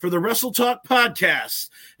 Central for the Wrestle Talk podcast.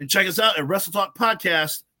 And check us out at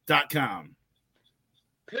WrestleTalkPodcast.com.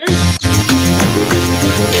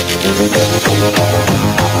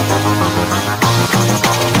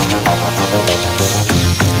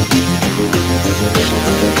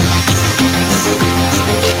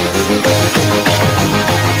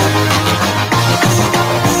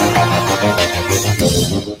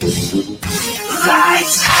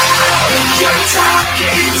 Lights out, you're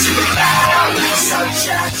talking too loud. So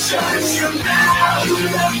shut your mouth. Who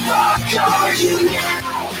the fuck are you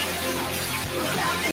now?